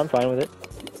whatever, I'm fine with it.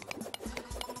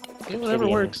 Yeah, whatever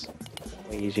Obsidian works. is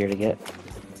way easier to get.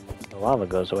 The lava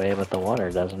goes away, but the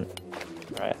water doesn't.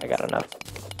 Alright, I got enough.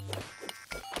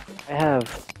 I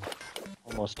have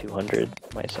almost 200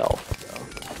 myself,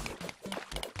 so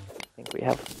I think we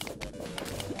have.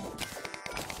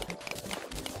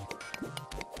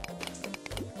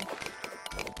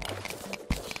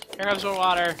 Here comes more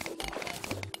water.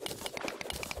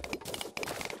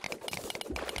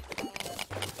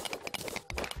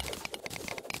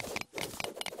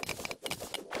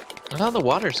 Oh, the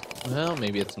water's... Well,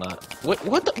 maybe it's not.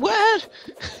 What the... What?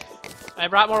 I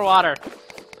brought more water.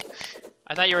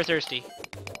 I thought you were thirsty.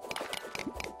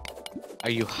 Are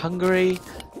you hungry?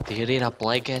 Do you need a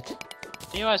blanket?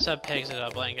 You must have pigs in a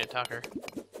blanket, Tucker.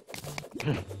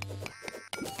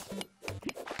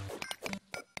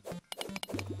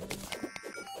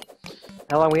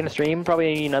 How long are we gonna stream?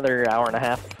 Probably another hour and a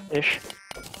half-ish.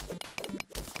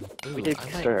 Ooh, We did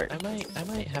start. I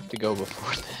might have to go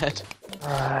before that.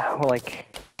 Well,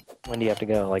 like, when do you have to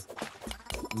go? Like,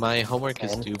 My homework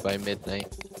is 10? due by midnight.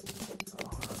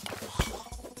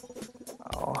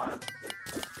 oh,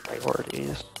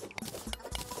 priorities.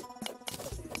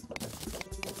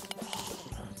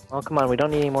 Oh, come on, we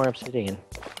don't need any more obsidian.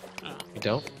 Oh. You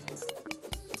don't?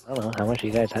 I don't know, how much do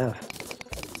you guys have?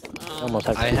 I almost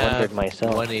have I 200 have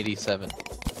myself. 187.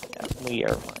 Yeah, we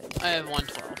are fine. I have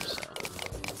 112, so.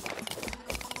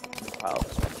 Wow,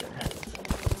 Spencer.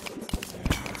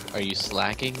 Are you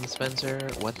slacking, Spencer?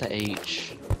 What the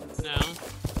H? No.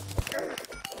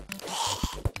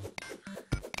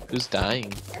 Who's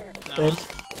dying? No. Spence?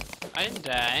 I didn't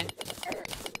die.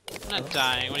 I'm not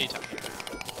dying. What are you talking about?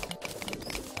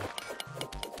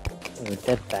 Oh,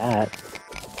 dead bat.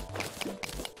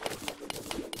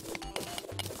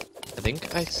 I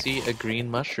think I see a green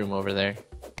mushroom over there.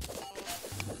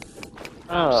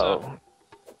 Oh.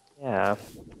 Yeah.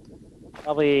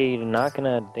 Probably not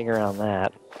gonna dig around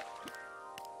that.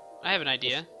 I have an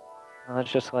idea.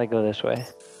 Let's just like go this way.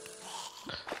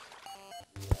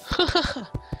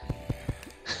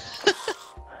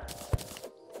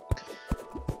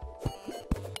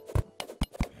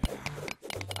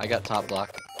 I got top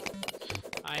block.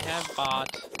 I have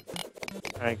bought.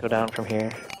 Alright, go down from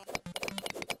here.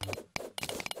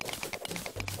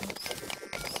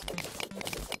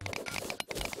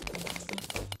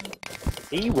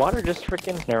 The water just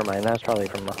freaking. Never mind, that's probably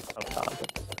from up top.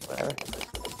 Whatever.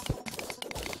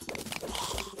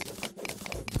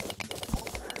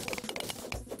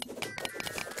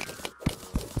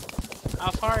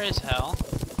 How far is hell?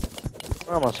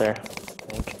 We're almost there,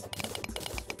 I think.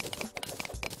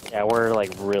 Yeah, we're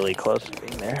like really close to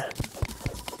being there.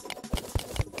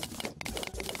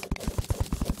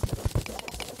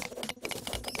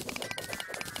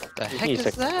 The heck He's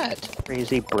is a- that?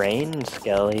 Crazy brain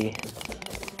skelly.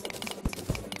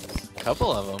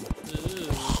 Couple of them. Ooh.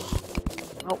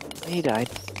 Oh, he died.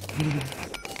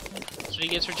 what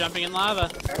he gets for jumping in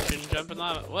lava. Shouldn't jump in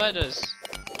lava. What is?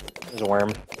 There's a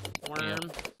worm. Worm.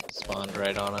 Spawned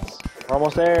right on us. We're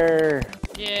almost there.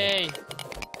 Yay!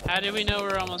 How did we know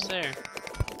we're almost there?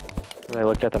 I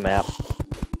looked at the map.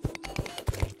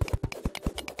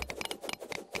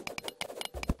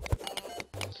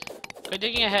 Quit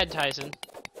digging ahead, Tyson.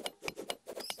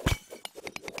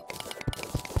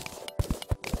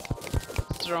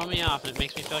 It's throwing me off, and it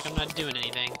makes me feel like I'm not doing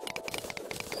anything.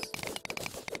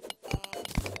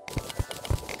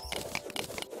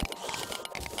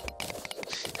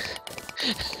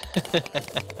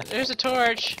 There's a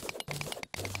torch!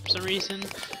 For some reason.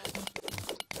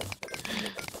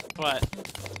 What?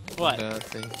 What?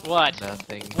 Nothing. What?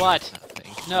 Nothing. What?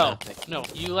 Nothing. No. Nothing. No.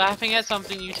 You laughing at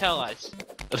something, you tell us.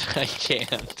 I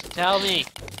can't. Tell me.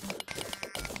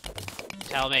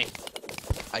 Tell me.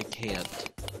 I can't.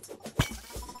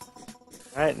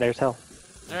 Alright, there's hell.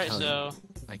 Alright, Tell so...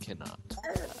 I cannot.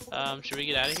 should we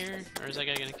get out of here? Or is that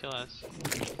guy gonna kill us?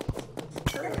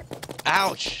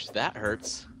 Ouch! That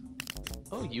hurts.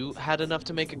 Oh, you had enough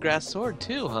to make a grass sword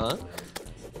too, huh?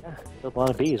 Yeah, killed a lot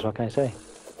of bees, what can I say?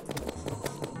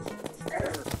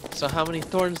 So how many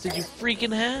thorns did you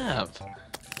freaking have?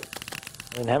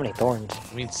 I didn't have any thorns.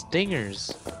 I mean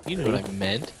stingers. You know what I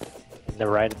meant. They're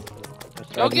right.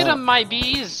 Go get them, my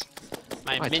bees!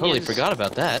 My Oh, I minions. totally forgot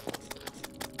about that.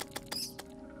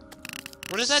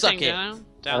 What is that Suck thing it. down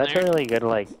Oh, that's there? a really good,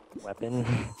 like, weapon.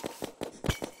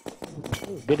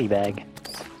 Ooh, goodie bag.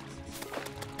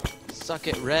 Suck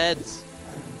it, Reds.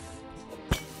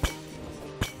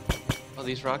 Oh,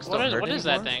 these rocks don't hurt What is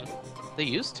that anymore? thing? They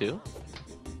used to.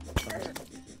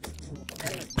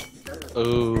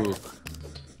 Ooh.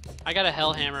 I got a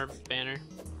Hellhammer banner.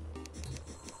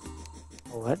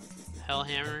 What?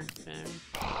 Hellhammer banner.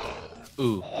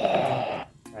 Ooh. Alright,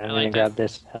 I'm gonna like grab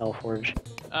this hell forge.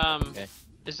 Okay.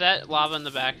 Is that lava in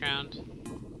the background?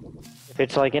 If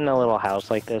it's like in a little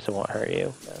house like this, it won't hurt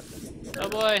you. But... Oh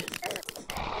boy!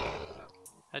 Did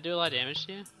I do a lot of damage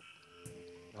to you?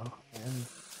 Oh,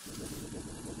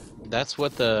 That's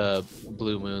what the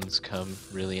blue moons come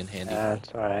really in handy.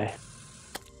 that's why.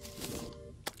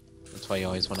 That's why you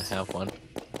always want to have one.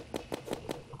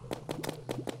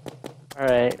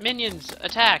 Alright. Minions,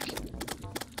 attack!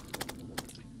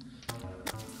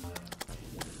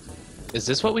 Is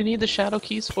this what we need the shadow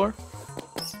keys for?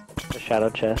 The shadow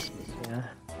chest. Yeah.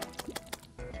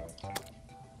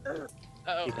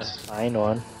 Uh You can oh. find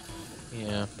one.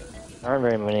 Yeah. There aren't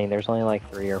very many. There's only like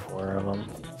 3 or 4 of them.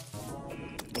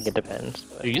 I think it depends.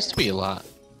 But... There used to be a lot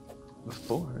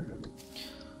before.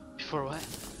 Before what?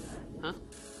 Huh?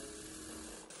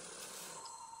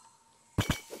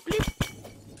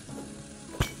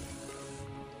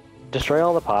 Destroy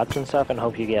all the pots and stuff and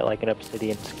hope you get like an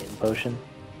obsidian skin potion.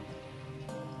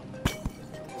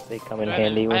 They come in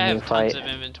handy I when have you fight. tons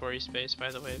of inventory space, by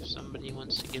the way, if somebody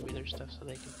wants to give me their stuff so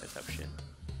they can pick up shit.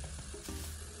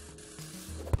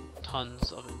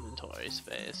 Tons of inventory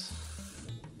space.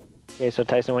 Okay, so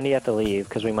Tyson, when do you have to leave?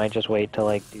 Because we might just wait to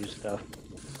like do stuff.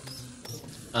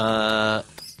 I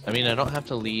mean, I don't have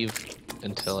to leave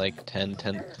until like 10.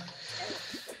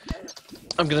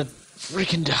 I'm gonna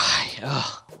freaking die.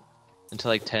 Ugh.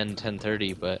 Until like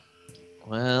 10:30, but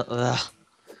well, ugh.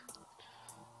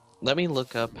 Let me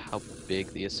look up how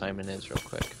big the assignment is real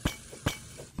quick.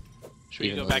 Should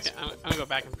you go back? I'm gonna go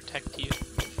back and protect you.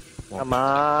 Come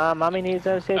on, mommy needs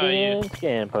obsidian you-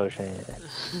 skin potion.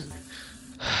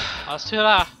 That's too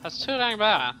dang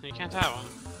bad. You can't have one.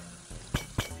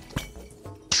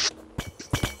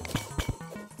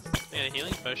 I got a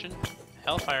healing potion.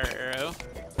 Hellfire arrow.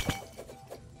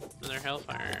 Another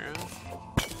hellfire arrow.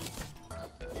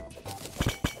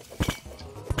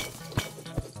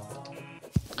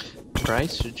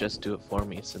 Bryce should just do it for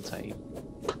me since I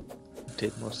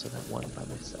did most of that one by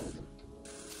myself.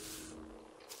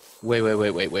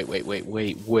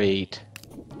 Wait.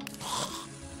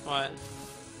 What?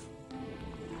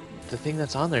 The thing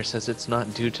that's on there says it's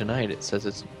not due tonight. It says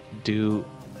it's due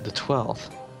the 12th.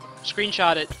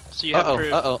 Screenshot it so you have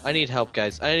proof. Uh-oh, I need help,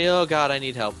 guys. Oh god, I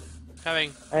need help.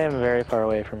 Coming. I am very far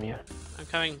away from you. I'm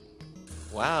coming.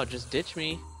 Wow, just ditch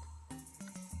me. Oh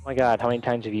my god, how many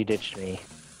times have you ditched me?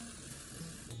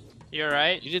 You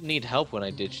alright? You didn't need help when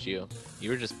I ditched you. You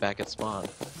were just back at spawn.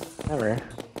 Never. I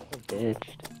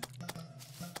ditched.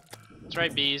 That's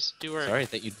right, bees. Do work. Sorry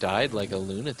that you died like a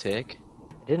lunatic.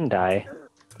 I didn't die.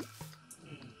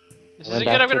 This Went isn't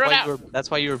back good. I'm to gonna run Why out. you were-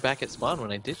 that's why you were back at spawn when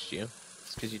I ditched you.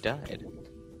 It's because you died.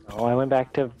 Oh, I went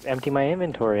back to empty my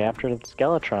inventory after the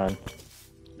Skeletron.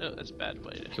 Oh, that's a bad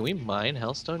way to. Can we mine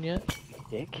Hellstone yet?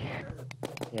 Dick.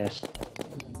 Yes.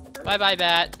 Bye bye,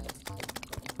 bat.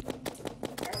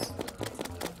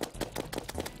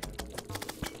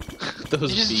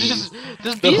 Those bees.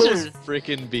 Those bees Those are...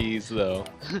 freaking bees, though.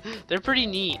 They're pretty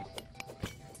neat.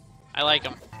 I like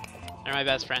them. They're my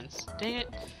best friends. Dang it.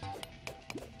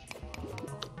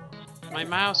 My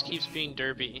mouse keeps being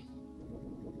derpy.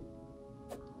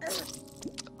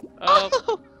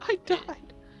 Oh, I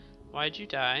died. why'd you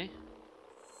die?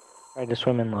 Tried to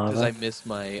swim in lava. Because I missed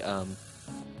my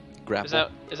grapple.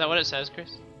 Is that what it says,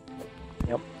 Chris?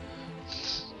 Yep.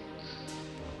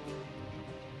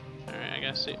 Alright, I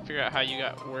gotta figure out how you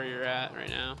got where you're at right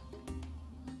now.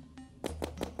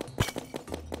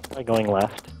 Like going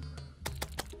left.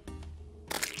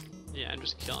 Yeah, I'm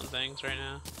just killing things right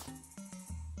now.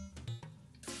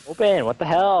 Open! What the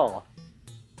hell?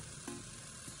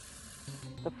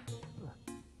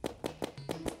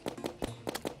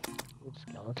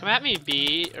 Come at me,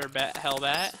 bee or bat,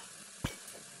 hellbat.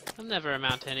 I'll never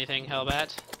amount to anything,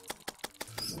 hellbat.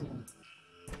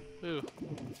 Ooh.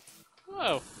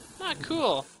 Whoa, not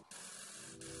cool.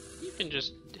 You can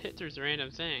just hit through the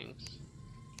random things.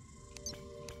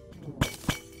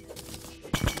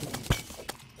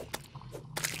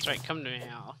 That's right, come to me,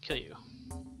 I'll kill you.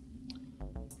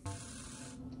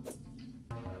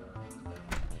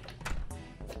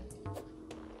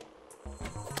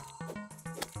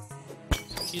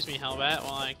 Excuse me, hellbat,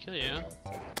 while I kill you.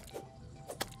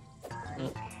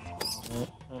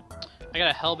 I got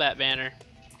a hellbat banner.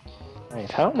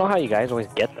 Nice. I don't know how you guys always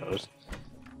get those.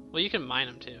 Well, you can mine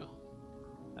them too.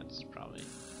 That's probably...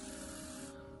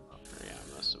 Oh, I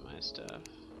got most of my stuff.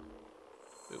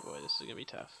 Oh boy, this is gonna be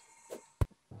tough.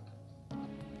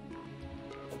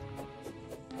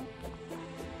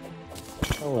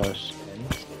 Hello, Spin.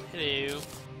 Hello.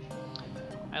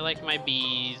 I like my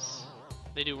bees.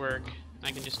 They do work.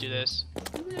 I can just do this.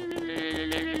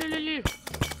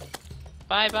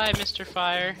 Bye bye, Mr.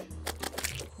 Fire.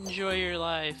 Enjoy your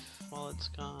life while it's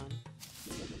gone.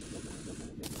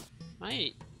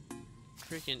 My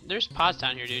freaking... There's pods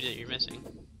down here, dude, that you're missing.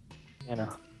 You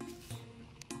know.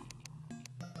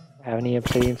 Have any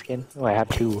obsidian skin? Oh, I have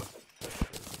 2.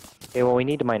 Okay, well, we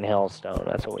need to mine hellstone.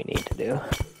 That's what we need to do.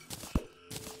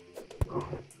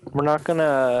 We're not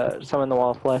gonna summon the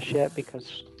wall of flesh yet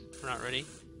because We're not ready.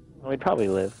 we'd probably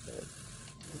live. But...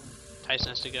 Tyson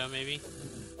has to go, maybe.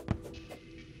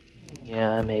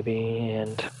 Yeah, maybe,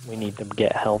 and we need to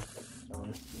get health.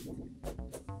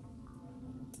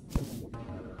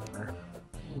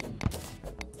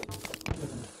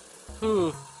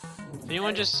 Whew. If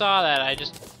anyone just saw that, I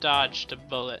just dodged a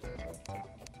bullet.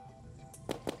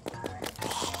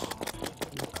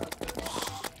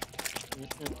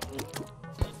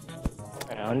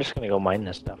 Alright, I'm just gonna go mine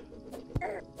this stuff.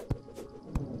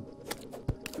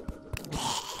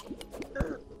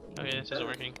 Okay, this isn't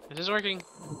working. This is working.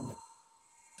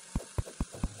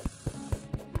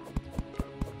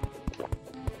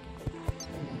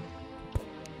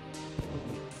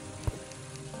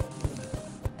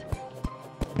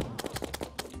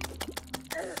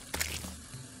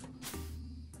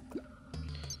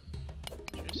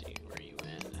 Trying to see where you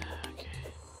went. Okay.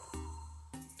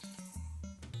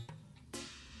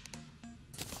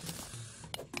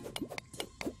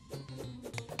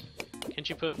 Can't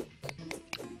you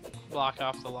block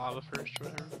off the lava first or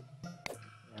whatever?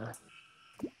 Yeah.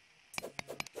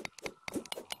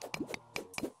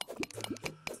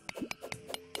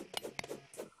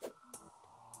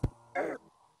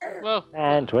 Whoa!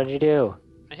 And what'd you do?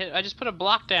 I just put a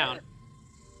block down.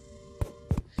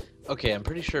 Okay, I'm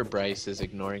pretty sure Bryce is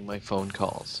ignoring my phone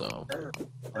call, so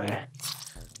Okay.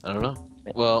 I don't know.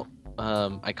 Well,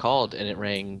 I called and it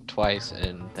rang twice,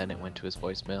 and then it went to his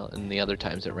voicemail, and the other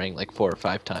times it rang like 4 or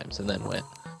 5 times and then went.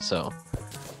 So,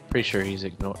 pretty sure he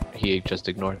just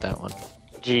ignored that one.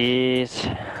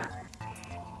 Jeez.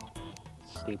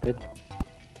 Stupid.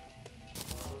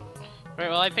 Alright,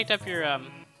 well I picked up your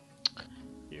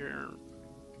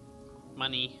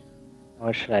money.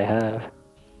 What should I have?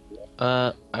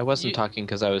 I wasn't talking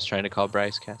because I was trying to call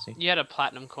Bryce, Cassie. You had a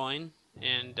platinum coin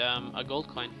and a gold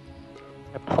coin.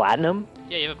 A platinum?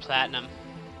 Yeah, you have a platinum.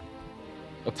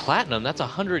 A platinum? That's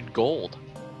 100 gold.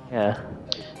 Yeah.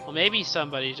 Well, maybe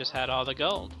somebody just had all the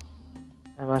gold.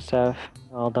 I must have.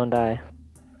 Oh, don't die.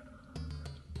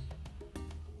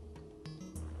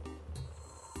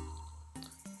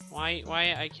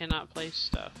 Why I cannot place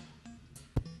stuff?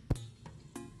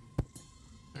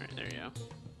 Alright, there you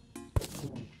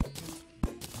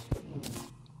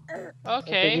go.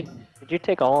 Okay. Did you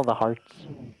take all of the hearts?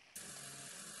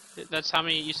 That's how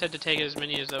many, you said to take as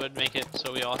many as that would make it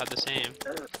so we all had the same.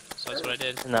 So that's what I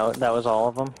did. And that was all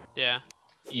of them? Yeah.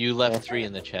 You left 3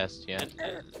 in the chest, yeah.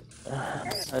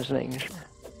 I was making sure.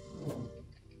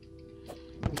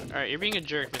 Alright, you're being a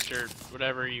jerk, Mr.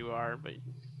 Whatever you are, but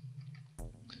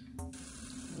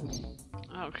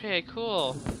Okay,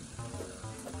 cool.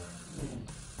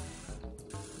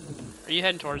 Are you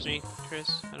heading towards me, Chris,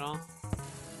 at all?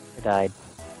 I died.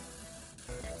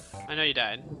 I know you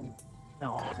died.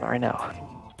 No, not right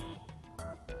now.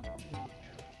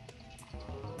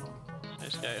 I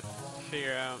just gotta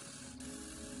figure out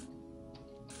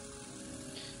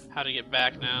how to get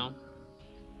back now.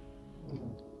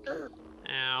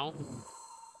 Ow.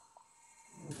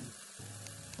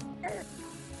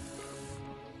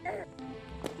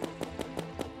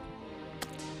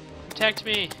 Protect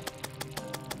me!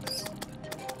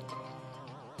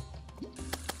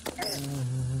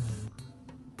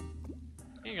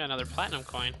 You got another platinum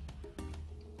coin.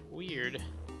 Weird.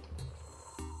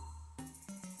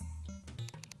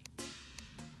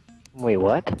 Wait,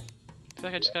 what? I feel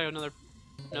like I just got another.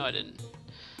 No, I didn't.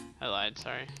 I lied,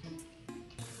 sorry. I'm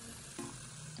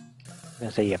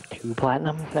gonna say you have 2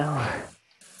 platinum now?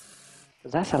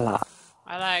 'Cause that's a lot.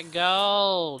 I like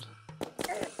gold!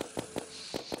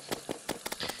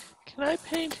 Can I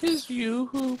paint his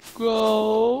you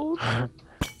gold?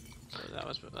 That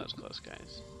was close,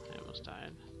 guys. I almost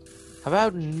died. How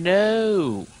about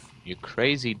no? You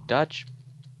crazy Dutch.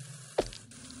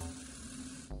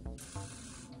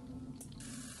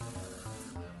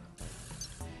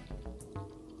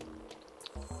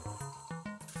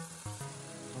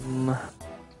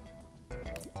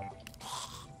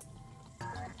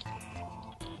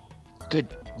 Good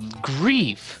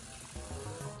grief.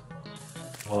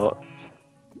 Well,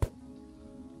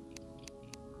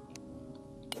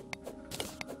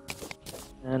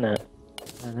 na na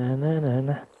na na na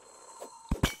na.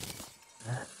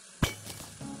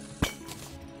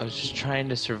 I was just trying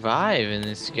to survive, and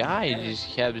this guy just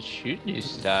kept shooting you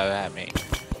stuff at me.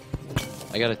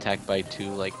 I got attacked by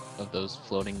 2 like of those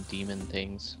floating demon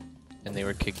things, and they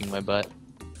were kicking my butt.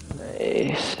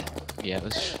 Nice. Yeah, it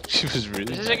was. She was really.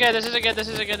 This isn't good, this isn't good, this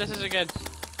isn't good, this isn't good.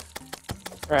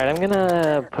 Alright, I'm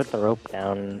gonna put the rope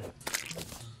down.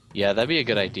 Yeah, that'd be a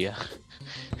good idea.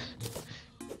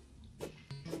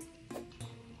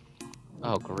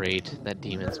 Oh great, that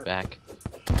demon's back.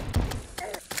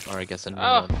 Or I guess a new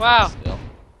Oh, one. wow. Still.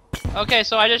 Okay,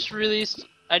 so I just released.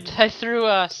 I threw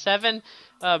 7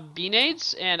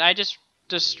 B-nades, and I just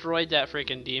destroyed that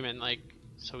freaking demon, like,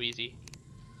 so easy.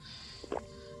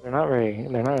 They're not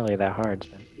really that hard,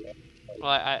 so.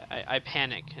 Well, I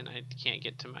panic, and I can't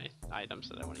get to my items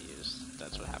that I want to use.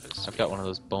 That's what happens to I've me. got one of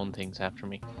those bone things after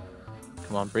me.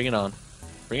 Come on, bring it on.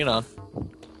 Bring it on.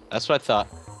 That's what I thought.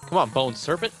 Come on, bone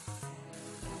serpent.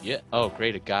 Yeah. Oh,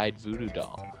 great, a guide voodoo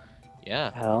doll.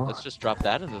 Yeah. Hell. Let's just drop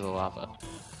that into the lava.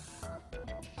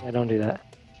 Yeah, don't do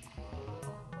that.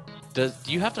 Do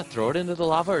you have to throw it into the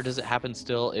lava, or does it happen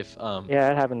still if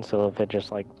Yeah, it happens so if it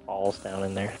just like falls down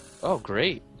in there. Oh,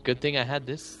 great. Good thing I had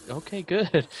this. Okay,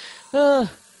 good. Uh.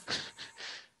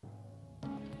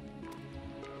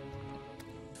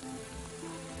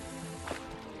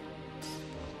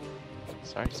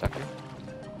 Sorry, sucker.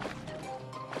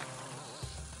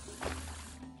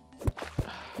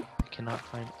 I cannot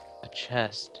find a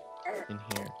chest in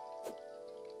here.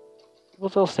 People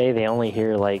still say they only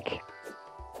hear like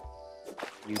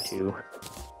you 2.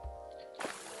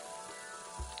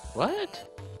 What?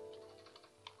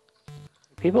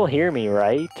 People hear me,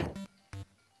 right?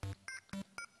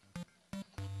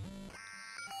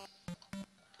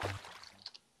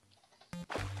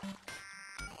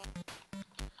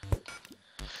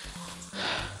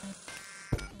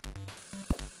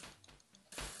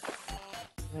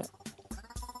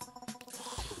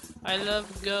 I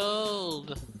love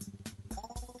gold.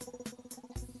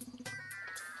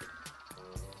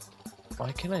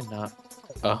 Why can I not?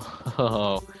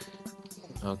 Oh,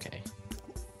 okay.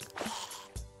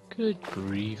 Good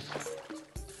grief.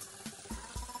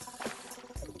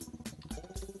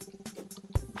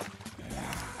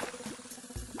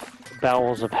 The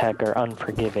bowels of heck are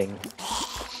unforgiving.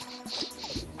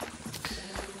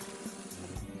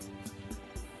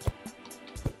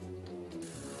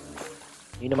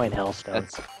 Need to mine hellstone.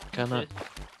 That's gonna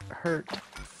hurt.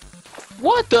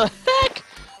 What the heck?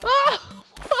 Ah,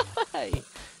 why?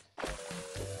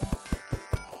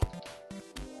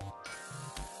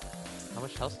 How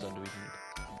much hellstone do we need?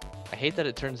 I hate that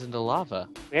it turns into lava.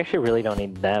 We actually really don't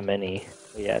need that many.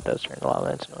 But yeah, it does turn to lava.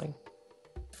 That's annoying.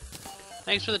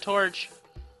 Thanks for the torch.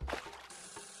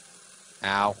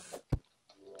 Ow.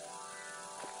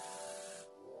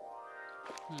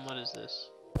 What is this?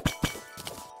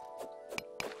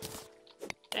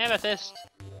 Amethyst.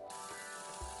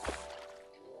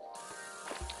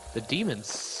 The demons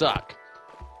suck.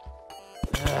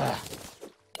 Ugh.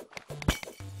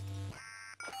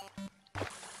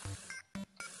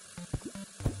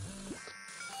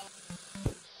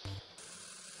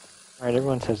 Alright,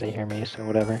 everyone says they hear me, so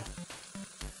whatever.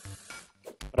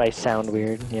 But I sound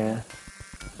weird, yeah.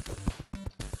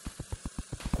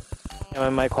 Yeah, my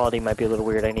mic quality might be a little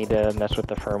weird. I need to mess with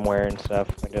the firmware and stuff.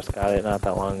 I just got it not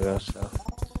that long ago, so.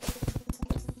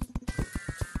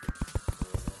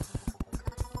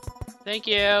 Thank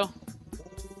you.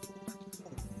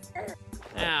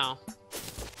 Ow.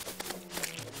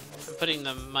 I'm putting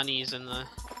the monies in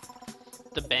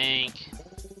the bank.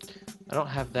 I don't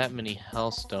have that many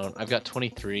hellstone. I've got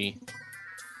 23.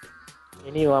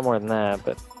 You need a lot more than that,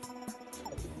 but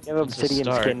you have It's a obsidian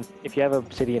start. skin. If you have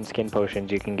obsidian skin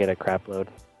potions, you can get a crap load.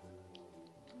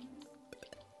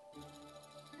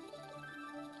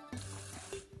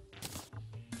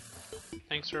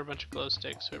 Thanks for a bunch of glow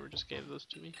sticks, whoever just gave those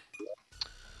to me.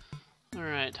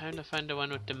 Alright, time to find the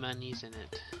one with the monies in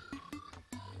it.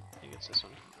 I think it's this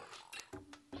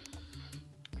one.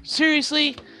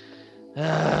 Seriously?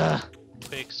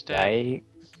 Quick stack.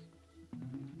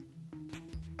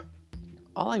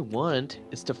 All I want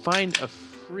is to find a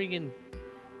friggin'...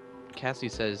 Cassie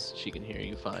says she can hear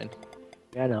you fine.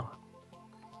 Yeah, I know.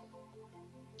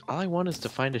 All I want is to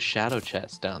find a shadow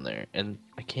chest down there, and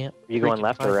I can't. Are you going freaking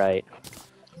left or find- right?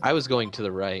 I was going to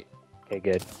the right, Okay,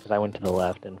 good. Because I went to the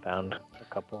left and found a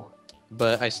couple.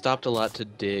 but I stopped a lot to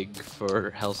dig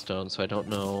for hellstone, so I don't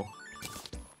know.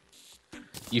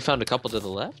 You found a couple to the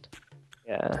left?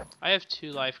 Yeah. I have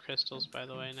 2 life crystals, by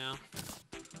the way, now.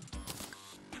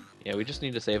 Yeah, we just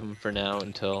need to save them for now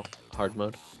until hard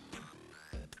mode.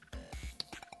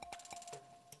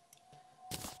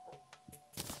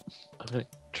 I'm gonna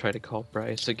try to call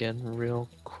Bryce again real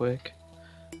quick.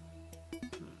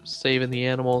 Saving the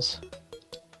animals.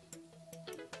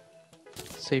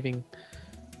 Saving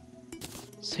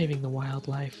the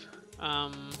wildlife.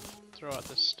 Throw out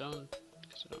this stone,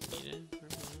 because I don't need it.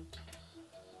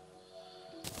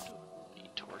 Don't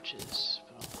need torches,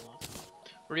 but I'll love them.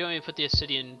 Where do you want me to put the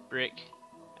obsidian brick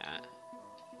at?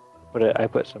 I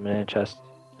put some in a chest.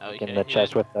 Oh, Like okay, in the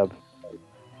chest with the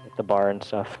bar and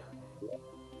stuff.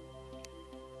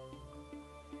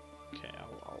 Okay,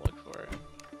 I'll look for it.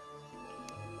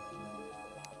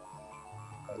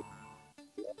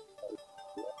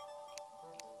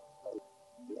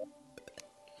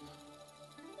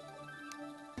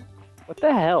 What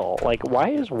the hell? Like, why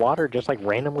is water just like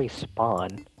randomly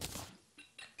spawn?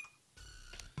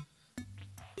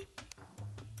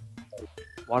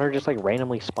 Water just like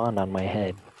randomly spawned on my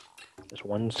head. Just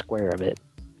one square of it.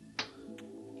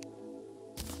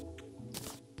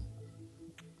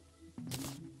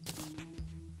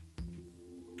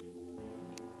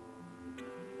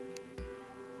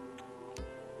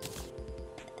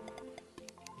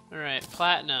 Alright,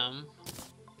 platinum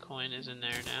coin is in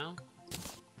there now.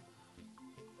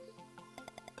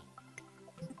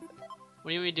 What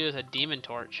do you want me to do with a demon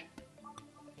torch?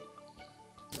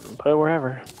 Put it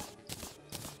wherever.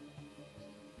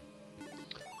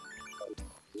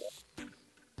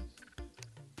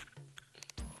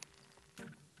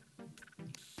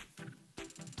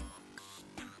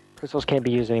 Crystals can't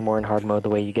be used anymore in hard mode. The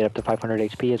way you get up to 500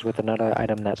 HP is with another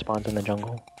item that spawns in the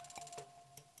jungle.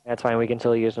 That's fine, we can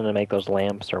still use them to make those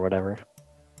lamps or whatever.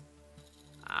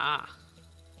 Ah.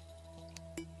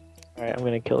 Alright, I'm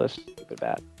gonna kill this stupid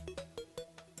bat.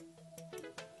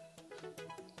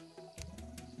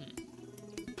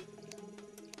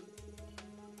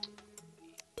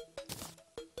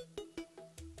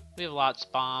 We have lots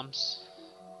of bombs.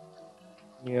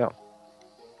 Yeah.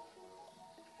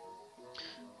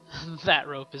 That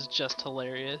rope is just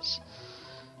hilarious.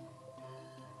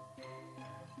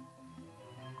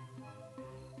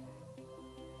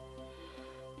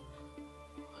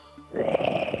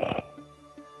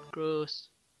 Gross.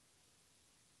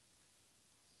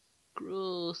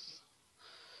 Gross.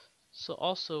 So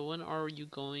also, when are you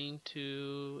going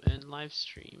to end live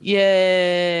stream?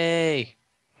 Yay!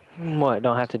 What,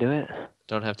 don't have to do it?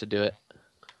 Don't have to do it.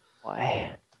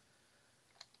 Why?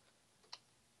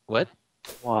 What?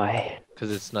 Why?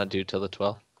 Because it's not due till the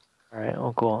 12th. Alright,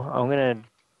 oh cool. I'm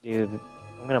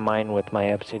gonna mine with my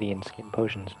obsidian skin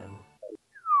potions then.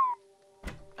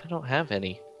 I don't have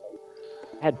any.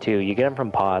 I had 2, you get them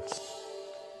from pots.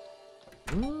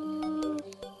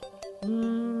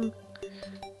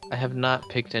 I have not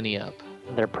picked any up.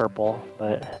 They're purple,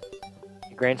 but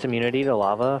it grants immunity to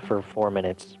lava for 4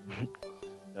 minutes.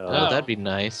 So, Oh, that'd be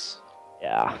nice.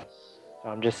 yeah. So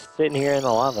I'm just sitting here in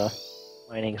the lava,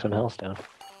 mining some hellstone.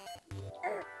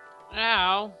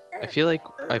 Ow! I feel like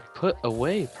I've put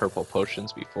away purple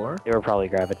potions before. They were probably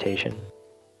gravitation.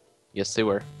 Yes, they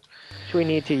were. Which we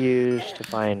need to use to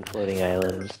find floating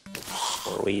islands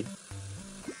before we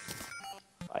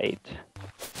fight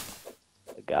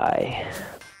the guy.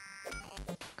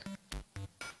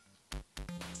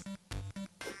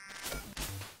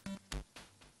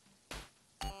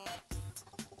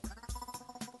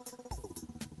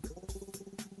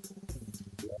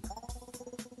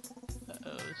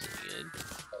 Good.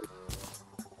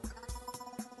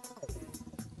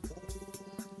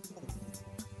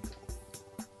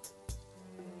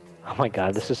 Oh my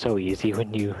god, this is so easy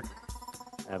when you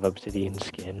have obsidian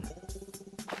skin.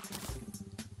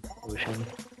 Ocean.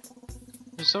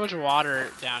 There's so much water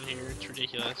down here, it's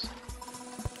ridiculous.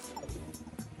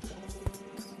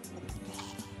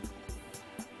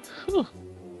 Whew.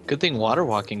 Good thing water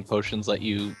walking potions let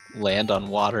you land on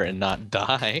water and not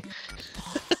die.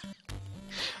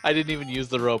 I didn't even use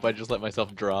the rope, I just let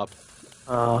myself drop.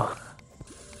 Oh.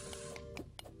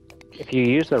 If you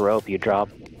use the rope, you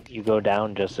go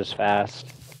down just as fast,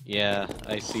 Yeah,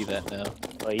 I see that now.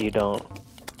 but you don't.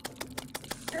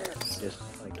 Just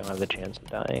like don't have the chance of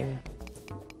dying.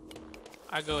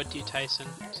 I'll go with you, Tyson,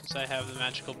 since I have the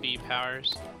magical bee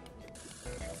powers.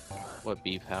 What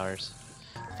bee powers?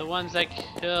 The ones that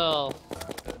kill.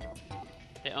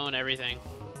 They own everything.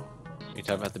 You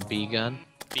talking about the bee gun?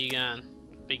 Bee gun.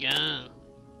 Bee gun.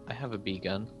 I have a bee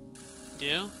gun.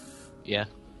 Do? Yeah,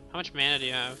 How much mana do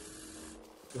you have?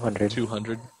 200.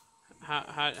 200.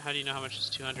 How do you know how much is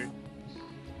 200?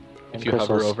 If you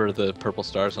hover over the purple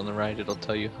stars on the right, it'll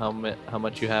tell you how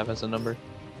much you have as a number.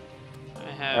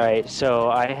 I have. Alright, so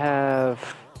I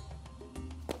have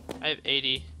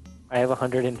 80.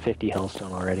 150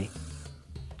 hellstone already.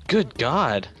 Good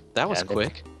God, that was Yeah,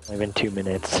 quick. It's only been 2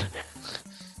 minutes.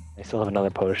 I still have another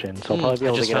potion, so I'll probably be I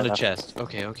able to just get found enough. a chest.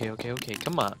 Okay,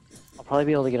 come on. I'll probably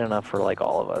be able to get enough for like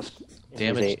all of us. in these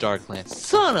Damage 8. dark lance.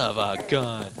 Son of a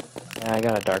gun! Yeah, I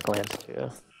got a dark lance too.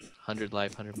 100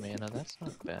 life, 100 mana, that's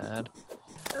not bad.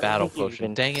 Battle think you potion.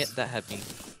 even- Dang it, that had me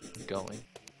going.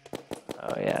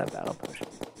 Oh yeah, battle potion.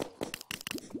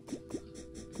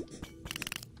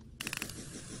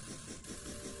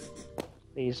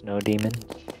 Please, no demons.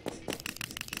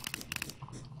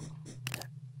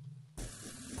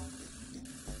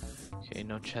 Okay,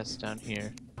 no chests down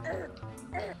here.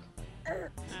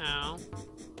 Ow.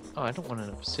 Oh, I don't want an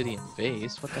obsidian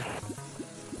vase. What the heck?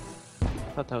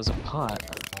 I thought that was a pot.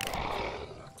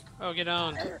 Oh, get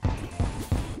on.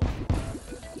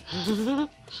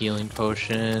 Healing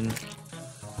potion.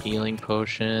 Healing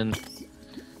potion.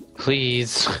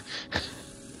 Please.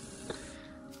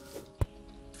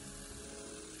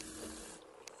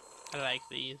 I like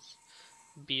these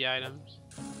bee items.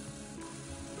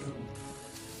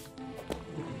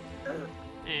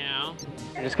 Ow.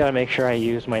 I just gotta make sure I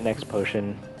use my next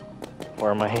potion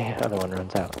before my other one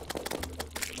runs out.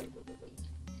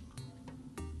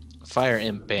 Fire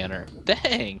Imp banner.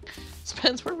 Dang!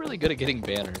 Spence, we're really good at getting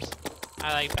banners.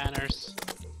 I like banners.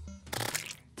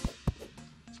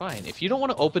 Fine. If you don't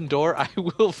want to open door, I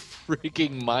will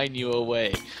freaking mine you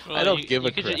away. Well, I don't give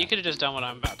a crap. You could have just done what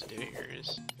I'm about to do here.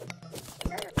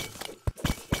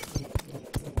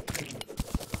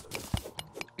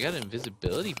 I got an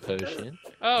invisibility potion.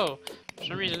 Oh, for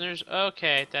some reason there's.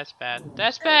 Okay, that's bad.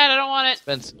 That's bad. I don't want it.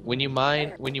 Spence, when you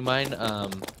mine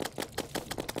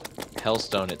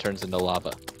hellstone, it turns into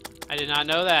lava. I did not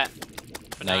know that.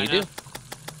 But Now I you know. do.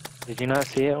 Did you not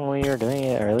see it when we were doing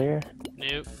it earlier?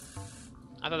 Nope.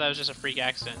 I thought that was just a freak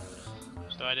accident,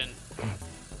 so I didn't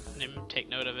even take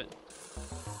note of it.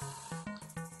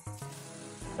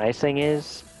 Nice thing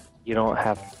is, you don't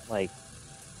have, like,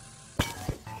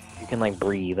 you can, like,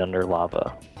 breathe under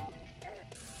lava.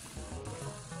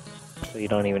 So you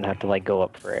don't even have to, like, go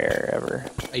up for air ever.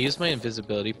 I use my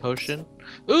invisibility potion.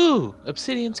 Ooh!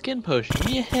 Obsidian skin potion.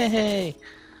 Yay!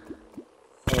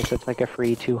 Hey, so it's like a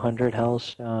free 200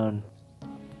 hellstone.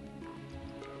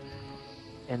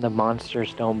 And the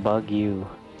monsters don't bug you.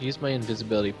 Use my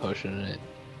invisibility potion and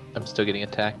I'm still getting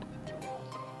attacked.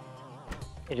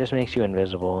 It just makes you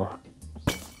invisible.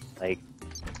 Like,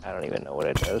 I don't even know what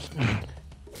it does.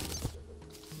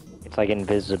 It's like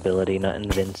invisibility, not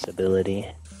invincibility.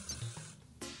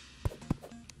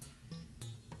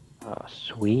 Oh,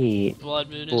 sweet. Blood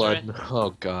moon is Blood. right.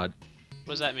 Oh god.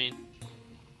 What does that mean?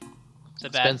 Is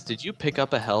it bad? Spence, did you pick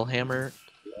up a Hellhammer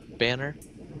banner?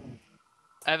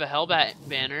 I have a Hellbat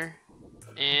banner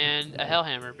and a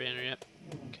Hellhammer banner. Yep.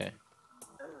 Okay.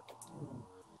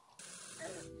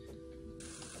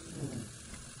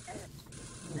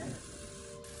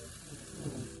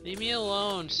 Leave me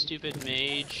alone, stupid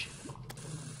mage.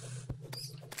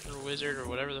 Or wizard, or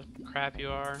whatever the crap you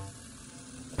are.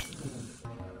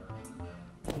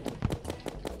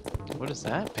 What is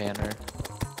that banner?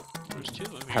 There's two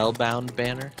of them here. Hellbound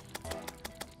banner?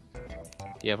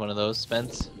 You have one of those,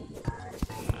 Spence?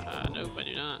 Nope, I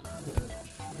do not.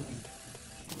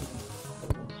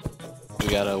 We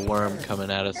got a worm coming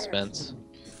at us, Spence.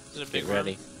 Is it a big Get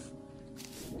ready.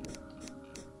 worm?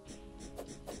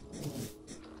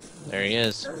 There he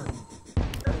is.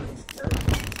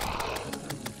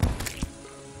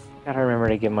 Gotta remember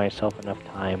to give myself enough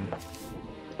time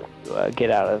to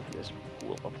get out of this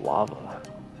pool of lava.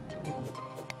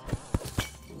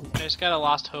 I just got a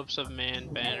Lost Hopes of Man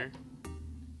banner.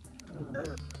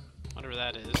 Whatever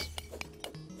that is.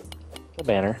 The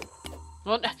banner.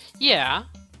 Well, yeah,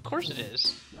 of course it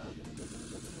is.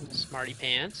 Smarty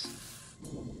pants.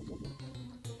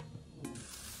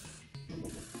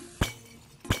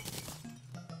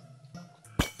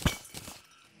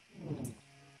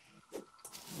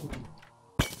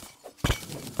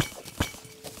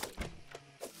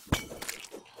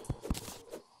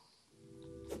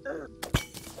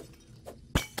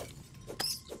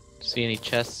 See any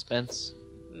chests, Spence?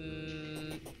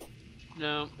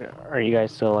 No. Are you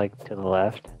guys still like to the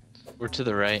left? We're to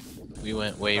the right. We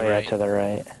went way Oh, yeah, right. to the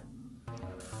right.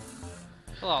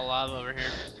 A lot of lava over here.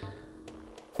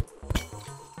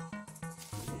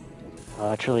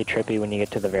 It's really trippy when you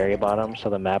get to the very bottom, so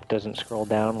the map doesn't scroll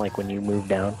down like when you move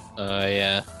down.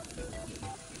 Yeah.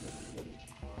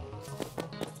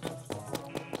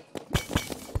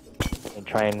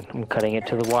 And I'm cutting it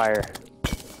to the wire.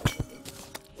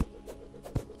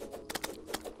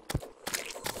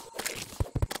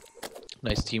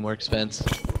 Nice teamwork, Spence.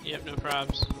 Yep, no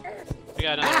probs. We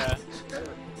got another.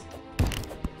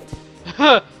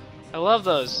 I love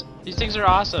those. These things are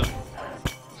awesome.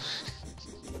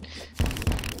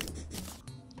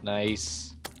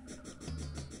 Nice.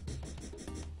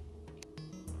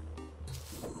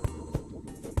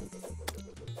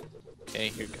 Okay,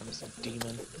 here comes the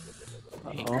demon.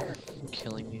 I hate Uh-oh.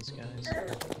 killing these guys.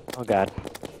 Oh god.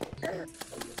 Did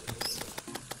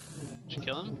you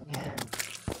kill him?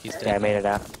 He's dead. Yeah, I made it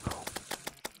out.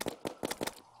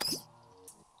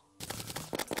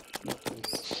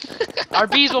 Our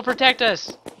bees will protect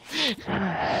us.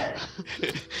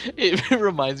 It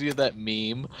reminds me of that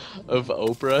meme of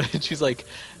Oprah, and she's like,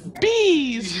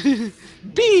 "Bees,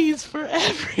 bees for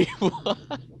everyone."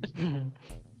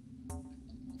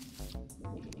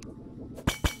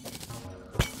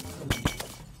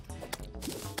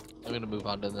 I'm gonna move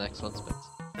on to the next one, Spence.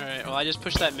 Alright, well I just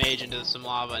pushed that mage into some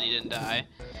lava and he didn't die.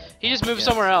 He just moved Yeah.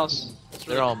 somewhere else. It's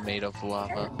really- They're all made of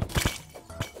lava.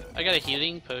 I got a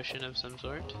healing potion of some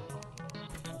sort.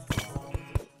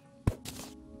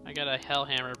 I got a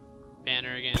Hellhammer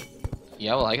banner again.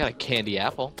 Yeah, well, I got a candy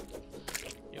apple.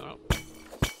 You wanna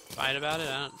fight about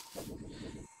it?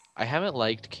 I haven't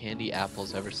liked candy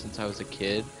apples ever since I was a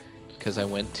kid, because I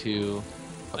went to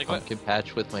a Like what? pumpkin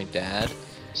patch with my dad.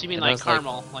 So you mean And I like was like-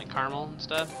 caramel, like caramel and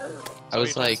stuff? I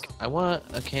was like, I want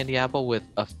a candy apple with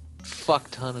a fuck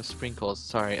ton of sprinkles.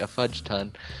 Sorry, a fudge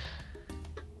ton.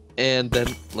 And then,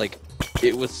 like,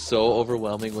 it was so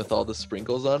overwhelming with all the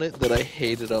sprinkles on it that I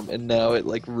hated them, and now it,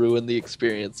 like, ruined the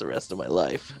experience the rest of my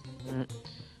life.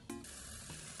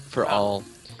 For Wow. all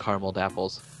carameled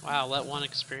apples. Wow, let one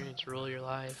experience rule your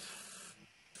life.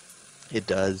 It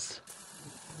does.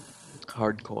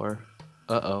 Hardcore.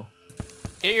 Uh-oh.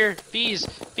 Get your bees!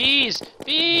 Bees!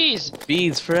 Bees!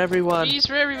 Bees for everyone! Bees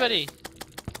for everybody!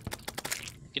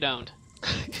 Get owned.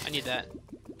 I need that.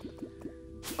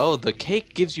 Oh, the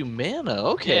cake gives you mana.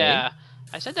 Okay. Yeah,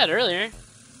 I said that earlier.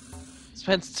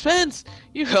 Spence!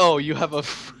 You have a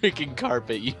freaking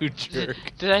carpet, you jerk.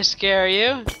 Did I scare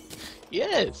you?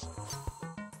 Yes.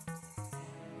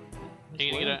 Are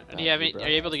you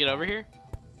able to get over here?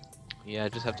 Yeah, I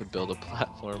just have to build a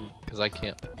platform because I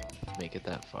can't make it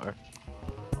that far.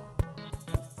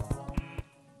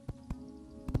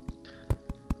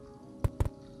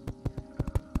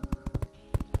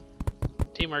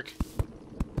 Teamwork.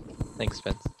 Thanks,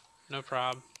 Spence. No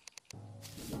prob.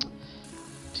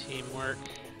 Teamwork.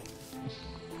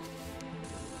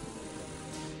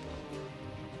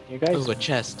 You guys, Ooh, a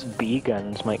chest. bee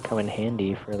guns might come in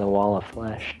handy for the wall of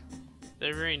flesh.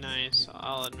 They're very nice,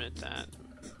 I'll admit that.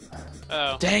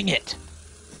 Oh. Dang it!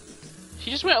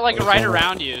 She just went like What is right that?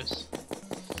 around you.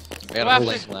 I got Well,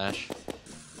 a after- flame lash.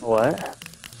 What?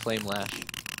 Flame lash.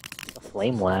 A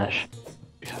flame lash?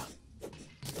 Yeah.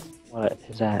 What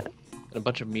is that? And a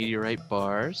bunch of meteorite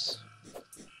bars.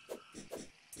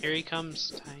 Here he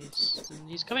comes, Tice. And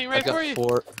he's coming right I've got for you.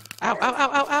 4. Ow! Ow!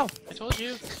 Ow! Ow! I told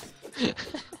you.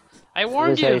 I What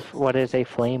warned is you. what is a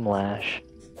flame lash?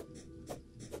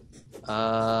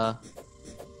 Ow!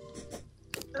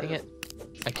 Dang it!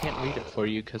 I can't read it for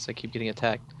you because I keep getting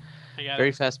attacked. I got Very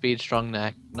it. fast speed, strong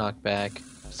knockback.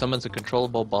 Summons a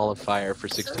controllable ball of fire for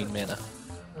 16 mana.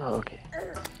 Oh, okay.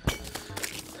 There's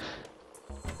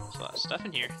a lot of stuff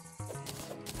in here.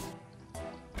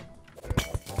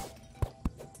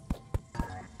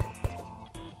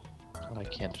 Well, I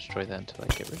can't destroy that until I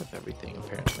get rid of everything,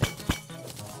 apparently.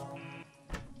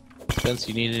 Spence,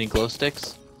 you need any glow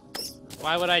sticks?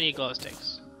 Why would I need glow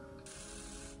sticks?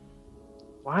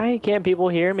 Why can't people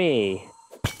hear me?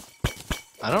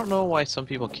 I don't know why some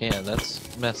people can.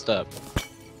 That's messed up.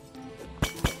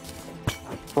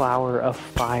 Flower of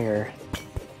fire.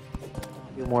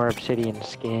 2 more obsidian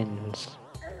skins.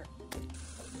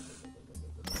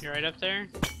 You're right up there?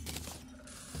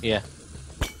 Yeah.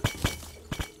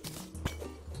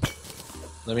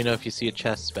 Let me know if you see a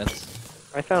chest, Spence.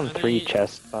 I found Nothing 3 yet.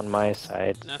 chests on my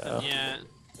side, Nothing so yet.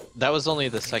 That was only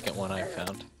the second one I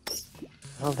found.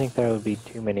 I don't think there would be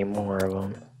too many more of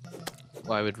them.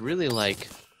 Well, I would really like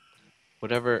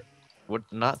whatever.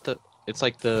 Not the. It's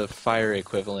like the fire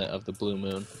equivalent of the blue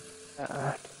moon.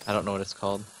 I don't know what it's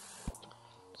called.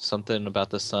 Something about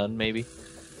the sun, maybe?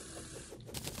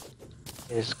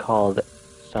 It is called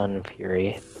Sun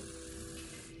Fury.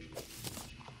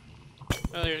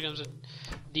 Oh, here comes a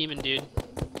demon dude.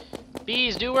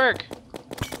 Bees, do work!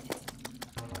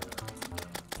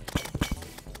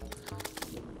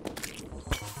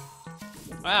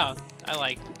 Wow, I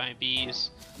like my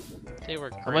bees. They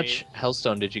work great. How much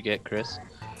hellstone did you get, Chris?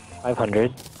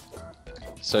 500?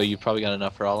 So you probably got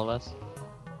enough for all of us?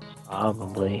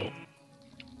 Probably.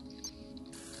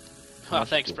 Oh,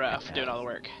 thanks, bro, for doing all the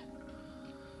work.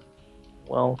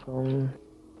 Welcome.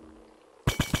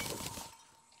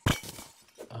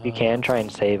 You can try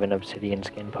and save an obsidian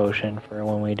skin potion for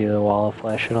when we do the wall of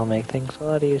flesh. It'll make things a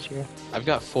lot easier. I've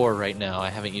got 4 right now. I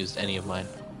haven't used any of mine.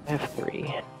 I have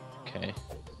 3. Okay.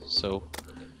 So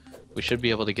we should be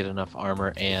able to get enough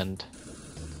armor and...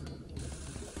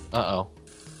 Uh-oh.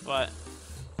 What?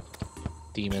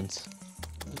 Demons.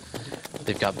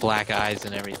 They've got black eyes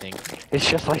and everything. It's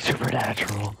just like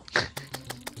Supernatural.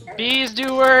 Bees,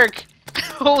 do work!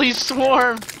 Holy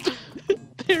swarm!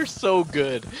 They're so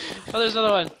good. Oh, there's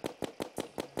another one.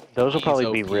 Those will He's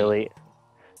probably be OP. really...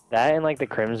 That and like the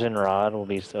Crimson Rod will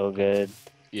be so good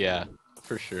Yeah,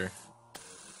 for sure.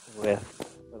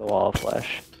 with the Wall of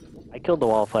Flesh. I killed the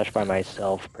Wall of Flesh by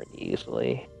myself pretty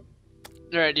easily.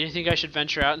 Alright, do you think I should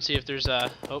venture out and see if there's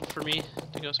hope for me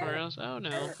to go somewhere else? Oh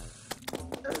no.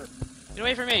 Get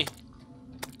away from me!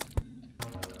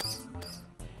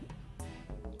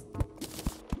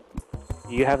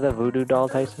 Do you have the voodoo doll,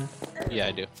 Tyson? Yeah,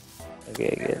 I do.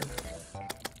 Okay, good.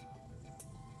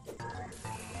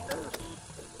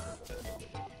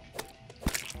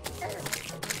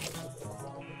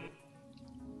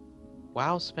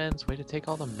 Wow, Spence, way to take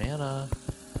all the mana.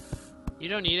 You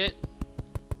don't need it.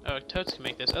 Oh, Totes can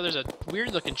make this. Oh, there's a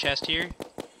weird looking chest here.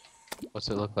 What's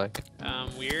it look like?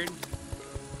 Weird.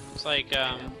 It's like,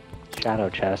 Shadow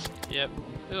chest. yep.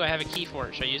 Ooh, I have a key for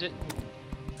it. Should I use it?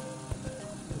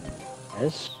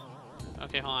 Yes?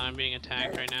 Okay, hold on. I'm being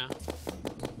attacked right now.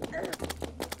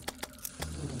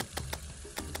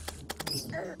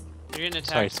 You're getting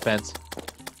Sorry, attacked. Spence.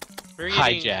 We're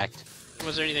getting... Hijacked.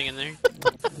 Was there anything in there?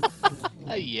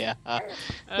 Yeah. Oh,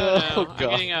 Oh, no. I'm God.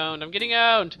 getting owned. I'm getting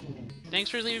owned. Thanks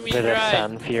for leaving me Is to it a dry.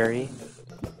 Sun Fury?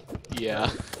 Yeah.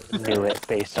 Knew it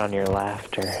based on your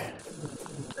laughter.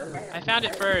 I found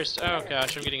it first. Oh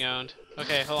gosh, I'm getting owned.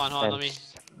 Okay, hold on, let me.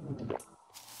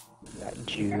 Got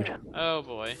Jude. Oh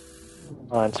boy.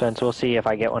 Hold on, Spence, we'll see if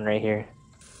I get one right here.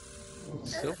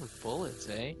 Silver bullets,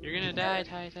 eh? You're gonna die,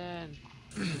 Titan.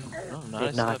 Oh, not. I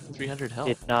Did still not- have 300 health.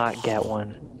 Did not get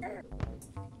one.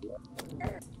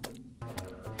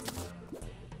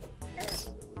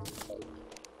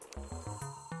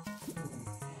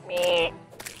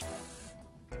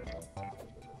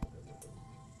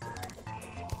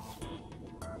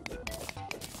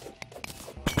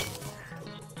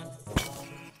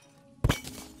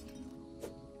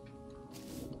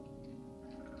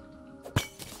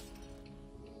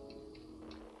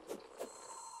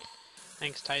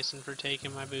 Thanks, Tyson, for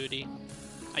taking my booty.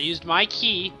 I used my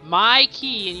key,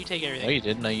 and you take No, everything. you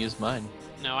didn't. I used mine.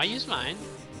 No, I used mine.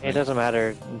 It doesn't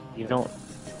matter. You don't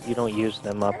use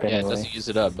them up Yeah, it anyway. doesn't use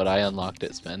it up, but I unlocked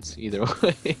it, Spence. Either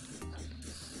way.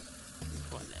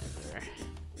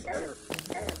 Whatever.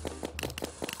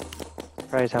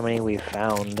 Surprised how many we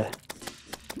found.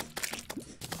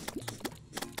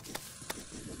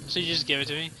 So you just give it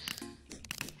to me?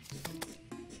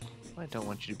 I don't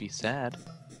want you to be sad.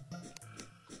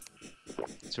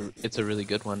 It's a really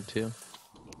good one too.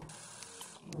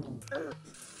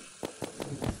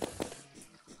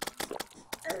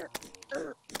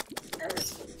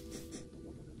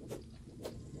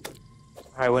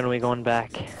 Alright, when are we going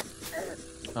back?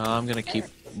 I'm gonna keep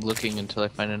looking until I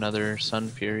find another Sun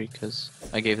Fury, because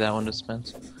I gave that one to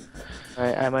Spence.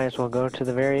 Alright, I might as well go to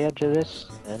the very edge of this,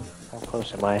 then. How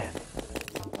close am I?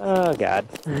 Oh god.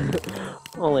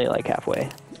 Only like halfway.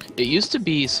 It used to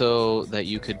be so that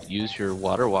you could use your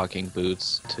water walking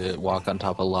boots to walk on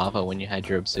top of lava when you had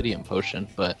your obsidian potion,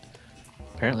 but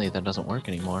Apparently that doesn't work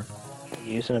anymore.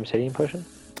 You use an obsidian potion?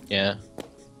 Yeah.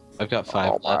 I've got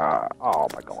 5 left. Oh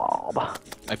my god.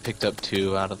 I picked up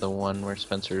 2 out of the one where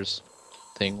Spencer's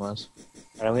thing was.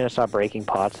 Alright, I'm gonna stop breaking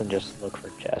pots and just look for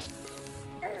chests.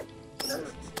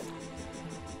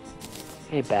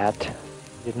 Hey, bat.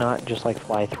 Did not just like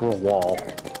fly through a wall.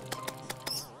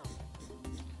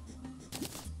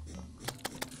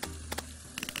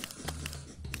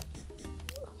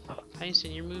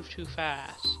 Tyson, you move too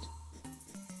fast.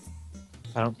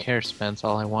 I don't care, Spence.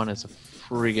 All I want is a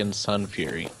friggin' Sun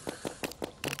Fury.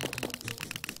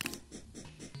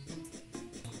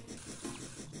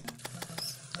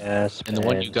 Yes. And the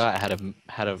one you got had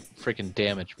a freaking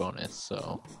damage bonus,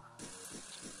 so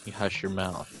you hush your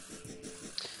mouth.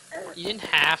 You didn't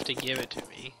have to give it to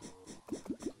me.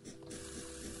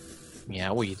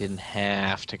 Yeah, well, you didn't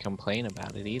have to complain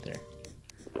about it either.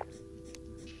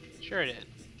 Sure it did.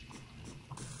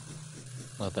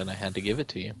 Well, then I had to give it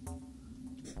to you.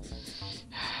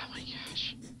 Oh my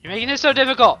gosh. You're making this so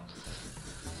difficult!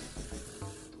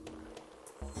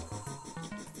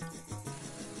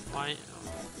 Why?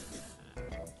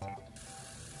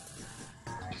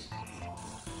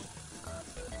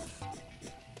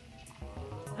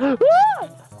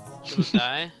 Should we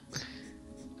die?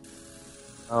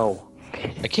 Oh.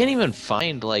 I can't even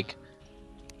find, like,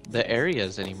 the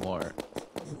areas anymore.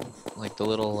 Like the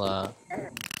little,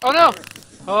 Oh no!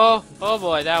 Oh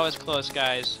boy, that was close,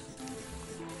 guys.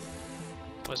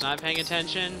 Was not paying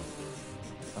attention.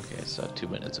 Okay, so 2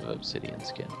 minutes of obsidian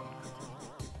skin.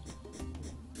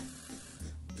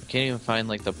 I can't even find,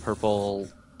 like, the purple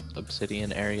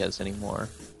obsidian areas anymore.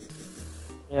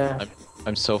 Yeah.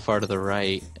 I'm so far to the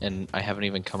right, and I haven't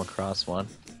even come across one.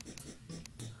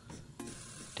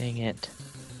 Dang it.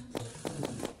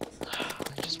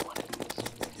 I just wanted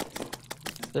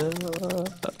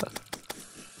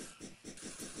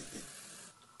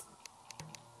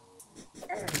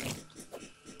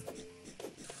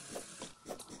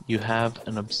You have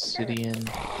an obsidian.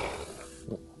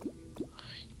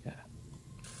 Yeah.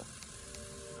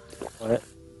 What?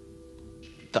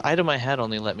 The item I had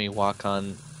only let me walk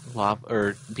on lava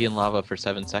or be in lava for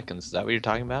 7 seconds. Is that what you're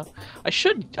talking about? I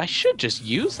should just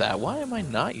use that. Why am I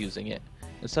not using it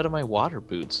instead of my water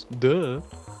boots? Duh.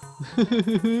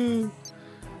 That's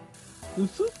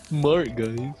so smart,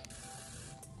 guys.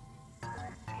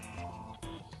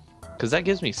 Because that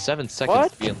gives me 7 seconds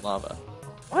What? to be in lava.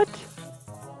 What?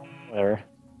 Whatever.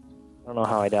 I don't know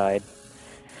how I died.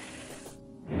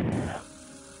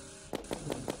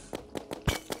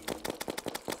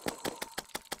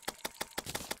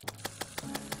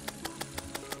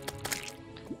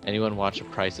 Anyone watch The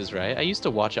Price is Right? I used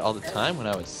to watch it all the time when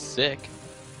I was sick.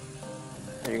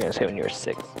 You're gonna say when you were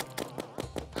 6.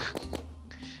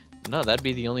 No, that'd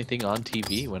be the only thing on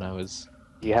TV when I was...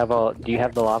 Do you have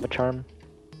the lava charm?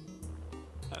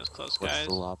 That was close, What's guys.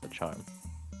 the lava charm?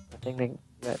 The thing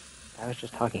that I was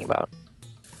just talking about.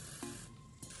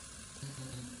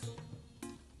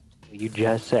 You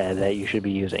just said that you should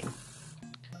be using.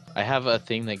 I have a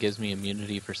thing that gives me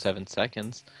immunity for 7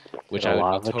 seconds, which a I would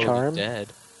lava be totally charm? dead.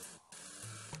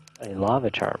 A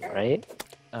lava charm, right?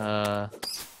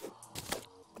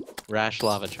 Rash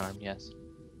lava charm, yes.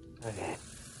 Okay.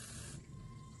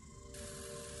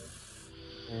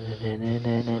 How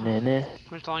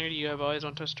much longer do you have always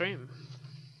want to stream?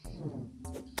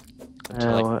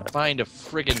 Until I find a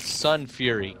friggin' Sun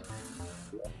Fury.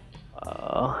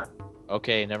 Oh.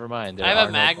 Okay, never mind. I have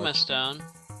a magma stone.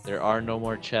 There are no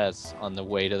more chests on the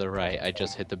way to the right. I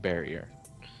just hit the barrier.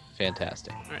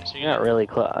 Fantastic. Alright, so You're not really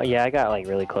close. Yeah, I got like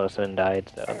really close and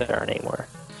died, so there aren't any more.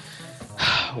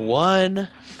 One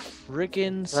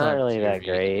friggin' Sun Not really that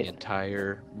Fury great. in the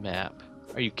entire map.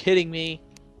 Are you kidding me?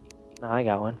 No, I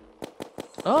got one.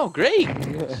 Oh, great!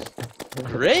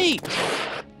 Great!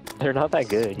 They're not that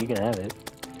good. You can have it.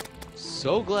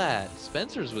 So glad.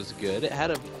 Spencer's was good. It had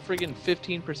a friggin'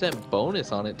 15%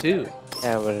 bonus on it, too.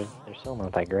 Yeah, but they're still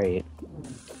not that great.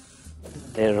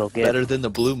 It'll get Better than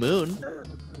the Blue Moon.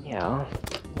 Yeah.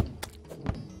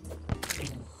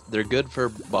 They're good for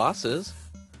bosses.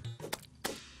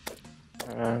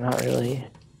 Not really.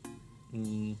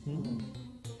 Mm-hmm.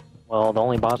 Well, the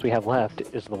only boss we have left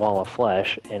is the Wall of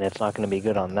Flesh, and it's not going to be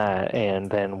good on that. And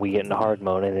then we get into hard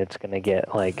mode, and it's going to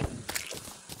get like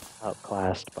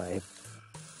outclassed by.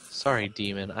 Sorry,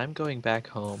 demon. I'm going back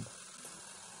home.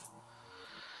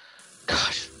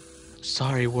 Gosh.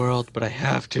 Sorry, world, but I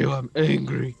have to. I'm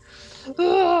angry.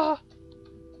 Ah!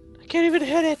 I can't even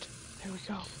hit it. There we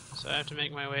go. So I have to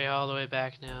make my way all the way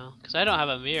back now. Because I don't have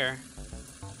a mirror.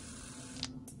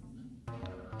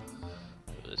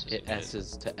 It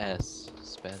S's to S,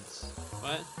 Spence.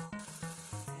 What?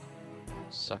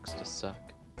 Sucks to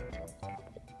suck.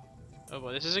 Oh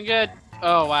boy, this isn't good.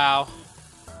 Oh wow.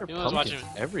 There are Anyone was watching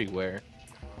pumpkins everywhere.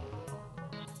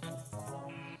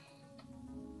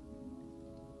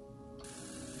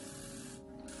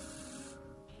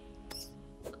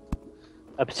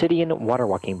 Obsidian water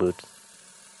walking boots.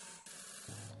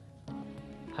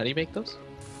 How do you make those?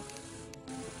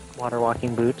 Water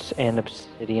walking boots and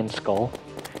obsidian skull.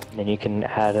 And then you can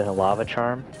add in a lava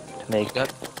charm to make.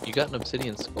 You got an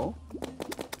obsidian skull?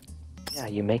 Yeah,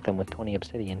 you make them with 20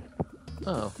 obsidian.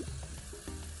 Oh.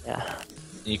 Yeah.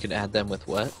 You can add them with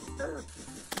what? You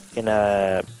can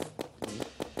add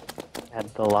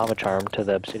the lava charm to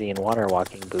the obsidian water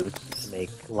walking boots to make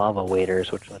lava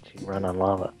waders, which lets you run on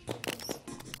lava.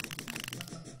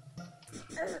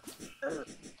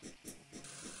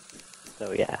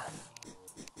 So yeah.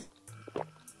 Alright,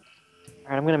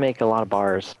 I'm gonna make a lot of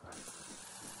bars.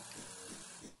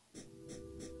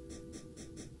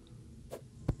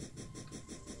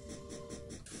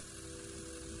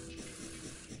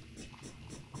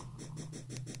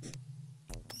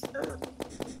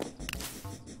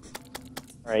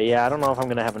 Alright, yeah, I don't know if I'm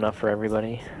gonna have enough for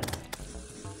everybody.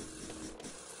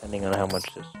 Depending on how much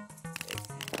this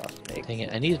costs to make. Dang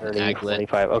it, I need an 30, aglet.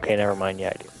 45. Okay, never mind,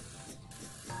 yeah, I do.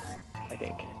 I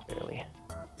think, barely.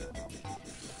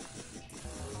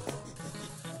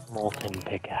 Molten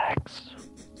pickaxe.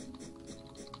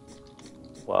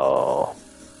 Whoa.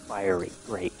 Fiery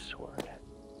greatsword.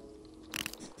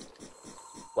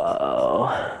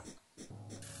 Whoa.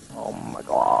 Oh my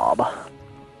god.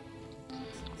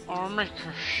 Oh my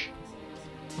gosh.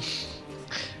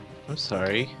 I'm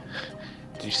sorry.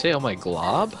 Did you say oh my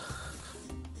glob?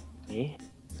 Me?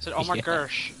 I said, oh my Yeah.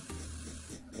 gosh.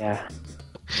 Yeah.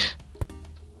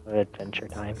 Adventure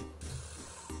time.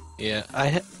 Yeah,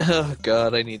 oh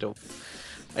god, I need to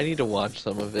watch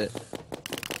some of it.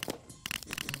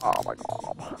 Oh my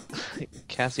god.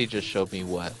 Cassie just showed me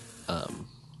what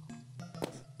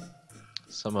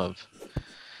some of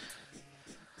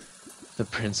the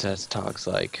princess talks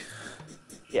like.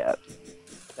 Yeah.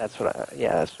 That's what I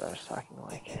was talking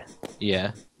like.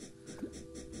 Yeah.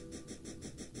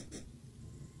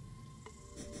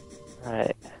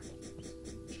 Alright.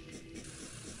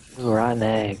 Ooh, rotten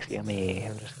eggs, yummy.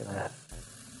 I'm just gonna...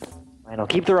 Fine, I'll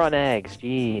keep the rotten eggs,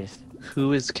 jeez.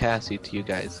 Who is Cassie to you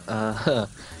guys?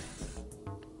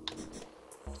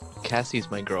 Cassie's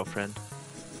my girlfriend.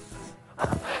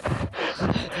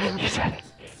 He said it.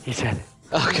 He said it.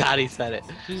 Oh god, he said it.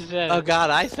 Who said Oh it? god,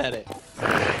 I said it.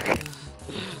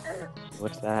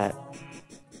 What's that?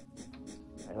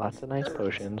 Alright, lots of nice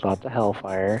potions, lots of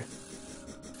hellfire.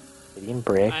 Obsidian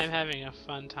brick. I'm having a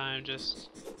fun time just...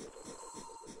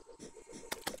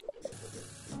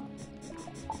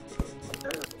 I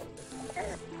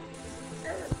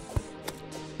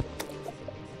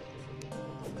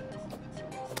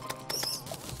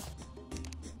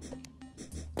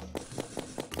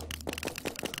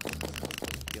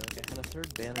feel like I had a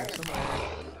third banner somewhere.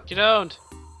 Get owned!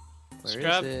 Where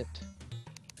Scrub. is it?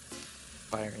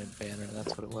 Fire and banner,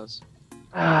 that's what it was.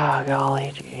 Ah,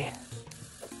 golly gee.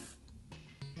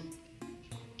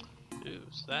 Ooh,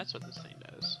 so that's what this thing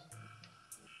does.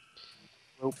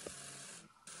 Nope.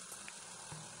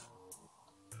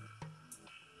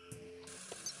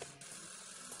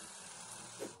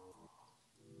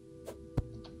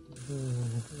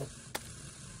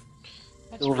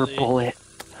 That's Silver really, bullet.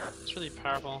 It's really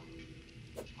powerful.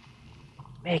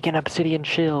 Make an obsidian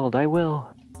shield, I will.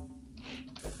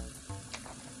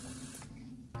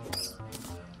 Just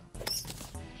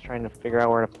trying to figure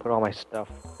out where to put all my stuff.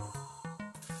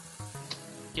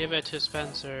 Give it to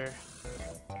Spencer.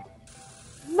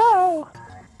 No!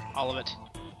 All of it.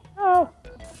 No!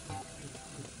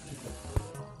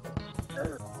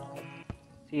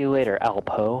 See you later,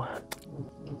 Alpo.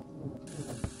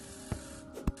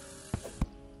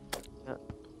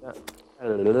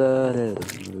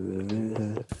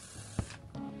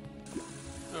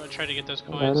 Oh, try to get those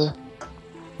coins.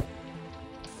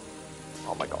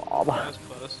 Oh my That god. was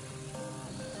close.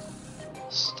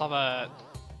 Stop it.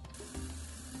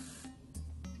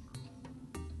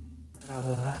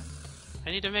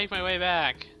 I need to make my way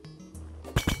back.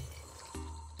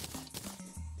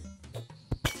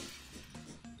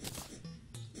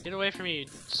 Get away from me,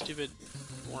 stupid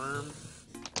worm.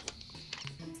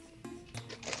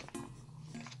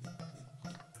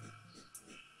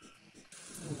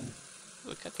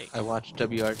 Ooh, a cupcake. I watched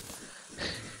WR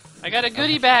I got a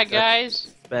goodie bag, guys!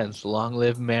 Spence, Long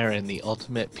Live Marin, the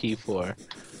ultimate P4.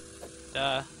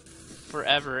 Duh.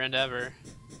 Forever and ever.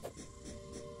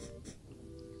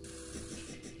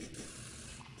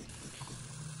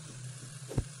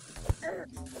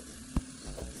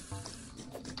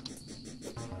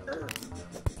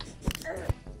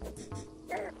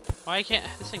 Why can't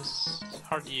this thing's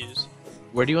hard to use?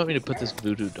 Where do you want me to put this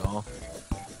voodoo doll?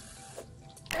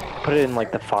 Put it in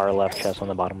like the far left chest on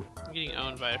the bottom. I'm getting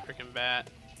owned by a freaking bat.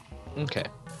 Okay.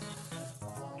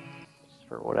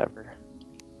 For whatever.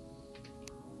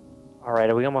 Alright,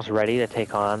 are we almost ready to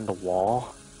take on the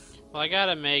wall? Well, I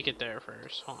gotta make it there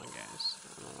first. Hold on, guys.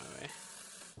 I'm on my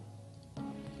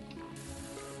way.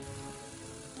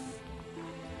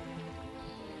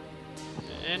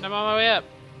 And I'm on my way up.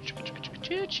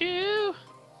 Choo choo.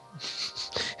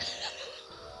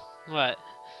 What?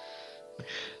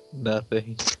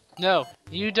 Nothing. No,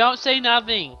 you don't say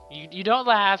nothing. You don't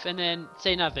laugh and then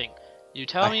say nothing. You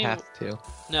tell me. I have to.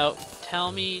 No,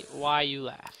 tell me why you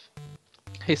laugh.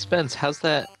 Hey Spence, how's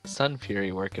that Sun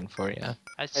Fury working for you?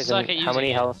 I Hey, suck at using how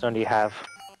many it. Hellstone do you have?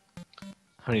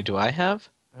 How many do I have?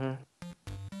 Hmm.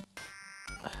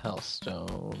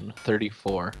 Hellstone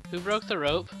 34. Who broke the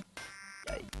rope?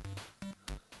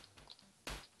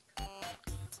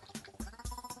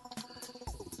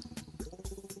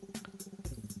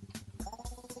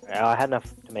 Yeah, I had enough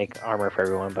to make armor for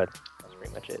everyone, but that's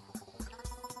pretty much it.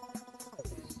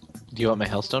 Do you want my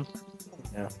Hellstone?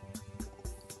 Yeah.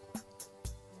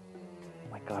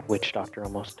 Oh my god, Witch Doctor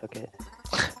almost took it.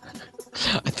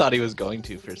 I thought he was going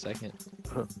to for a second.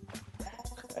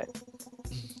 Okay.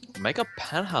 Make a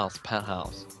penthouse,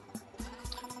 penthouse.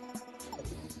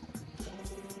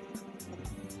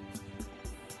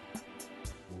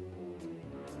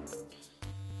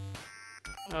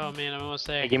 Oh man, I'm almost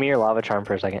there. Hey, give me your lava charm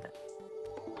for a second.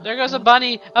 There goes a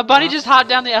bunny! A bunny just hopped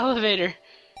down the elevator!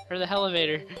 Or the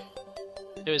elevator.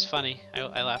 It was funny.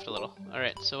 I laughed a little.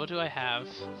 Alright, so what do I have?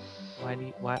 Why do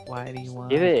you want?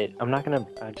 Give it. I'm not gonna.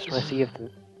 I just want to see if I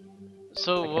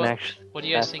So can what, actually. what do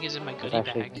you guys that's- think is in my that's goodie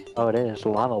actually- bag? Oh, it is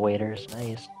lava waders.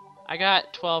 Nice. I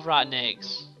got 12 rotten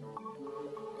eggs.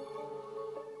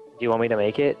 Do you want me to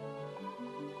make it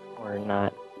or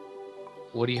not?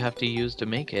 What do you have to use to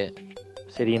make it?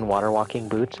 Obsidian water walking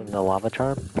boots and the lava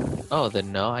charm. Oh,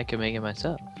 then no, I can make it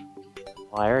myself.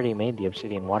 Well, I already made the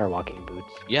obsidian water walking boots.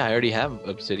 Yeah, I already have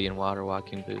obsidian water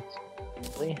walking boots.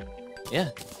 Really? Yeah.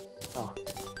 Oh.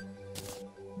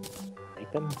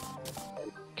 Make them?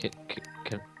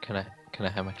 Can I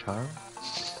have my charm?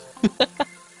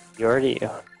 You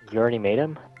already made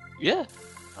them? Yeah.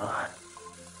 Oh,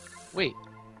 Wait.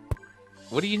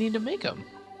 What do you need to make them?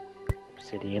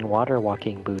 obsidian water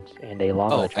walking boots and a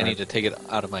lava Oh, charm. I need to take it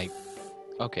out of my.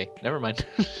 Okay, never mind.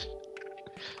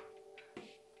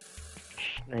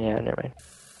 Yeah, never mind.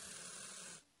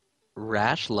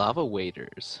 Rash lava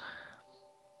waders.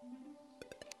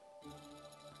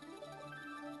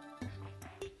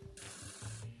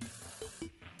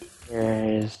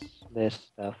 Here's this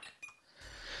stuff.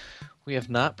 We have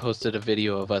not posted a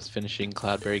video of us finishing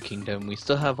Cloudberry Kingdom. We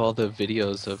still have all the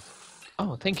videos of.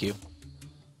 Oh, thank you.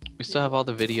 We still have all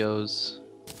the videos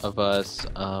of us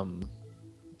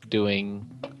doing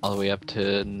all the way up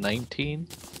to 19.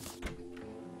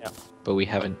 Yeah. But we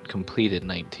haven't completed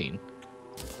 19.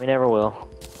 We never will.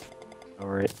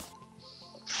 Over it.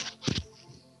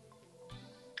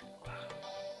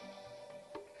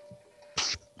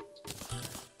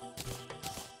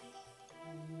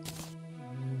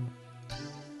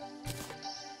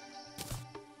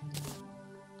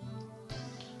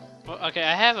 Well, okay,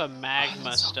 I have a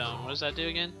magma stone. What does that do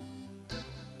again?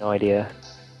 No idea.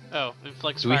 Oh,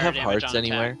 inflicts Do we fire have damage hearts on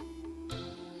attack. anywhere?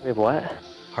 We have what?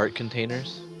 Heart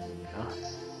containers? No.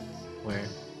 Where?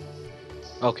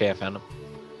 Okay, I found them.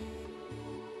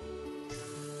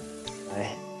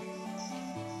 Why?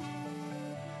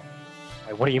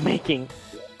 What are you making?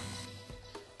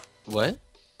 What?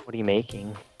 What are you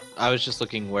making? I was just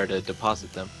looking where to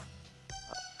deposit them.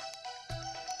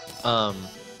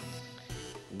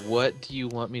 What do you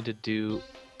want me to do?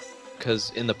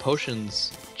 Because in the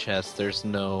potions chest, there's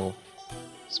no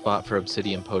spot for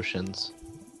obsidian potions.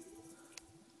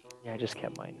 Yeah, I just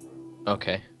kept mine.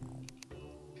 Okay.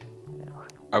 Yeah.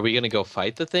 Are we gonna go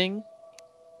fight the thing?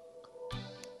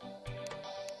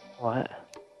 What?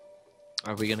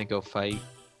 Are we gonna go fight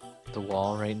the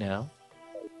wall right now?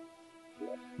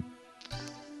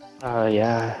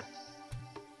 Yeah.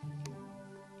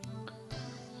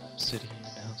 Obsidian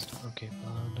house. Okay.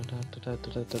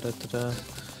 Da-da-da-da-da-da-da-da.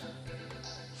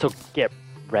 So get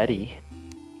ready.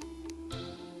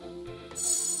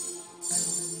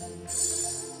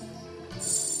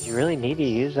 Do you really need to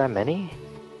use that many?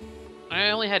 I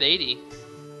only had 80.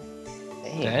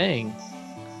 Dang. Dang.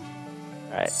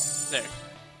 Alright. There.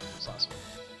 That's awesome.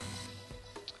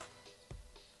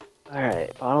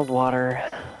 Alright, bottled water.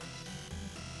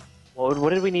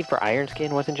 What did we need for iron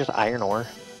skin? Wasn't just iron ore?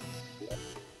 I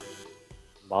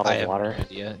Bottled have water. no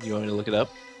idea. You want me to look it up?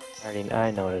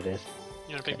 I know what it is.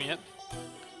 You wanna pick me up?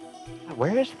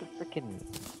 Where is the freaking?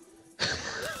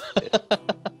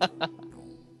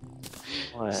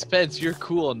 What? Spence, you're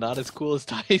cool, not as cool as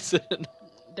Tyson.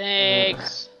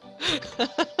 Thanks.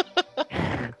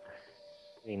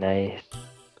 Pretty nice.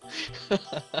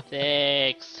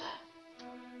 Thanks.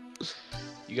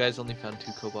 You guys only found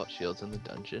 2 cobalt shields in the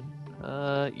dungeon?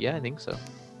 Yeah, I think so.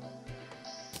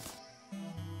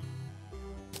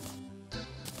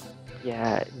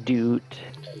 Yeah, dude.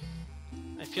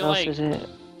 I feel What like else is it?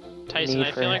 Tyson. Need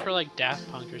I for feel it? like we're like Daft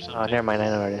Punk or something. Oh, never mind. I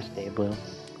know where it is. Stay blue. You know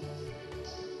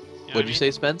what What'd I you mean?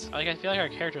 say, Spence? Like I feel like our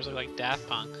characters look like Daft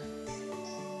Punk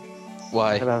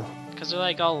Why? What about? because they're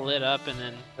like all lit up and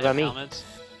then they What about have me? helmets.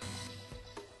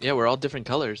 Yeah, we're all different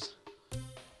colors.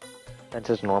 That's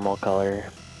his normal color.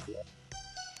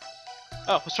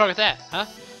 Oh, what's wrong with that? Huh?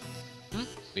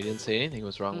 We didn't say anything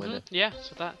was wrong with it. Yeah,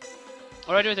 so that.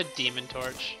 What do I do with a demon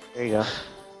torch? There you go.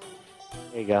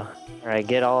 There you go. Alright,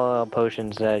 get all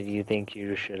potions that you think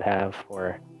you should have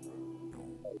for.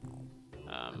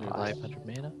 100 life, 100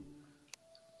 mana.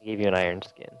 I gave you an iron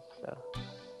skin, so.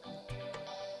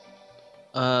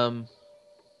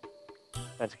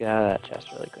 Let's get out of that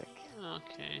chest really quick.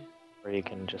 Okay. Or you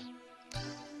can just.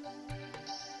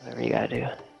 Whatever you gotta do.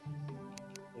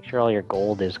 Make sure all your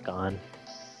gold is gone.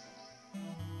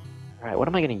 Alright, what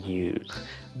am I gonna use?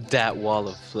 That wall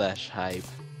of flesh hype.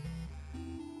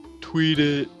 Tweet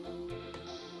it.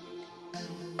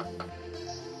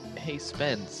 Hey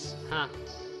Spence, Huh.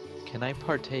 can I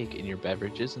partake in your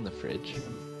beverages in the fridge?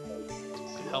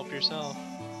 Help yourself.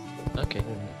 Okay,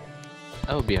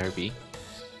 that would be RB.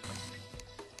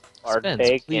 Spence,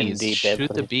 Partake in please the shoot the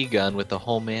beverage. bee gun with the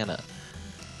whole mana.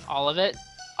 All of it?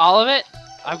 All of it?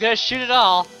 I'm gonna shoot it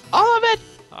all. All of it.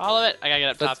 All of it? I gotta get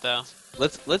up top though.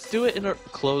 Let's do it in a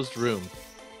closed room.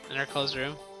 In our closed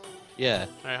room. Yeah.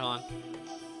 Alright, hold on.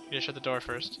 You gotta shut the door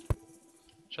first.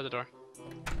 Shut the door.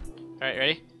 Alright,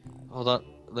 ready? Hold on.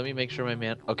 Let me make sure my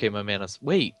man. Okay, my mana's.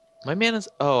 Wait, my mana's.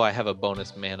 Oh, I have a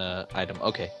bonus mana item.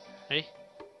 Okay. Ready?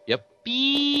 Yep.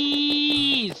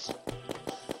 Bees!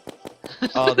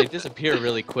 Oh, they disappear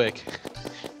really quick.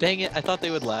 Dang it! I thought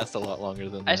they would last a lot longer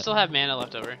than that. I still have mana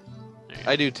left over. There you go.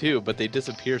 I do too, but they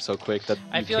disappear so quick that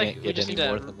I you feel like can't we get just any need to-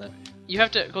 more than that. You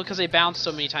have to go because they bounce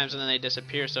so many times and then they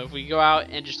disappear. So if we go out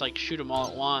and just like shoot them all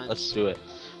at once. Let's do it.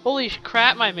 Holy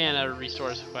crap! My mana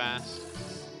restores fast.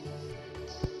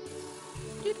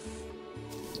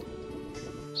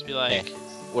 Just be like, Okay.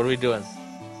 What are we doing?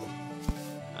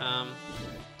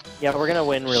 Yeah, we're gonna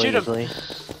win really Shoot 'em. easily.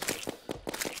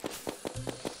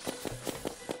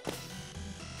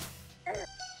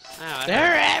 wow,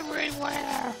 They're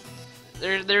everywhere.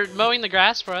 they're mowing the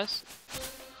grass for us.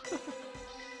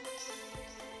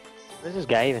 What does this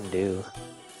guy even do?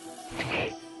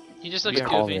 He just looks We are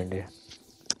goofy. Cauldron,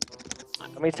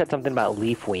 somebody said something about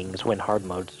leaf wings when hard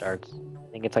mode starts.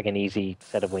 I think it's like an easy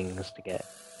set of wings to get.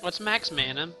 What's max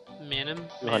mana? Mana?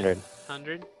 200.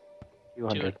 100?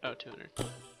 200. Oh, 200.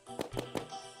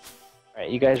 Alright,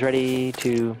 you guys ready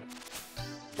to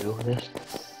do this?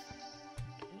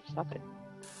 Stop it.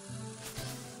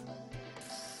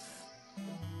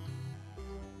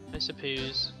 I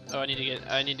suppose. Oh, I need to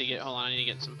get, hold on, I need to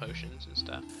get some potions and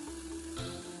stuff.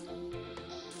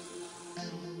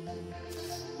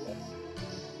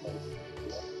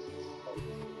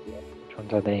 Which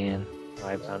ones are they in? Oh,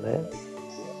 I found it.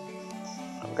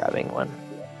 I'm grabbing one.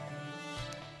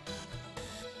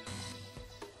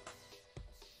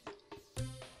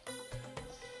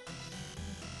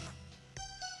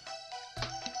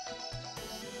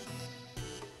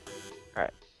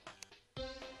 Alright.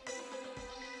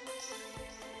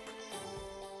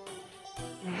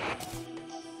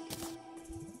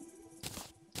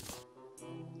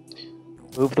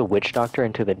 Move the witch doctor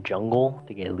into the jungle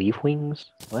to get leaf wings?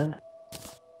 What?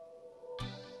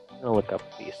 I'm gonna look up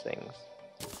these things.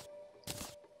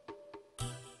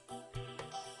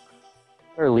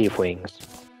 Or leaf wings.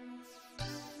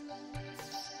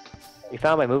 We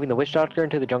found by moving the witch doctor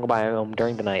into the jungle biome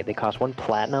during the night. They cost 1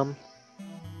 platinum.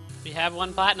 We have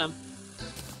 1 platinum.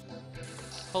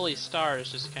 Holy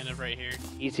stars, just kind of right here.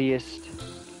 Easiest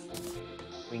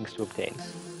wings to obtain.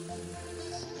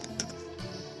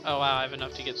 Oh wow, I have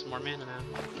enough to get some more mana now.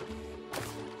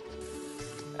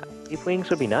 Leaf wings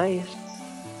would be nice,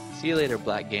 See you later,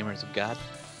 black gamers of God.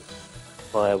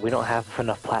 but we don't have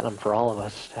enough platinum for all of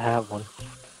us to have one.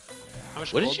 How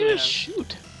much What gold did do you we just have?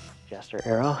 shoot? Jester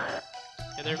arrow.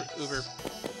 Yeah, they're uber.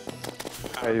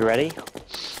 Are you ready?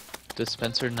 Does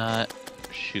Spencer not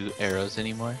shoot arrows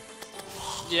anymore?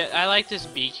 Yeah, I like this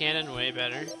bee cannon way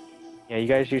better. Yeah, you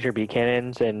guys use your bee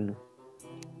cannons and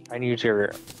try and use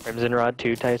your crimson rod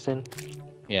too, Tyson.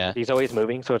 Yeah. He's always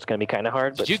moving, so it's gonna be kind of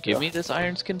hard. Did but you still. give me this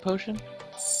iron skin potion?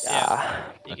 Yeah.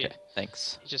 You Okay, get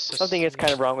thanks. just so Something is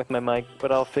kind of wrong with my mic,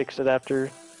 but I'll fix it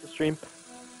after the stream.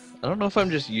 I don't know if I'm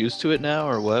just used to it now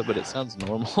or what, but it sounds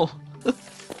normal.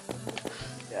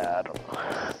 Yeah, I don't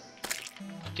know.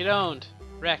 Get owned.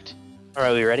 Wrecked. All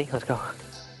right, we ready? Let's go.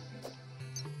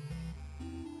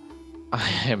 I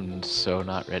am so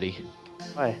not ready.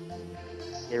 Why?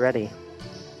 Get ready.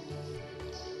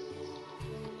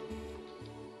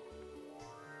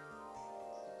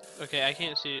 Okay, I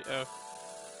can't see. Oh.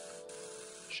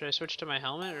 Should I switch to my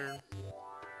helmet or?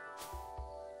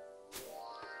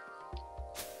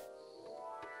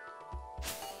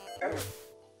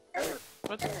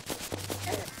 What?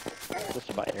 Just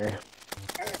a binder.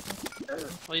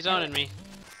 Well, he's owning me.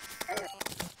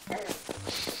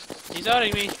 He's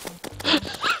owning me.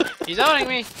 He's owning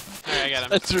me. Alright, I got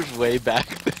him. Spencer's way back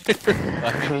there.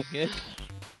 fighting it.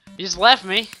 He just left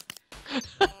me.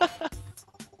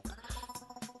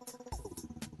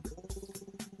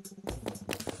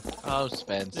 Oh,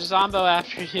 Spence. There's Zombo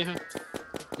after you.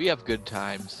 We have good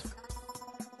times.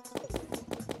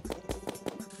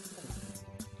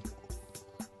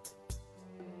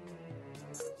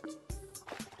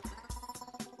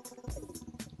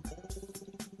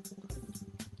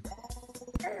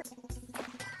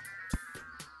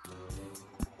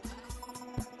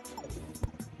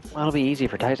 Well, it'll be easy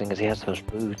for Tyson because he has those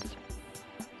boots.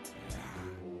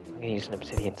 I'm gonna use an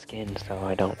obsidian skin, so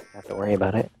I don't have to worry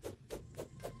about it.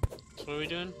 So what are we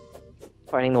doing?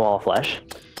 Fighting the wall of flesh.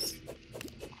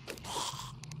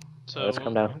 So Let's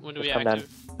come down. when do Let's we come down.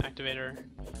 activate our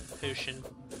potion?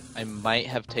 I might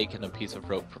have taken a piece of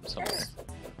rope from somewhere.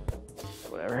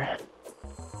 Whatever.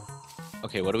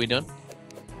 Okay, what are we doing?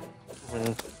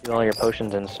 And do all your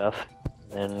potions and stuff.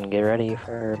 Then get ready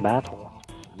for battle.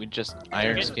 We just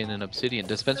iron Okay. skin and obsidian.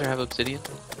 Does Spencer have obsidian?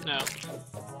 No.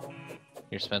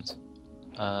 Here, Spence.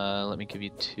 Let me give you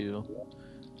 2.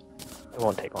 It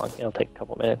won't take long. It'll take a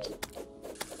couple minutes.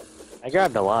 I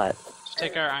grabbed a lot. Just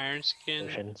take our iron skin.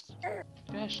 Potions.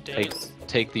 Gosh dang Take, it.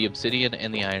 take the obsidian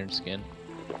and the iron skin.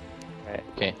 Alright,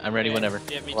 Okay, I'm ready Okay. whenever.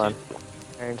 Yeah, me hold too. on.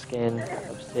 Iron skin,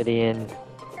 obsidian.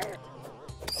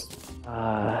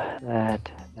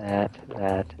 That, and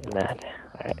that.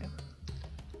 Alright.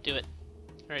 Do it.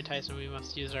 Alright, Tyson, we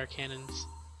must use our cannons.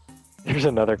 There's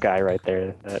another guy right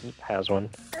there that has one.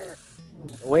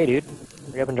 Wait, dude.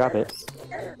 Hurry up and drop it.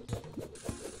 I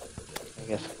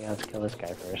guess we have to kill this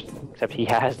guy first. Except he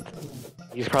has...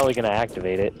 He's probably gonna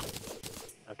activate it.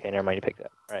 Okay, never mind, you picked it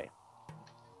up. Alright.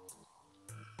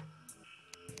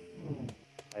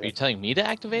 Are you telling me to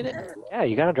activate it? Yeah,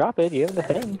 you gotta drop it. You have the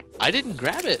thing. I didn't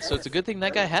grab it, so it's a good thing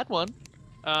that guy had one.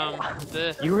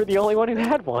 You were the only one who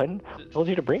had one. I told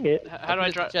you to bring it. How do I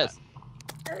drop? Jess.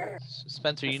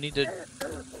 Spencer, you need to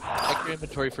check your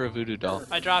inventory for a voodoo doll.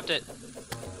 I dropped it.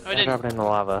 Oh, I I didn't. drop it in the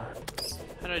lava.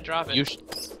 How do I drop it? You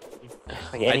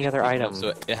Like any other item. So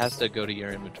it has to go to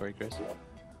your inventory, Chris.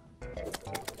 I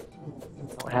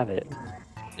don't have it.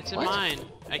 It's in What? mine.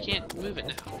 I can't move it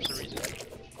now for some reason.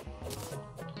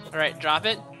 Alright, drop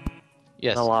it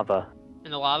Yes. In the lava.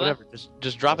 in the lava. Whatever.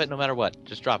 Just drop it no matter what.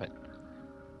 Just drop it.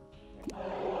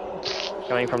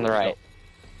 Coming from the right.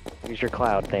 Use your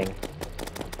cloud thing.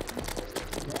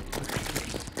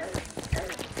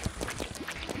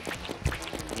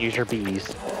 Use your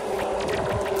bees.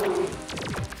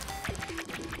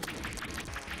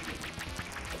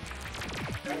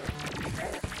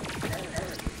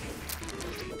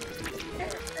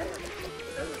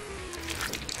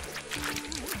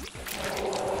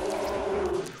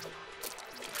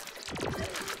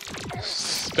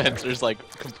 Spencer's like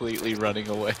completely running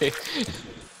away.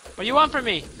 What do you want from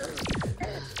me?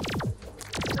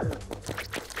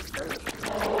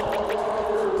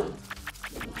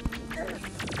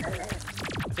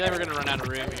 I feel like we're gonna run out of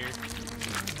room here.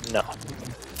 No.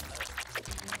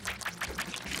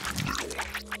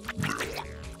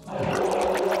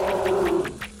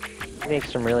 He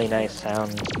makes some really nice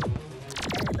sounds.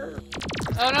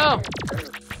 Oh no!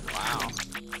 Wow.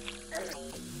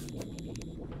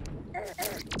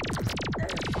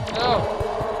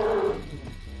 Oh!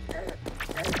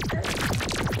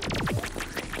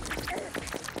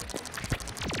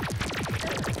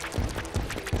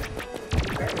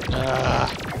 Ah.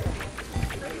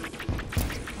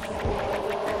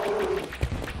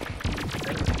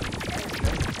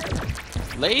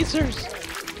 Lasers!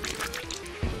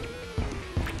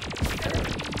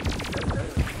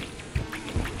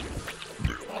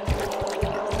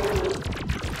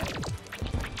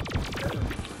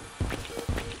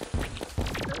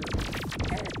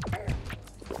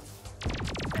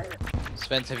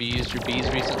 Spence, have you used your bees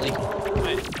recently?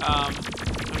 Wait,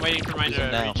 I'm waiting for mine Use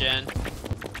 'em to now. regen.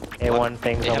 A1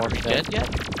 thing's They haven't almost dead. regen yet?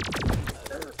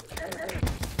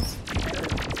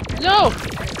 No!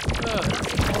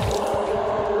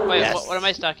 Ugh. Wait, Yes. what am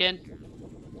I stuck in?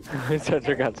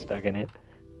 Spencer got stuck in it.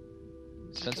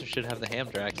 Spencer should have the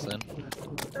Hamdrax then.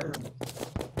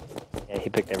 Yeah,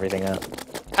 he picked everything up.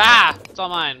 Ah! It's all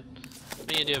mine. What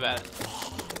are you gonna do about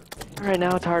it? Alright,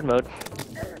 now it's hard mode.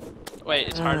 Wait,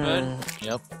 it's hard mode?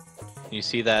 Yep. You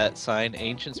see that sign?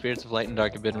 Ancient Spirits of Light and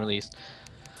Dark have been released.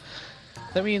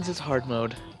 That means it's hard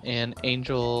mode. And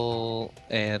Angel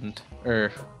and... Do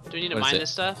we need to what is mine it?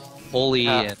 this stuff? Holy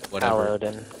and whatever. Hallowed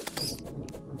and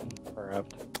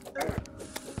corrupt.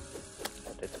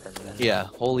 It's permanent. Yeah,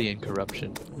 Holy and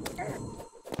Corruption.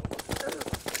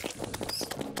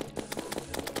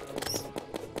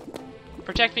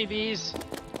 Protect me, bees!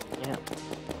 Yeah.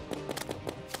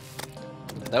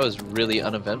 That was really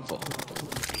uneventful.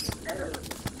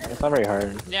 It's not very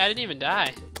hard. Yeah, I didn't even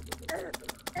die.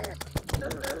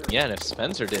 Yeah, and if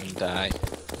Spencer didn't die...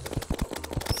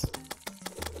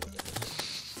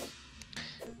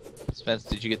 Spence,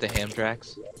 did you get the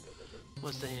Hamdrax?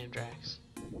 What's the Hamdrax?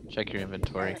 Check your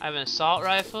inventory. I have an assault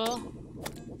rifle,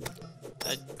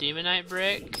 a demonite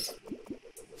brick,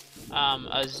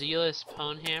 a zealous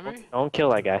pwn hammer. Don't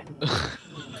kill that guy.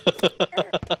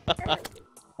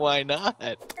 Why not?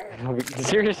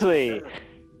 Seriously!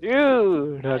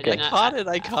 Dude! Okay. did not-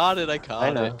 I caught it. I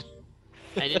know. it.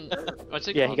 I didn't. What's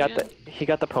it Yeah, called he got again? he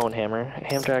got the pwn hammer.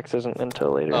 Hamdrax isn't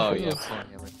until later. Oh yeah, Pwn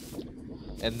Hammer.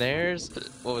 And there's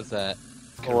what was that?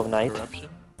 Full of Night. Corruption?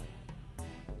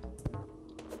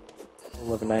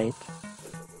 Full of night.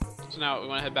 So now we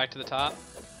want to head back to the top.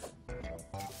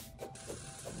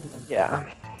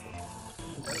 Yeah.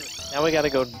 Now we gotta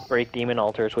go break demon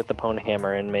altars with the pwn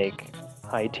hammer and make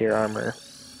high tier armor.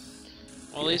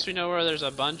 Well, at least we know where there's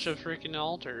a bunch of freaking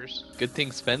altars. Good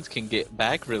thing Spence can get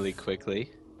back really quickly.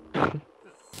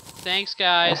 Thanks,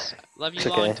 guys. Love you It's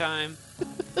long okay. time.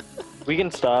 We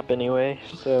can stop anyway,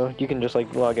 so you can just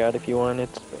like log out if you want.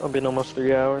 It's been almost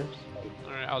 3 hours.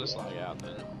 Alright, I'll just log out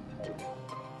then.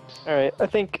 Alright, I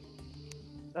think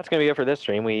that's gonna be it for this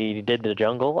stream. We did the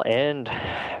jungle and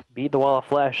beat the wall of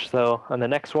flesh, so on the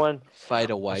next one, Fight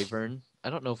a wyvern. I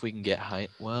don't know if we can get high.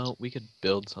 Well, we could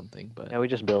build something, but yeah, we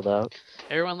just build up.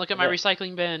 Everyone, look at my Yeah.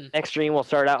 recycling bin. Next stream we'll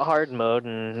start out hard mode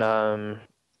and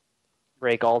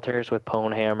break altars with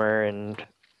pwn hammer and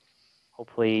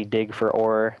hopefully dig for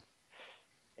ore.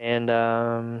 And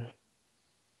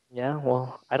yeah,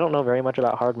 well, I don't know very much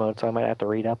about hard mode, so I might have to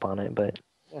read up on it, but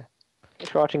yeah.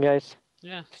 Thanks for watching, guys.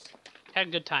 Yeah, had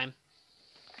a good time.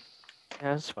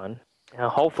 Yeah, it's fun.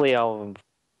 Hopefully I'll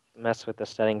mess with the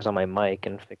settings on my mic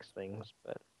and fix things,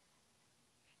 but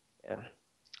yeah.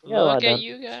 Yeah, a lot Look at done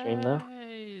you stream, though.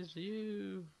 guys.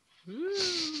 You.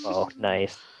 Oh,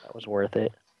 nice. That was worth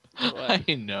it. What?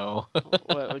 I know.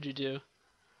 What would you do?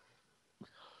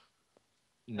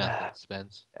 Nothing,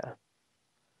 Spence.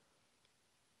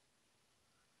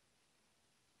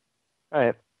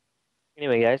 Alright.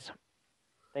 Anyway, guys,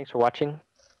 thanks for watching.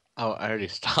 Oh, I already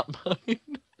stopped mine.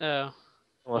 Oh.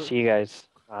 We'll see you guys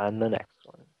on the next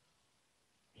one.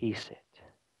 Peace.